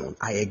dominion.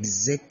 I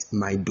exert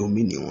my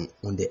dominion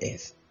on the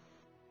earth.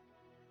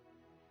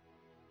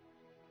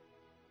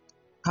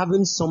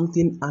 Having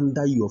something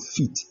under your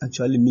feet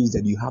actually means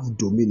that you have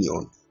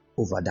dominion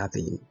over that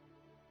thing.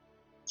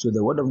 So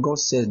the word of God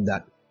says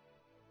that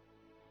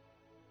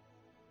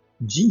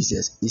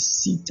Jesus is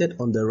seated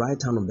on the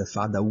right hand of the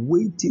Father,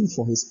 waiting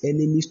for his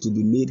enemies to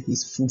be made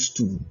his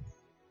footstool,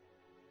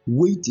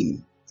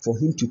 waiting for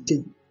him to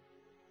take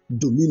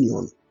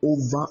dominion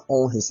over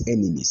all his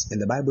enemies. And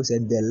the Bible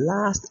said the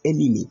last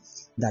enemy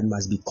that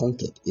must be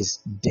conquered is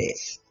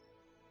death.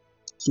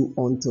 So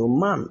until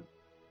man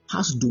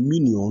has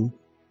dominion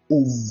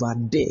over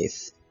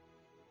death,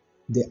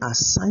 the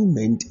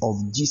assignment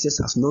of Jesus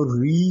has not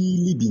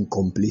really been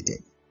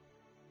completed.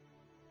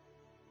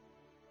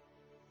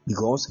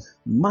 Because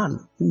man,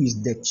 who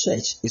is the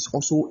church, is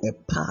also a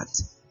part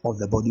of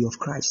the body of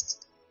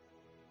Christ.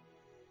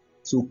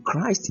 So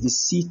Christ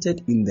is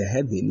seated in the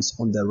heavens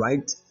on the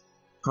right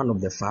hand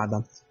of the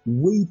Father,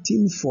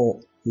 waiting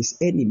for his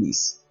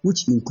enemies,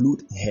 which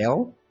include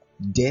hell,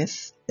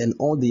 death, and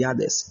all the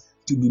others,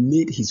 to be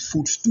made his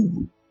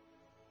footstool.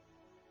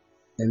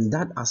 And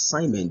that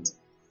assignment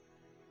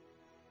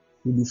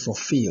will be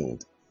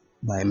fulfilled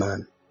by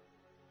man.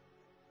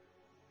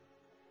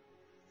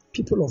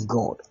 People of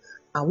God,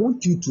 I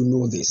want you to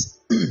know this.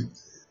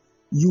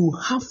 You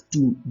have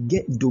to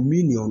get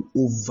dominion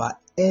over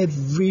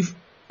every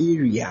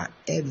area,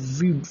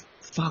 every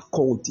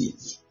faculty,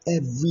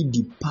 every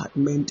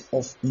department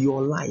of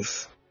your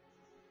life.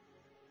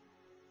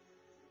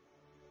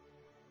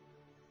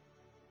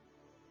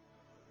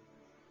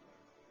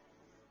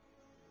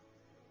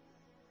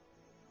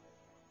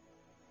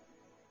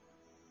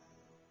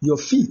 Your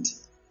feet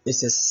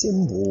is a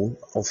symbol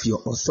of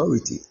your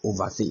authority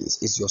over things.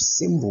 It's your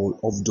symbol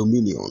of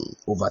dominion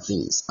over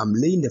things. I'm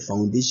laying the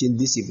foundation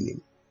this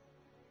evening.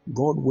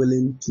 God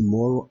willing,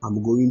 tomorrow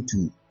I'm going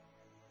to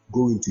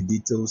go into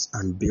details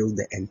and build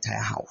the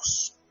entire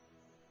house.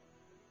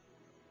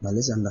 But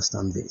let's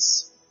understand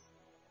this.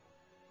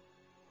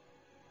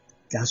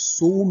 There are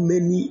so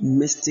many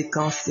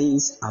mystical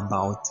things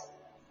about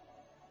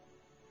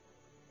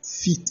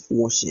feet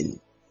washing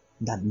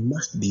that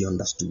must be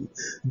understood.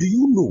 Do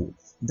you know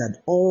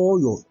that all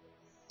your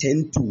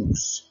 10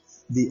 toes,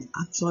 they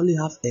actually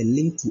have a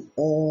link to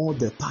all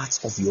the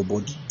parts of your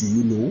body? Do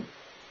you know?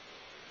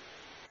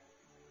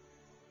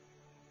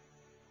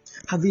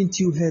 Haven't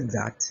you heard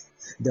that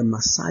the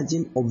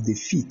massaging of the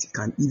feet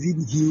can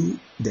even heal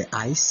the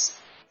eyes?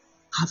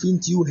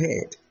 Haven't you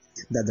heard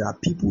that there are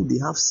people, they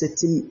have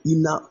certain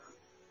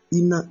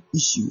inner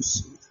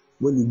issues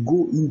when you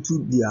go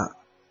into their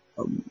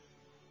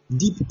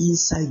deep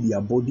inside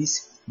their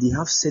bodies? They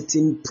have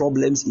certain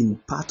problems in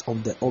part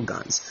of the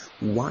organs.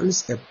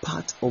 Once a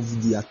part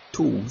of their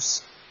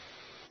toes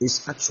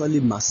is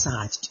actually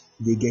massaged,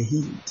 they get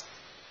healed.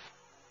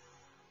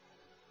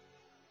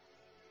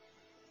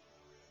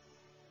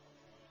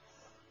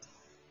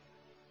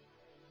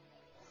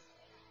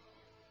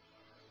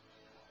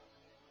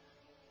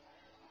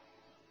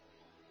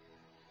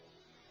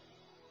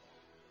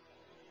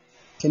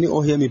 Can you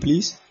all hear me,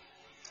 please?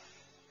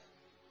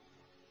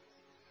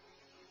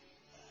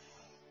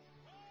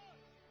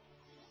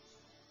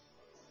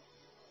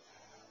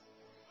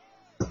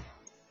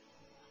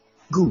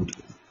 Good.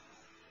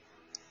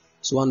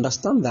 So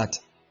understand that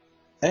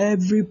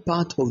every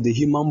part of the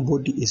human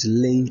body is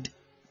linked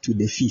to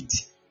the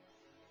feet.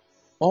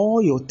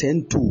 All your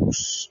 10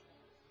 toes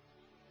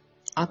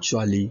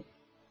actually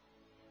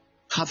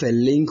have a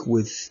link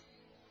with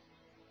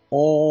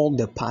all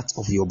the parts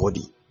of your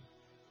body.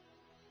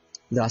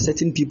 There are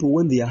certain people,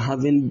 when they are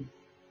having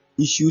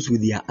issues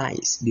with their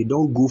eyes, they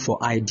don't go for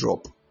eye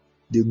drop.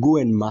 They go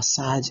and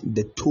massage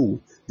the toe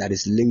that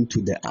is linked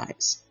to the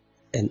eyes.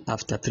 And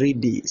after 3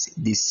 days,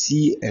 they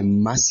see a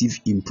massive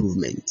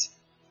improvement.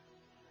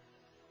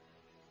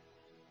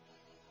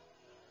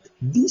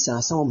 These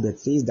are some of the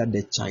things that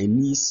the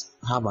Chinese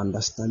have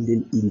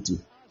understanding into.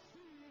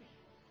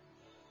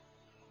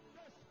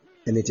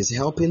 And it is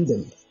helping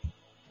them.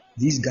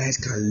 These guys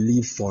can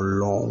live for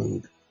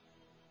long.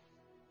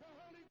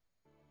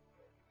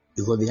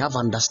 Because they have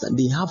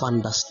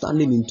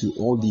understanding into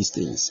all these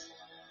things.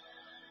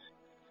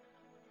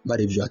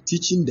 But if you are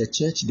teaching the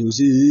church, they will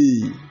say,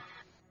 hey,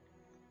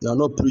 you are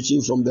not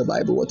preaching from the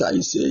Bible. What are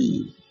you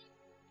saying?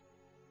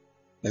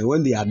 And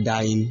when they are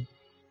dying,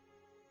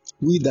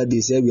 we that they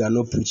say we are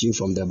not preaching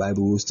from the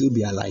Bible will still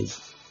be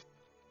alive.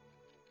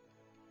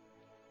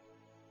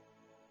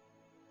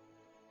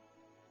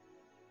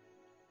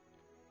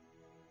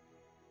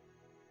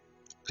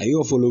 Are you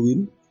all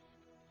following?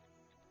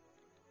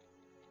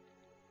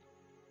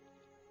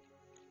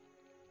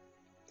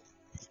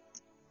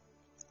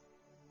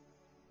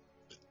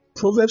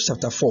 Proverbs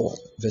chapter 4,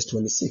 verse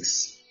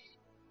 26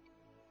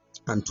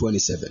 and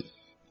 27.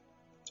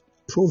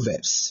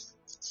 Proverbs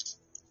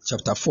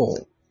chapter 4,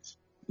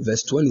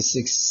 verse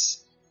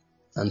 26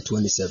 and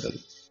 27.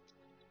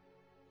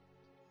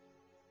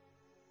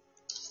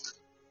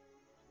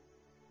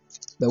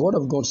 The word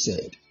of God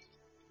said,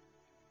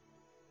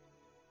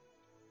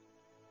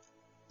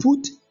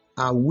 put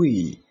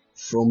away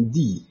from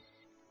thee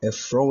a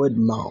froward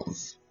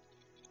mouth,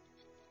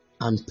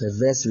 and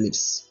perverse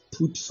lips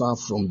put far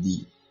from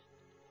thee.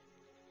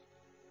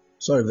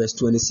 Verse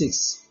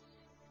 26.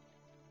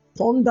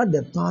 Ponder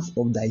the path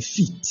of thy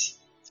feet,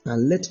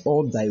 and let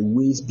all thy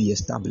ways be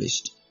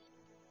established.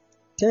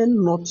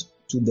 Turn not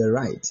to the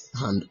right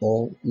hand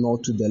or nor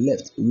to the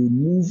left.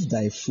 Remove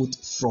thy foot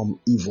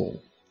from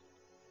evil.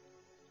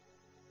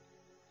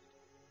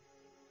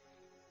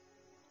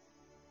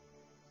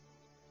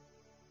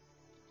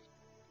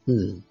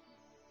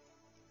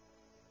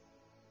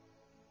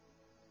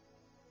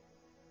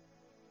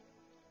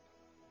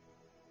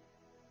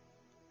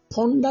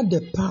 Ponder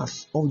the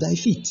path of thy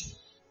feet.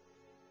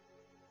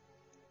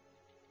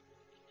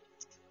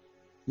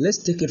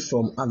 Let's take it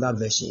from other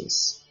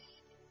versions.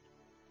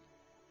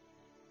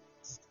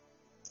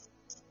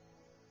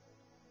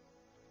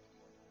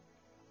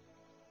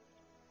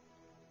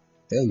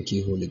 Thank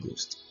you, Holy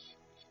Ghost.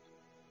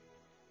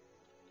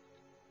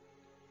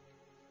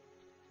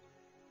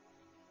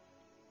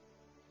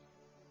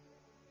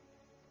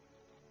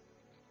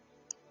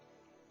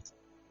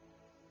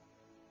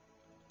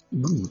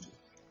 Good.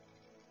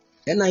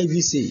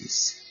 NIV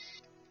says,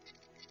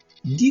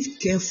 give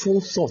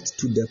careful thought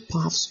to the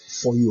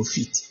paths for your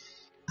feet,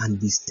 and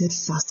be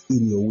steadfast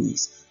in your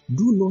ways.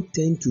 Do not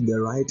turn to the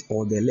right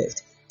or the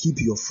left.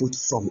 Keep your foot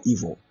from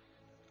evil.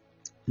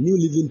 New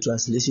Living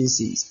Translation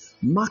says,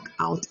 mark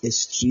out a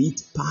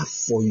straight path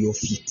for your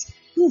feet.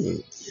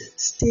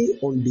 Stay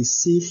on the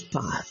safe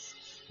path.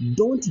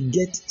 Don't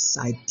get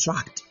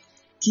sidetracked.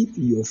 Keep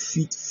your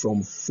feet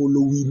from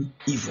following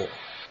evil.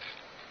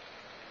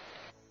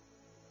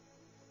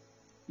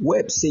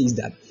 Webb says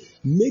that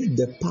Make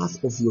the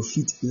path of your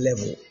feet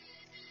level.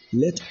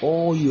 Let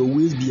all your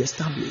ways be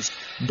established.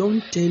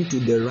 Don't turn to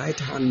the right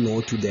hand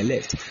nor to the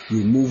left.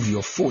 Remove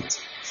your foot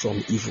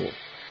from evil.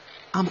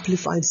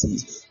 Amplified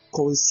says,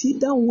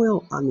 consider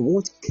well and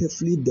watch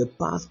carefully the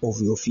path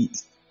of your feet,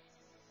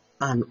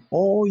 and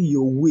all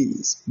your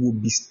ways will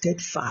be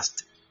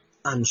steadfast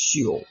and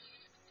sure.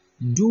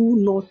 Do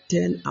not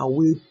turn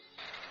away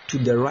to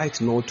the right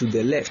nor to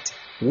the left,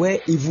 where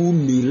evil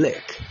may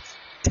lurk.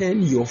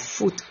 Turn your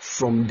foot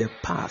from the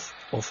path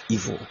of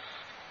evil.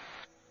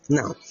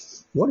 Now,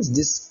 what is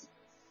this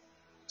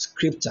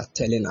scripture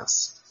telling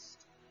us?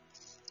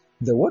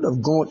 The word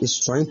of God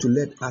is trying to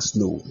let us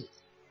know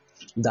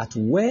that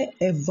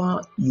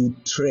wherever you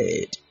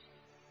tread,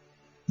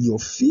 your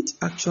feet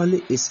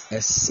actually is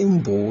a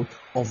symbol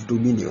of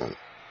dominion.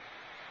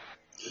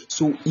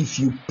 So if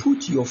you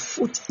put your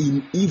foot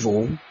in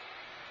evil,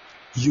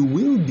 you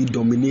will be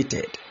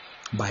dominated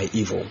by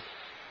evil.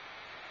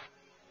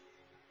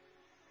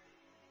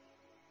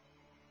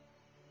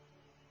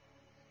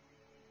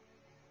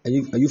 Are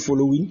you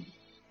following?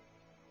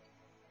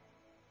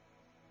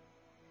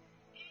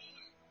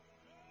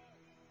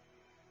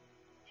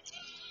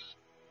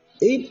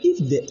 And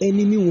if the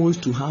enemy wants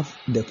to have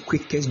the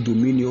quickest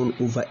dominion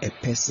over a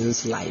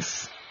person's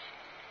life,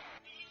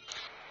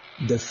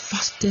 the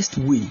fastest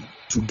way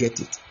to get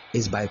it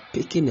is by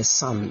picking a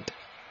sand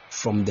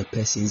from the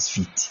person's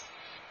feet.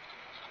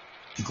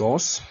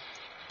 Because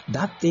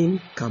that thing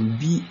can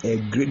be a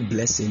great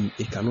blessing,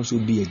 it can also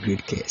be a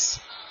great curse.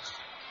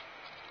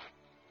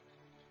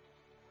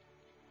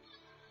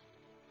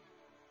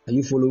 Are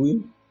you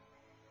following?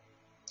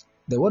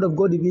 The word of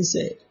God even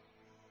said,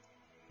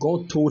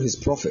 God told his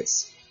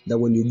prophets that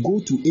when you go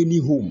to any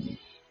home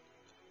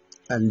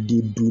and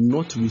they do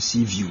not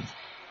receive you,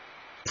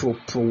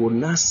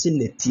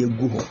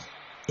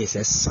 is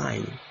a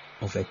sign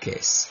of a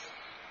curse.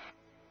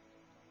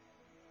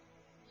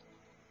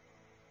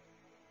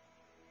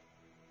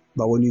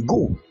 But when you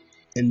go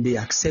and they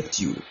accept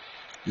you,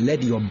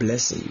 let your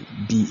blessing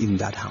be in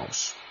that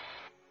house.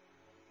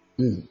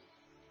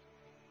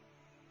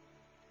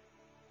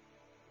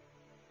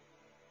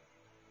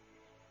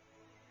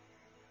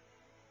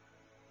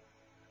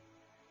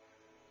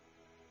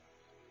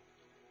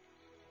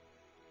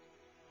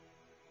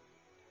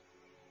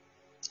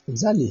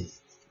 Exactly.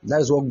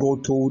 That is what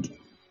God told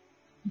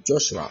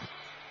Joshua.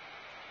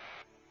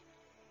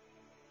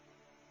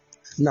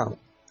 Now,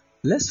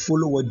 let's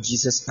follow what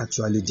Jesus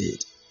actually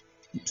did.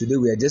 Today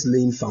we are just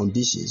laying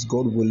foundations.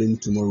 God willing,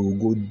 tomorrow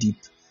we'll go deep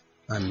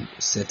and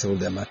settle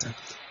the matter.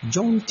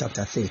 John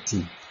chapter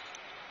 13.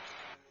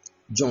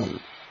 John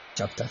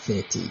chapter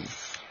 13.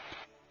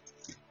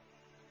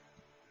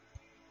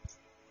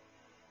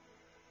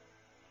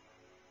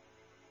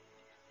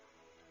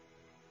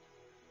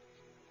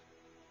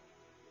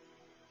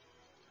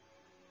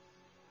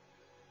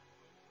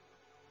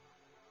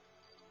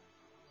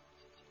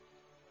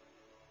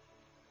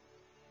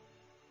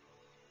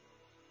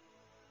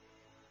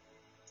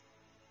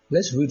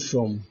 Let's read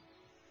from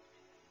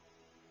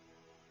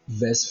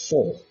verse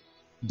 4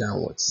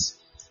 downwards.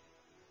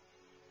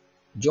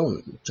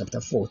 John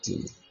chapter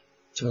 13,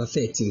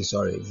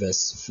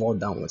 verse 4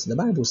 downwards. The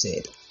Bible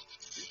said,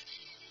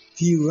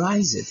 He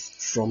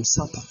riseth from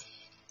supper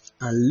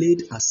and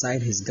laid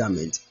aside his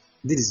garment,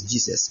 this is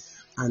Jesus,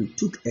 and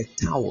took a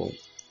towel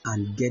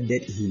and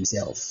girded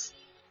himself.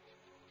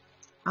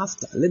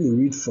 After, let me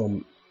read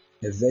from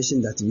a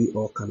version that we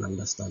all can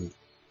understand.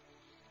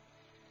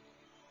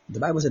 The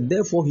Bible said,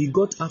 Therefore he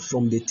got up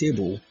from the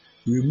table,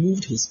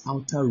 removed his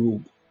outer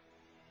robe,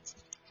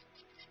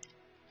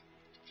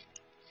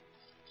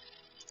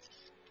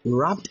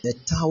 wrapped a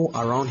towel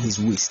around his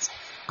waist,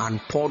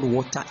 and poured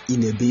water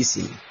in a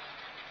basin.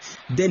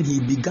 Then he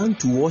began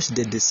to wash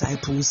the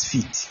disciples'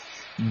 feet,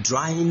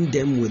 drying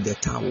them with the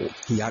towel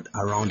he had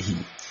around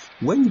him.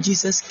 When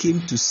Jesus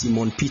came to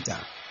Simon Peter,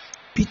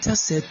 Peter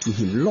said to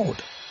him,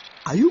 Lord,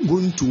 are you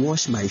going to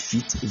wash my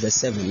feet? Verse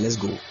 7, let's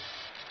go.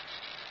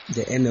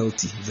 The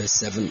NLT, verse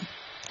 7.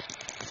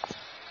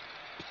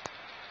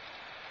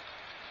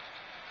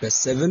 Verse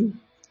 7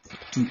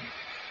 to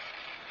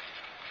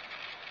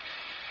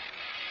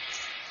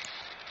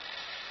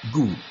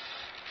good.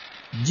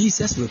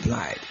 Jesus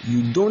replied,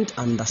 You don't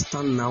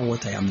understand now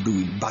what I am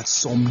doing, but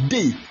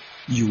someday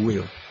you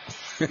will.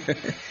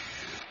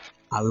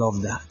 I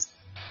love that.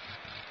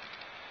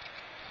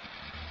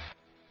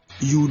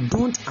 You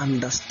don't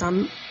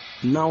understand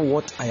now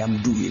what I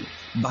am doing,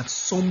 but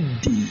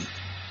someday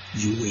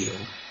you will.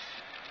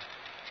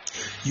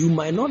 You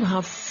might not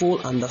have full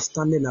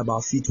understanding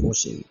about feet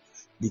washing.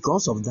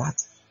 Because of that,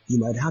 you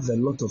might have a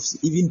lot of,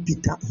 even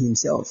Peter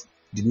himself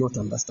did not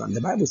understand.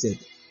 The Bible said,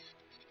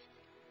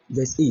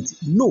 verse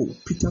 8, no,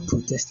 Peter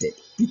protested.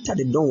 Peter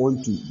did not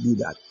want to do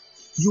that.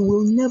 You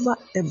will never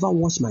ever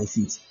wash my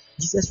feet.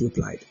 Jesus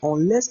replied,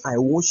 unless I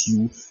wash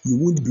you, you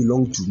won't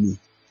belong to me.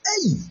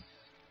 Hey!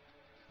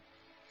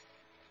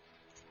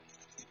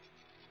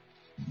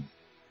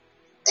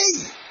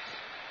 Hey!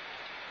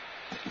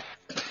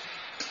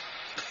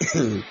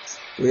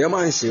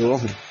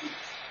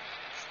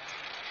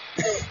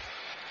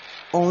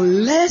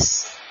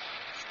 unless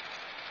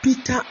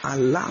Peter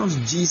allows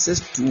Jesus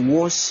to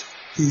wash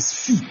his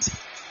feet,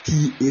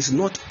 he is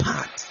not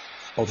part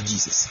of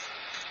Jesus.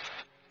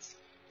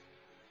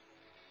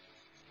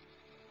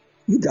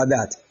 Look at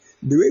that.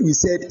 The way we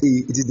said A,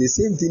 it is the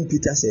same thing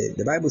Peter said.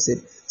 The Bible said,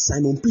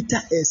 Simon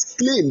Peter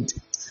exclaimed,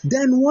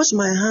 "Then wash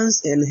my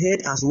hands and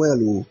head as well,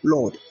 oh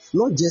Lord,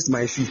 not just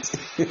my feet."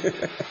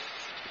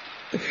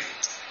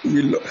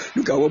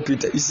 Look at what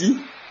Peter, you see,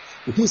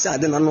 who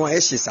said,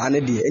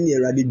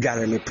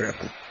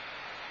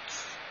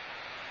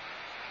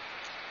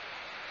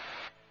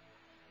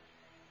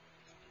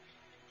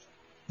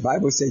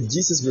 Bible said,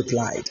 Jesus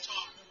replied,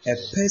 "A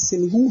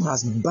person who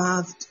has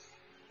bathed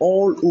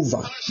all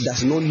over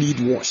does not need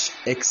wash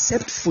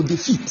except for the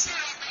feet."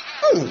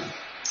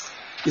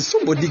 Is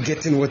somebody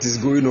getting what is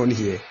going on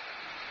here?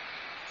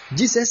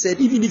 Jesus said,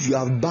 even if you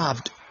have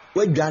bathed,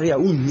 but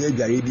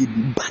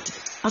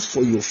as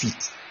for your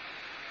feet.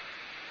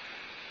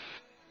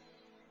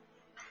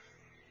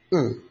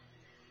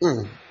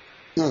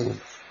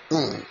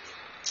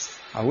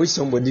 I wish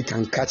somebody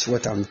can catch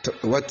what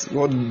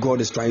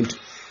God is trying to.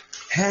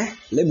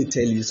 Let me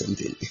tell you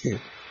something.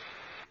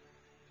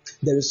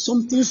 There is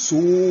something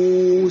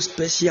so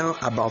special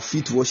about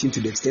feet washing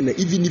to the extent that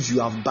even if you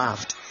have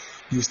bathed,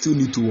 you still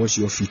need to wash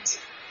your feet.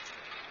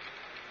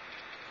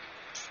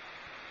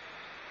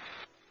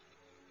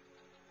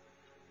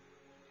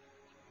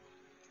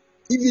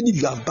 Even if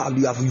you have bathed,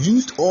 you have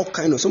used all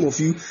kind of. Some of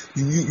you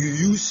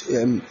use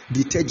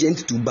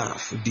detergent to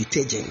bath.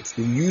 Detergent.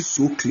 You use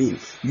so clean.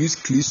 You use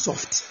clean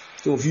soft.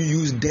 Some of you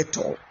use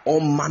Dettol. All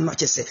manner.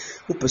 Just say,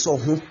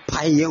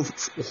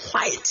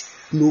 white.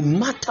 No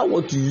matter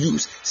what you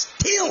use,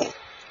 still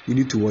you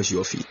need to wash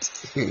your feet.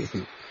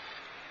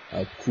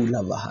 I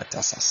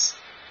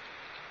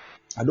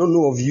don't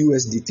know of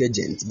US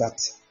detergent,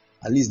 but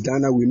at least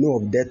Ghana we know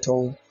of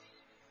Dettol.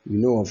 We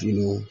know of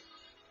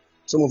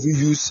some of you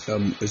use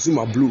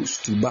Zuma Blues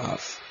to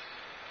bath.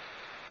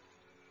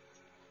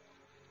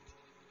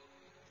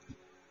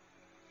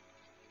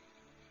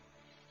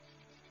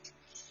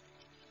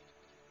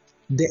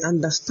 The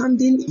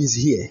understanding is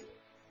here.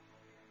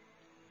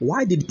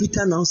 Why did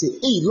Peter now say,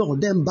 "Hey Lord,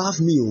 then bath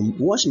me,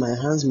 wash my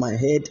hands, my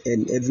head,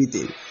 and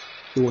everything"?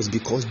 It was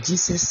because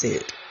Jesus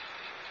said,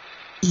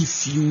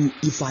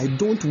 if I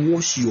don't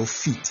wash your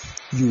feet,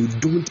 you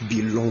don't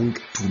belong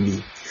to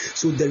me.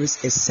 So there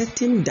is a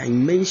certain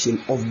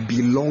dimension of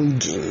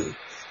belonging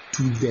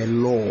to the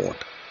Lord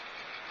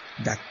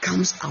that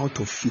comes out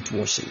of feet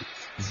washing.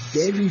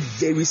 Very,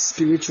 very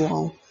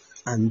spiritual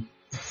and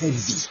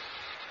heavy.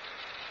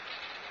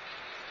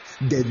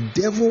 The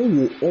devil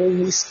will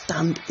always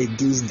stand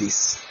against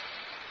this.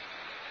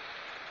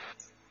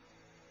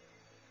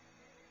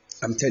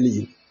 I'm telling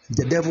you,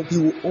 the devil,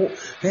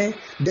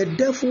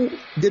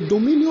 the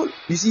dominion,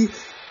 you see,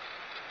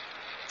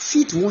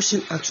 feet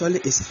washing actually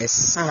is a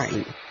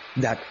sign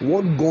that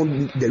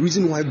the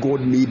reason why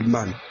God made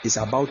man is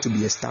about to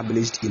be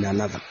established in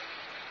another.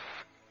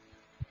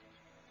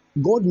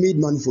 God made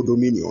man for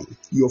dominion.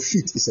 Your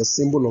feet is a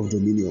symbol of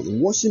dominion.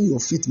 Washing your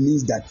feet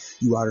means that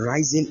you are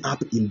rising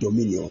up in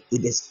dominion.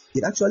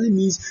 It actually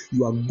means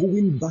you are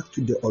going back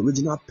to the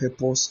original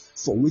purpose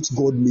for which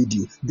God made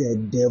you. The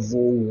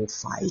devil will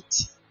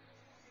fight.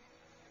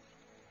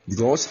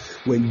 Because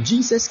when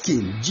Jesus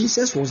came,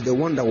 Jesus was the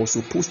one that was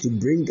supposed to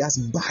bring us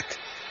back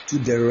to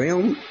the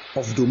realm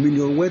of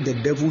dominion where the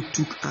devil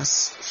took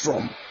us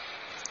from.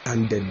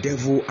 And the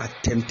devil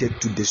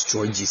attempted to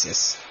destroy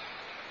Jesus.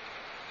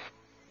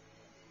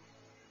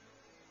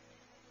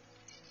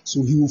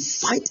 So he will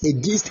fight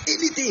against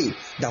anything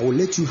that will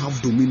let you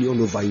have dominion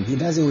over him. He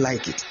doesn't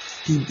like it.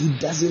 He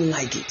doesn't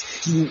like it.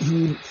 He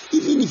will,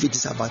 even if it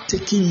is about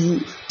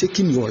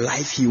taking your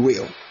life, he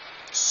will,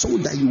 so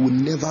that you will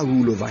never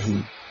rule over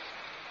him.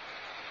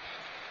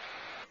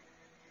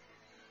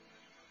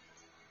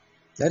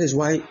 That is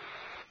why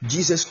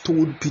Jesus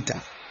told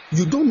Peter,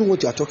 "You don't know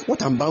what you are talking,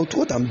 what I'm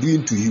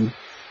doing to you.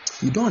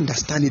 You don't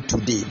understand it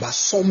today, but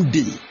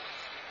someday."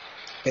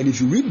 And if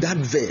you read that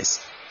verse,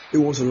 it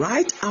was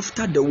right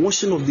after the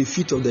washing of the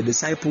feet of the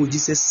disciples,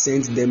 Jesus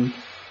sent them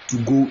to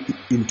go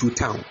into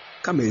town.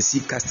 Come and see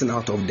casting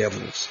out of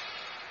devils.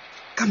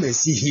 Come and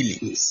see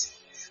healings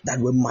that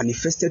were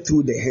manifested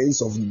through the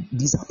hands of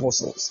these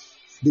apostles.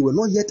 They were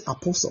not yet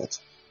apostles.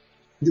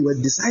 They were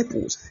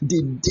disciples.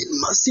 They did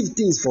massive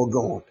things for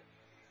God.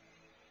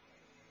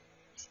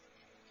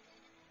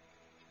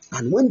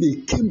 And when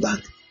they came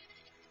back,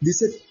 they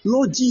said,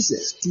 "Lord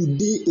Jesus,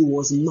 today it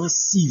was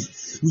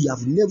massive. We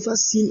have never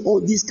seen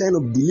all these kind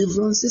of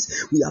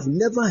deliverances. We have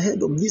never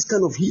heard of this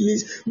kind of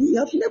healings. We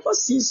have never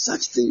seen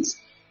such things."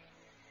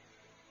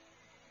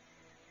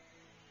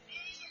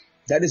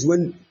 That is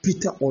when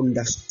Peter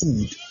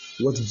understood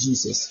what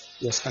Jesus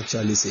was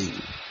actually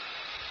saying.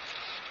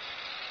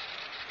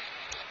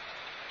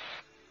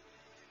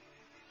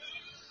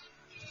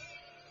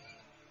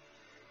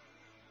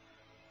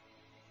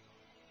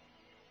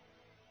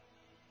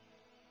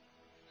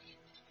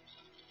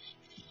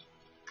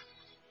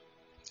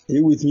 Are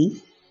you with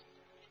me?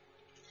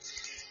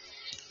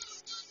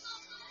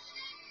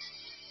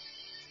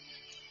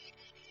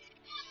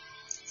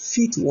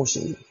 feet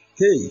washing.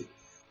 Hey,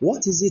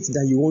 what is it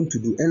that you want to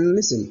do? And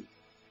listen.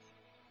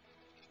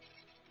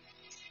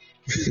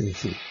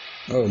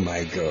 Oh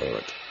my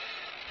God.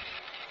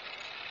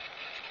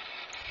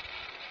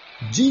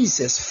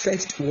 Jesus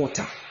fetched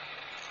water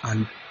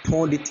and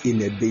poured it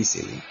in a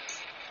basin,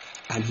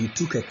 and he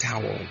took a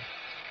towel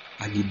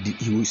and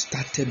he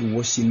started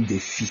washing the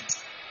feet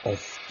of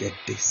the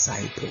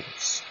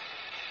disciples.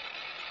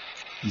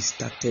 He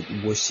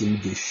started washing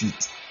the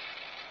feet,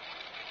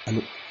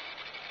 and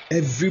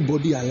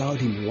everybody allowed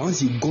him. Once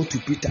he got to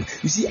Peter,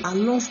 you see, I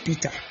love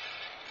Peter,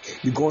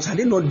 because had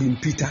it not been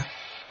Peter,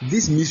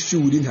 this mystery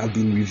wouldn't have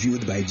been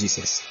revealed by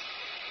Jesus.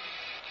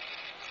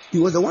 He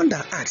was the one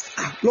that asked,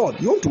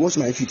 Lord, you want to wash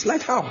my feet?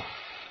 Like how?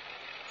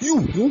 You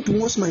want to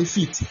wash my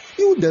feet?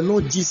 You, the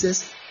Lord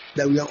Jesus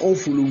that we are all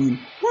following.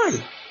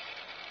 Why?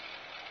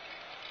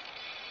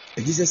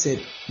 And Jesus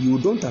said, you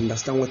don't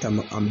understand what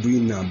I'm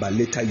doing now, but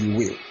later you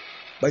will.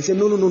 But he said,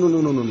 no.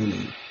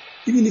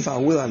 Even if I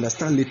will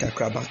understand later,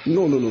 but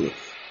no.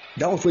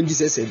 That was when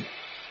Jesus said,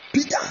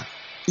 Peter,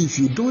 if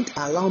you don't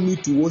allow me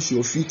to wash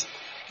your feet,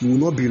 you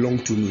will not belong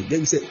to me. Then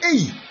he said,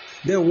 hey,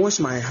 then wash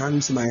my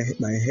hands, my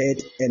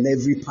head, and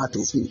every part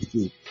of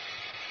me.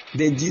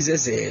 Then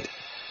Jesus said,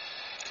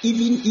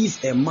 even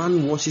if a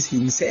man washes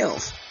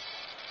himself,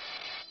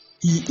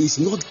 he is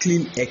not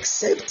clean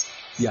except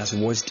he has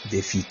washed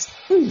the feet.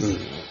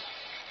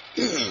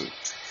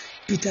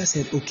 Peter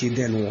said, okay,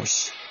 then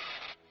wash.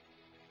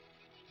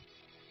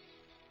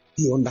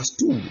 He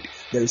understood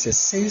there is a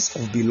sense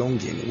of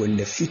belonging when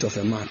the feet of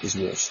a man is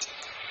washed.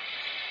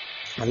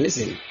 And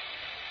listen,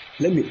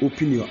 let me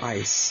open your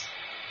eyes.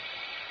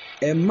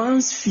 A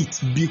man's feet,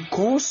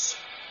 because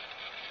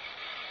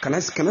can I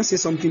say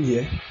something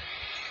here?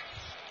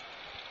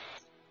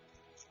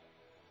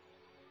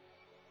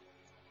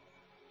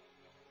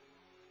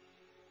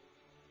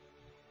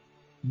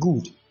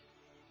 Good.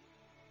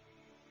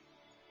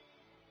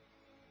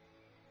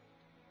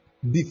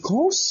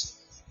 Because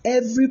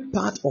every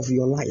part of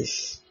your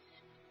life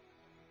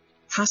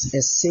has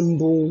a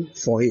symbol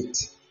for it.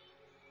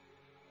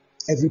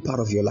 Every part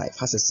of your life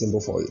has a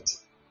symbol for it.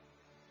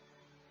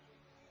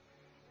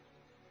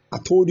 I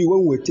told you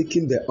when we were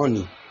taking the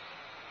honey,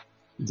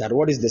 that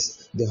what is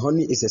this? The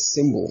honey is a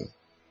symbol.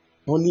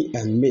 Honey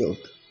and milk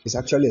is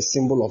actually a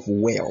symbol of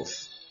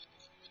wealth.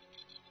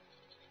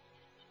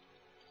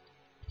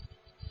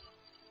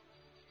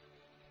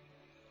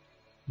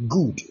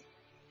 Good.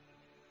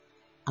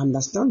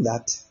 Understand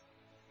that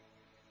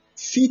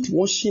feet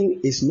washing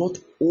is not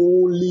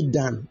only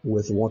done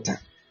with water.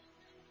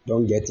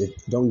 Don't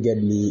get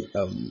me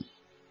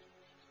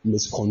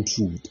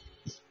misconstrued.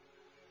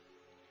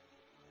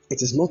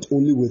 It is not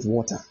only with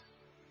water,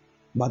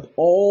 but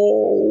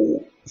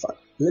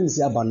let me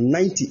say about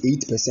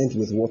 98%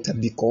 with water,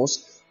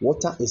 because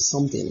water is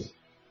something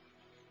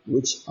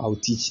which I'll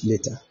teach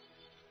later.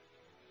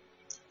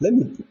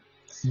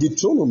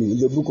 Deuteronomy, in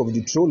the book of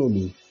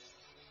Deuteronomy,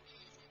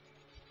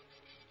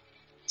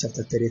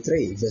 chapter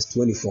 33, verse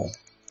 24.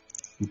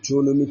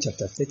 Deuteronomy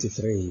chapter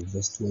 33,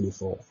 verse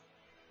 24.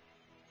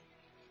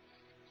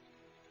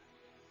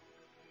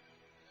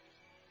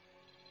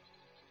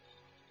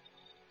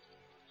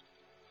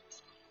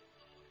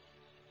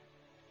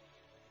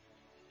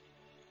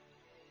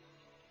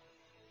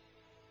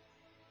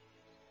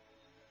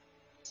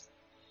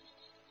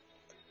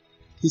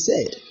 He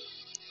said,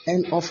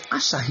 and of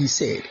Asher he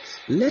said,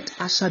 let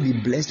Asher be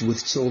blessed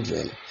with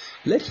children.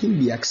 Let him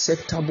be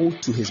acceptable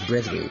to his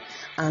brethren,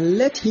 and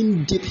let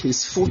him dip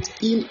his foot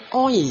in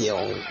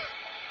oil.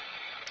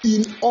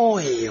 In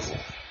oil.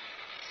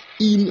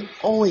 In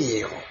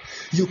oil.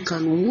 You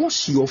can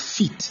wash your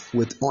feet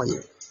with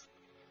oil.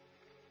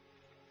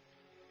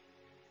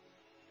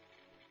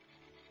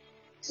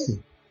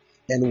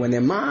 And when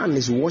a man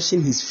is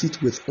washing his feet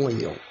with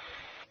oil,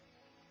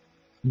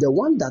 the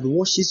one that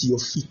washes your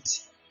feet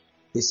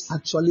is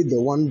actually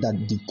the one that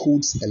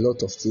decodes a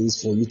lot of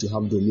things for you to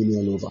have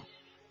dominion over.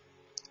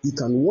 You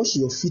can wash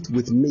your feet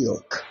with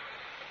milk.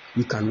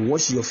 You can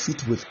wash your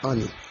feet with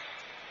honey.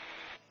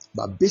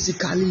 But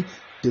basically,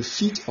 the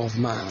feet of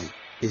man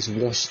is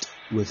washed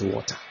with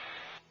water.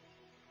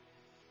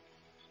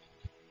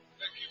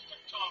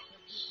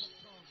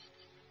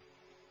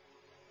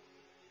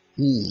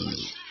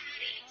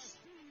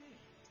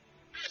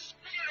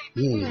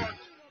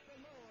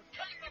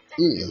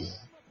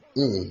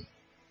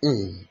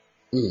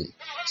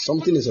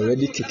 Something is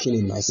already kicking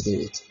in my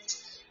spirit.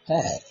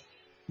 Hey,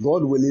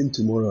 God willing,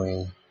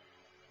 tomorrow,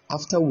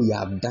 after we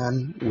are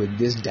done with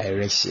this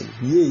direction,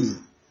 yay!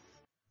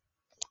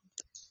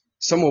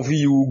 Some of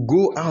you will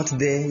go out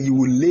there, you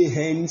will lay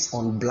hands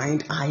on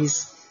blind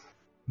eyes,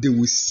 they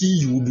will see,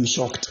 you will be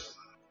shocked.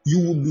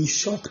 You will be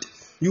shocked.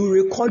 You will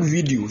record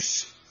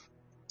videos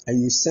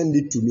and you send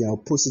it to me. I'll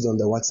post it on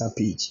the WhatsApp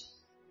page.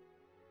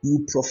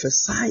 You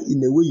prophesy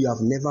in a way you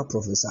have never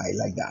prophesied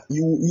like that.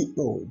 You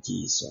oh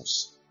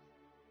Jesus.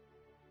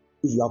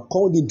 If you are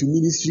called into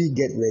ministry,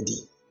 get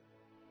ready.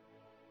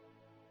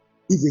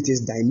 If it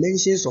is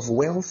dimensions of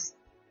wealth,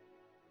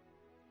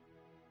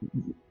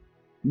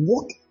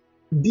 walk,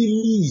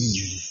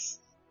 believe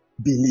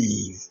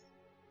believe.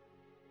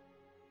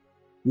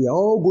 We are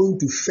all going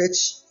to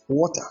fetch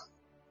water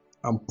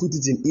and put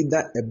it in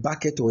either a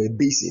bucket or a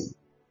basin,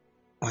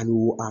 and we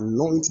will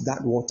anoint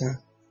that water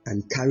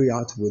and carry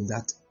out with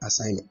that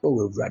assignment.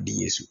 Oh, Brother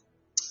Jesus.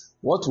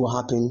 What will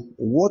happen?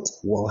 What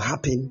will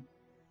happen?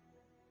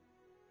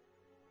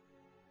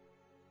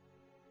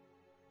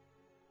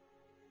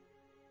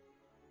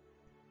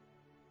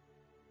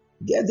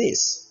 Get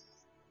this.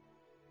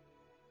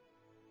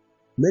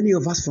 Many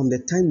of us from the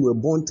time we were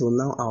born till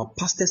now, our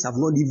pastors have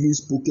not even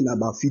spoken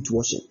about feet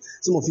washing.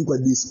 Some of you,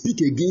 they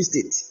speak against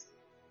it.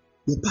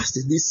 The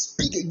pastors, they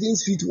speak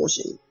against feet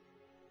washing.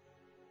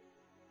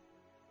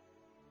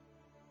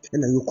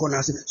 And then you call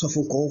us, so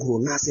for call,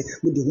 now say,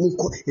 with the moon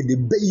call, and the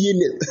bay.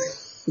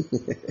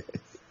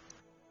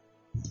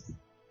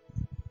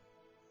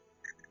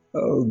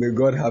 Oh, may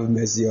God have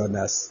mercy on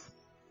us.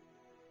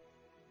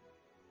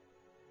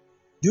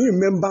 Do you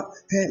remember?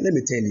 Hey, let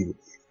me tell you,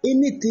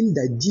 anything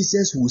that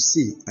Jesus will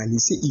say, and he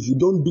said, if you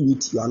don't do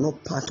it, you are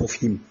not part of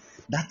him.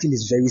 That thing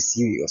is very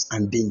serious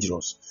and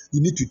dangerous.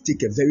 You need to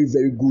take a very,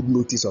 very good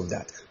notice of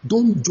that.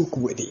 Don't joke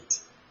with it.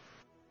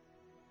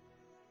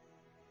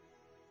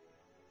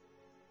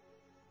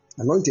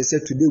 Anointed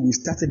said today we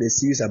started a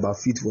series about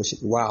feet washing.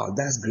 Wow,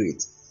 that's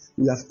great.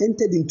 We have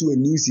entered into a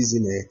new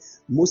season.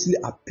 Mostly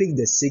I pick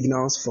the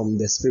signals from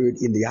the spirit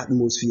in the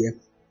atmosphere,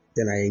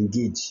 then I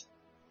engage.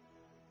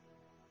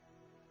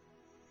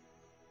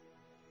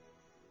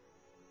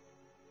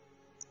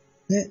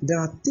 There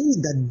are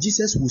things that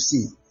Jesus will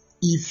say.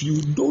 If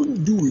you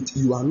don't do it,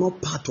 you are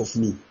not part of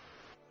me.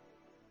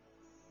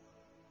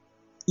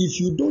 If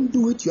you don't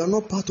do it, you are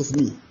not part of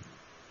me.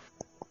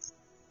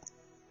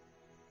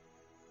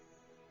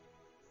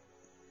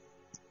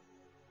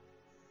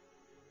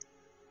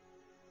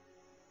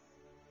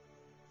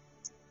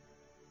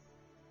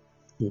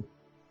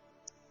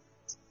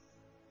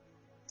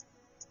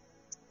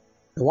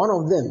 One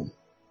of them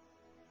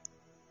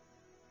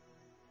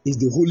is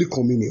the Holy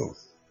Communion,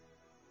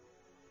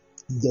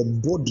 the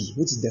body,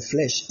 which is the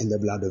flesh and the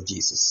blood of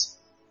Jesus.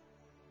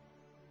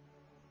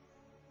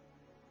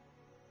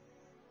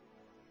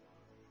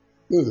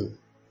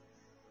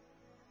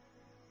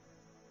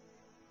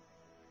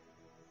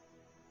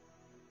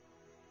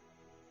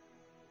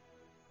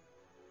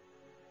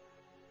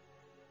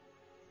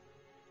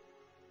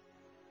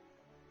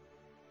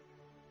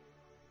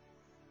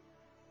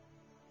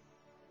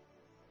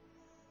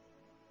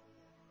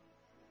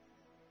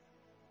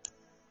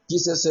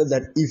 Jesus said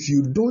that if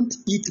you don't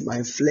eat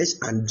my flesh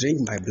and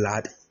drink my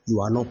blood, you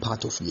are not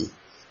part of me.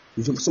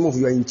 Some of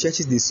you are in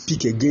churches, they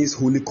speak against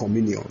Holy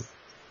Communion.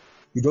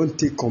 You don't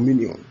take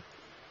communion.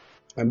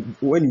 And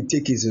when you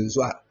take it,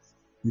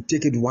 you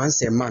take it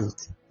once a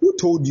month. Who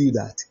told you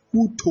that?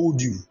 Who told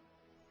you?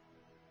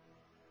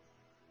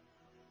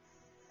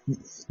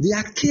 They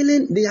are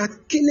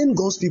killing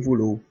God's people.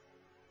 Oh.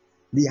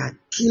 They are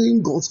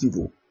killing God's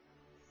people.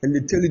 And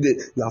they tell you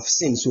that you have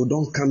sinned, so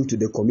don't come to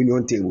the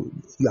communion table.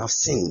 You have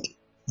sinned.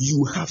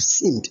 You have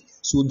sinned,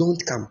 so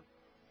don't come.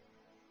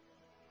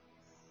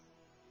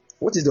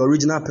 What is the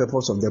original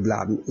purpose of the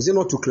blood? Is it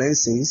not to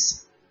cleanse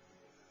sins?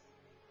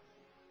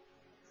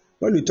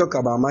 When we talk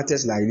about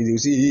matters like this, you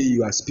see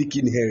you are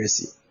speaking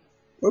heresy.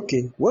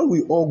 Okay, when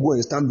we all go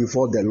and stand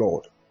before the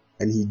Lord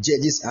and he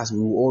judges us, we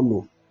will all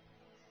know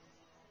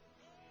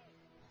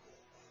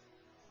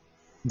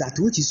that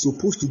which is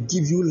supposed to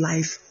give you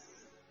life,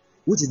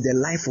 which is the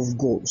life of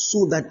God,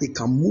 so that it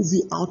can move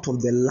you out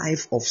of the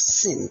life of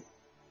sin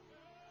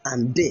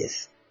and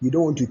death. You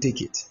don't want to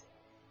take it.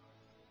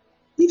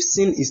 If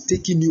sin is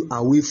taking you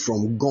away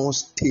from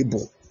God's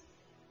table,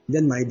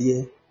 then my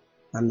dear,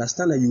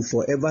 understand that you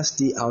forever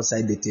stay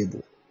outside the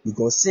table.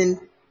 Because sin,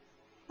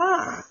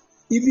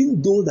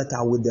 even those that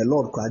are with the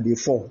Lord, they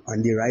fall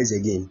and they rise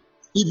again.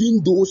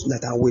 Even those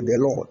that are with the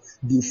Lord,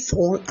 they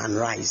fall and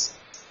rise.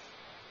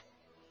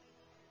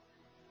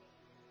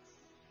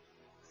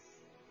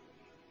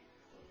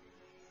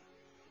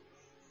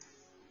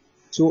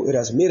 So it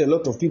has made a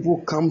lot of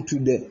people come to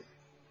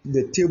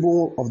the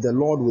table of the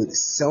Lord with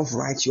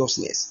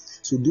self-righteousness.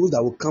 So those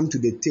that will come to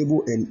the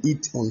table and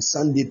eat on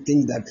Sunday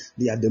think that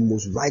they are the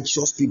most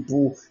righteous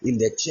people in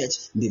the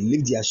church. They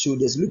lift their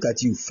shoulders. Look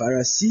at you,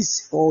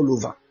 Pharisees all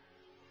over.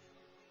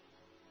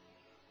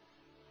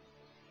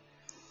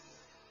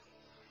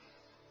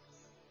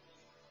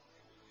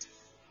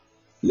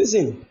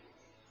 Listen,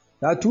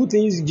 there are two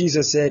things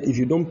Jesus said. If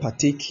you don't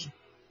partake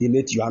in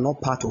it, you are not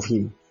part of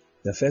him.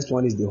 The first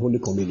one is the Holy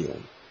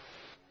Communion.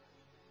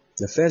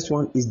 The first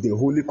one is the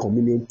Holy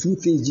Communion. Two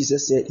things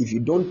Jesus said, if you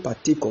don't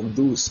partake of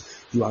those,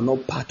 you are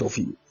not part of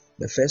him.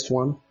 The first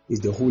one is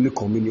the Holy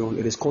Communion.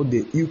 It is called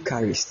the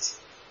Eucharist.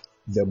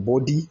 The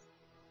body,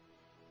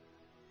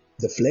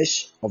 the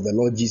flesh of the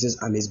Lord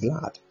Jesus and his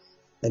blood.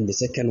 And the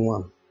second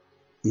one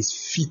is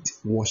feet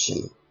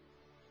washing.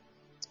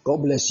 God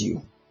bless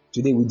you.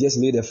 Today we just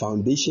made a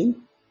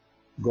foundation.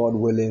 God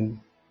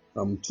willing,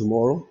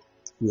 tomorrow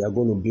we are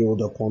going to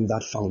build upon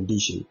that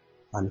foundation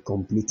and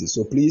complete it.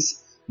 So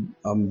please,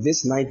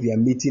 this night we are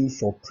meeting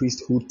for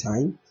priesthood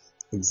time,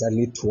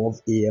 exactly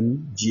 12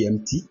 a.m.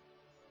 GMT.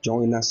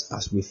 join us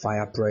as we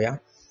fire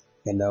prayer,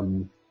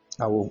 and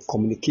I will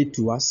communicate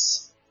to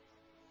us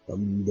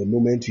the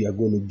moment we are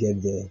going to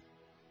get there.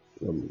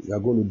 We are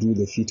going to do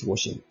the feet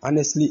washing.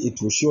 Honestly,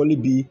 it will surely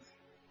be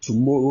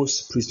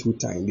tomorrow's priesthood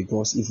time,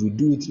 because if we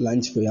do it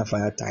lunch prayer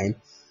fire time,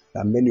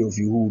 many of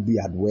you who will be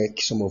at work,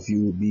 some of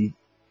you will be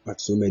at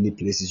so many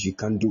places, you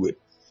can't do it.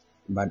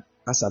 But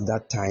as at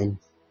that time,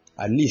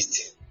 at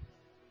least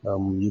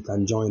you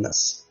can join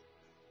us.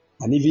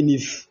 And even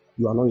if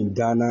you are not in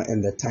Ghana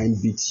and the time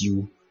beats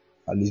you,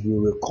 at least we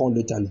will record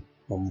it and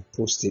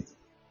post it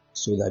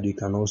so that you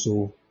can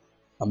also.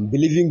 I'm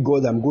believing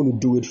God, I'm going to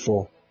do it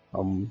for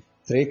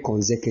 3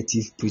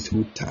 consecutive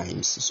priesthood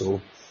times.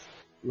 So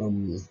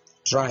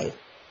try.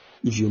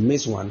 If you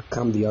miss one,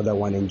 come the other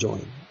one and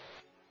join.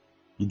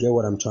 You get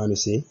what I'm trying to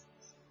say?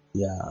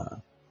 Yeah.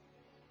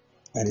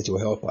 And it will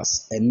help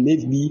us. And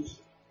maybe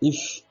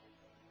if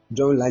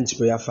during lunch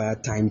prayer fire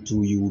time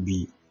too, you'll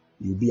be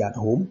at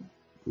home.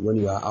 When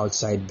you are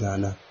outside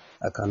Ghana,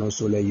 I can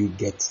also let you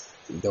get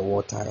the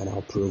water and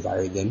I'll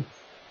provide it. Then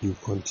you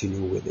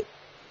continue with it.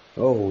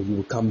 Oh, you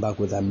will come back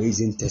with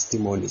amazing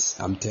testimonies.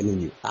 I'm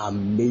telling you,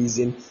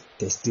 amazing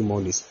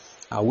testimonies.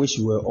 I wish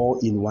we were all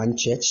in one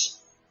church,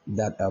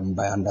 that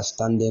by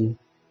understanding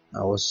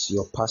I was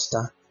your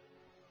pastor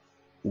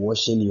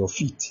washing your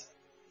feet.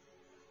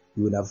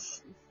 You would have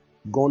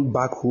gone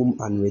back home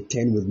and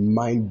returned with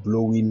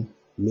mind-blowing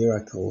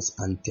miracles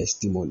and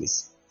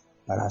testimonies.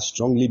 But I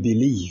strongly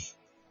believe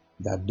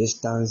that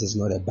distance is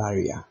not a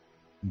barrier.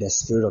 The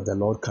Spirit of the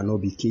Lord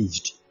cannot be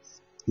caged.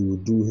 He will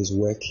do His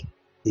work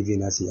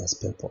even as He has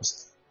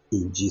purposed.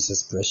 In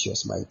Jesus'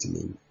 precious mighty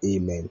name.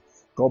 Amen.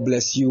 God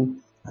bless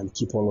you and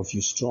keep all of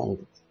you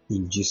strong.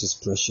 In Jesus'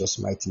 precious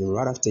mighty name.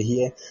 Right after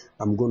here,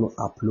 I'm going to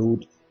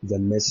upload the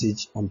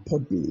message on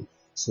Podbean.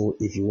 So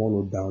if you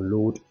want to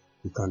download,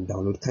 you can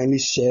download. Kindly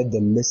share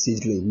the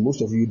message link.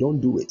 Most of you don't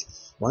do it.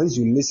 Once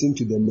you listen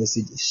to the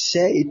message,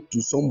 share it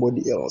to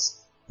somebody else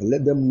and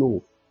let them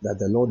know that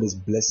the Lord is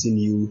blessing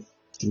you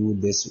through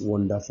this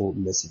wonderful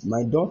message.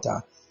 My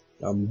daughter,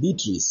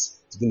 Beatrice,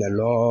 it's been a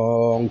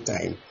long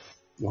time.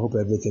 I hope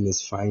everything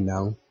is fine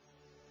now.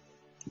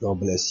 God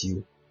bless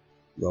you.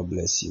 God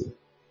bless you.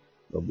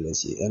 God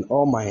bless you. And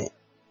all my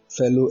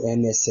fellow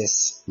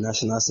NSS,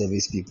 National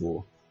Service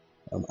people,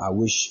 I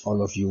wish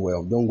all of you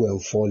well. Don't go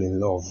and fall in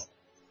love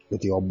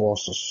with your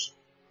bosses.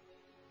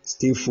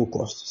 Stay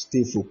focused.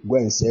 Stay focused. Go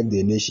and serve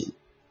the nation.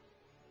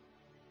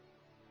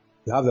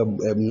 You have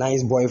a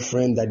nice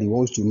boyfriend that he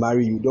wants to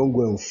marry you. Don't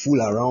go and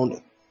fool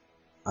around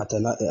at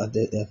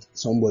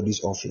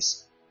somebody's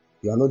office.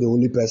 You are not the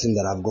only person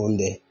that have gone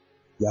there.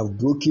 You have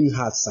broken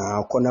hearts.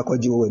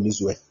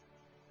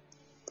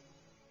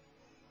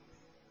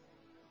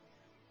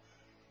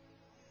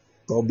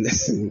 God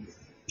bless you.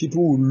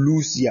 People will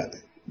lose here.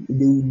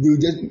 They will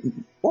just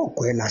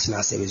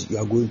national service. You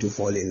are going to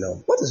fall in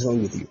love. What is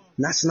wrong with you?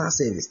 National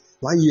service.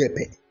 1 year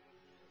pay.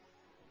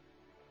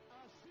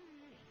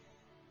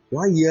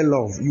 1 year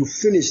love. You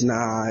finish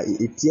now.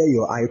 It tear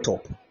your eye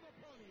top.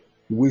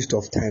 Waste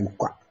of time.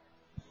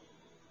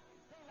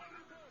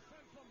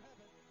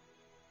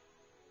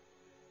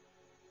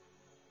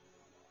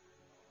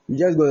 You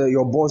just go,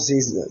 your boss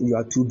says you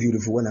are too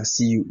beautiful when I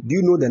see you. Do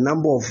you know the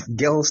number of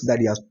girls that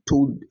he has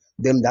told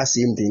them that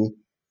same thing?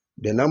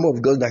 The number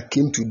of girls that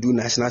came to do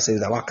national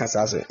service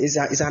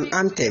that it's an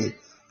anthem.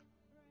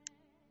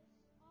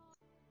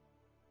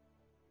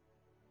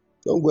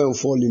 Don't go and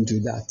fall into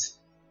that.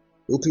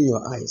 Open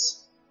your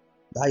eyes.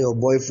 That your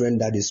boyfriend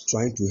that is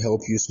trying to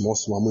help you small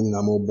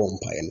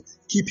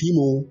keep him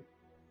on.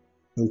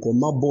 And come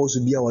my boss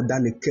will be our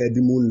done a curb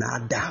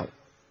down.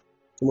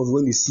 Some of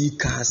when you see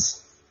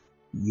cars,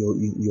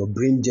 your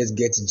brain just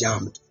gets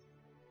jammed.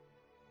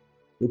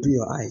 Open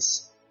your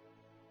eyes.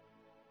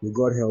 May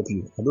God help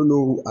you. I don't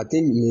know. I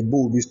think maybe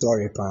will be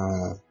story.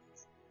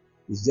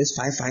 It's just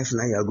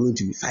 559. You are going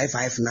to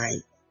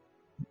 559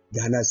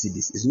 Ghana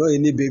cedis. It's not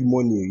any big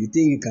money. You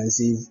think you can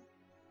save?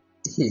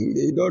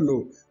 You don't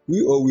know.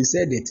 We always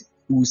said it.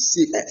 We will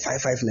save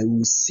 559. We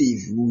will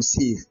save. We will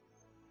save.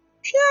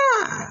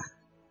 Yeah.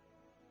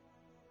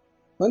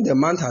 When the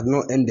month had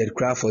not ended,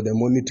 cry for the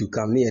money to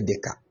come near the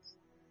car.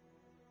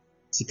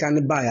 She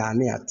can't buy a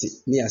near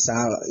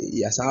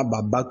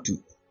back to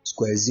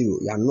square zero.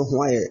 You know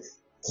why?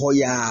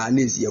 Hoya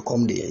needs you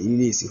come there. You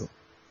need you.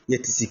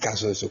 Yet see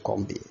cash also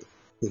come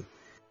there.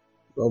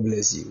 God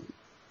bless you.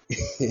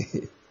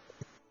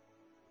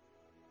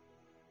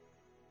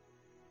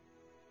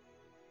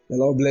 The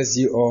Lord bless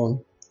you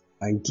all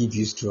and keep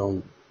you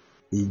strong.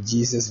 In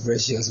Jesus'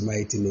 precious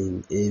mighty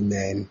name.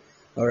 Amen.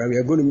 Alright, we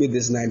are going to meet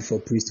this night for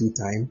priesthood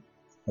time.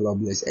 The Lord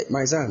bless. Hey,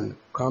 my son,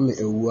 come a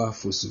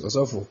fusu.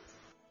 Osofo.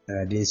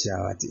 God bless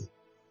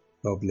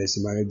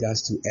you. My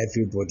regards to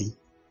everybody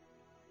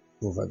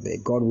over there.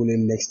 God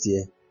willing, next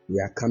year we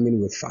are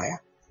coming with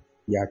fire.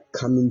 We are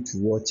coming to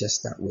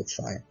Worcester with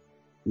fire.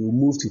 We will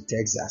move to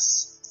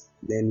Texas.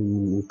 Then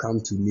we will come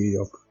to New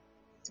York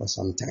for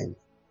some time.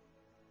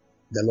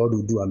 The Lord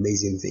will do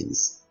amazing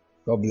things.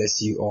 God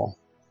bless you all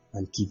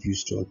and keep you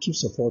strong. Keep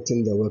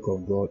supporting the work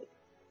of God.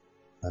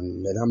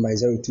 And the number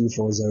is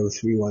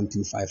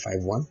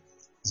 0240312551.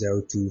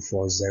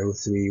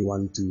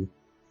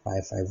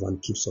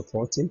 0240312551. Keep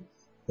supporting.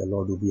 The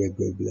Lord will be a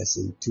great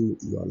blessing to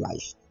your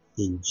life.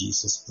 In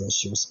Jesus'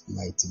 precious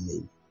mighty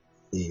name.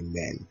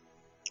 Amen.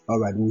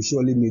 Alright, we'll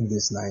surely meet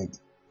this night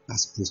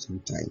as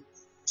priesthood time.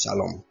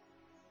 Shalom.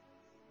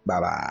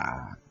 Bye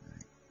bye.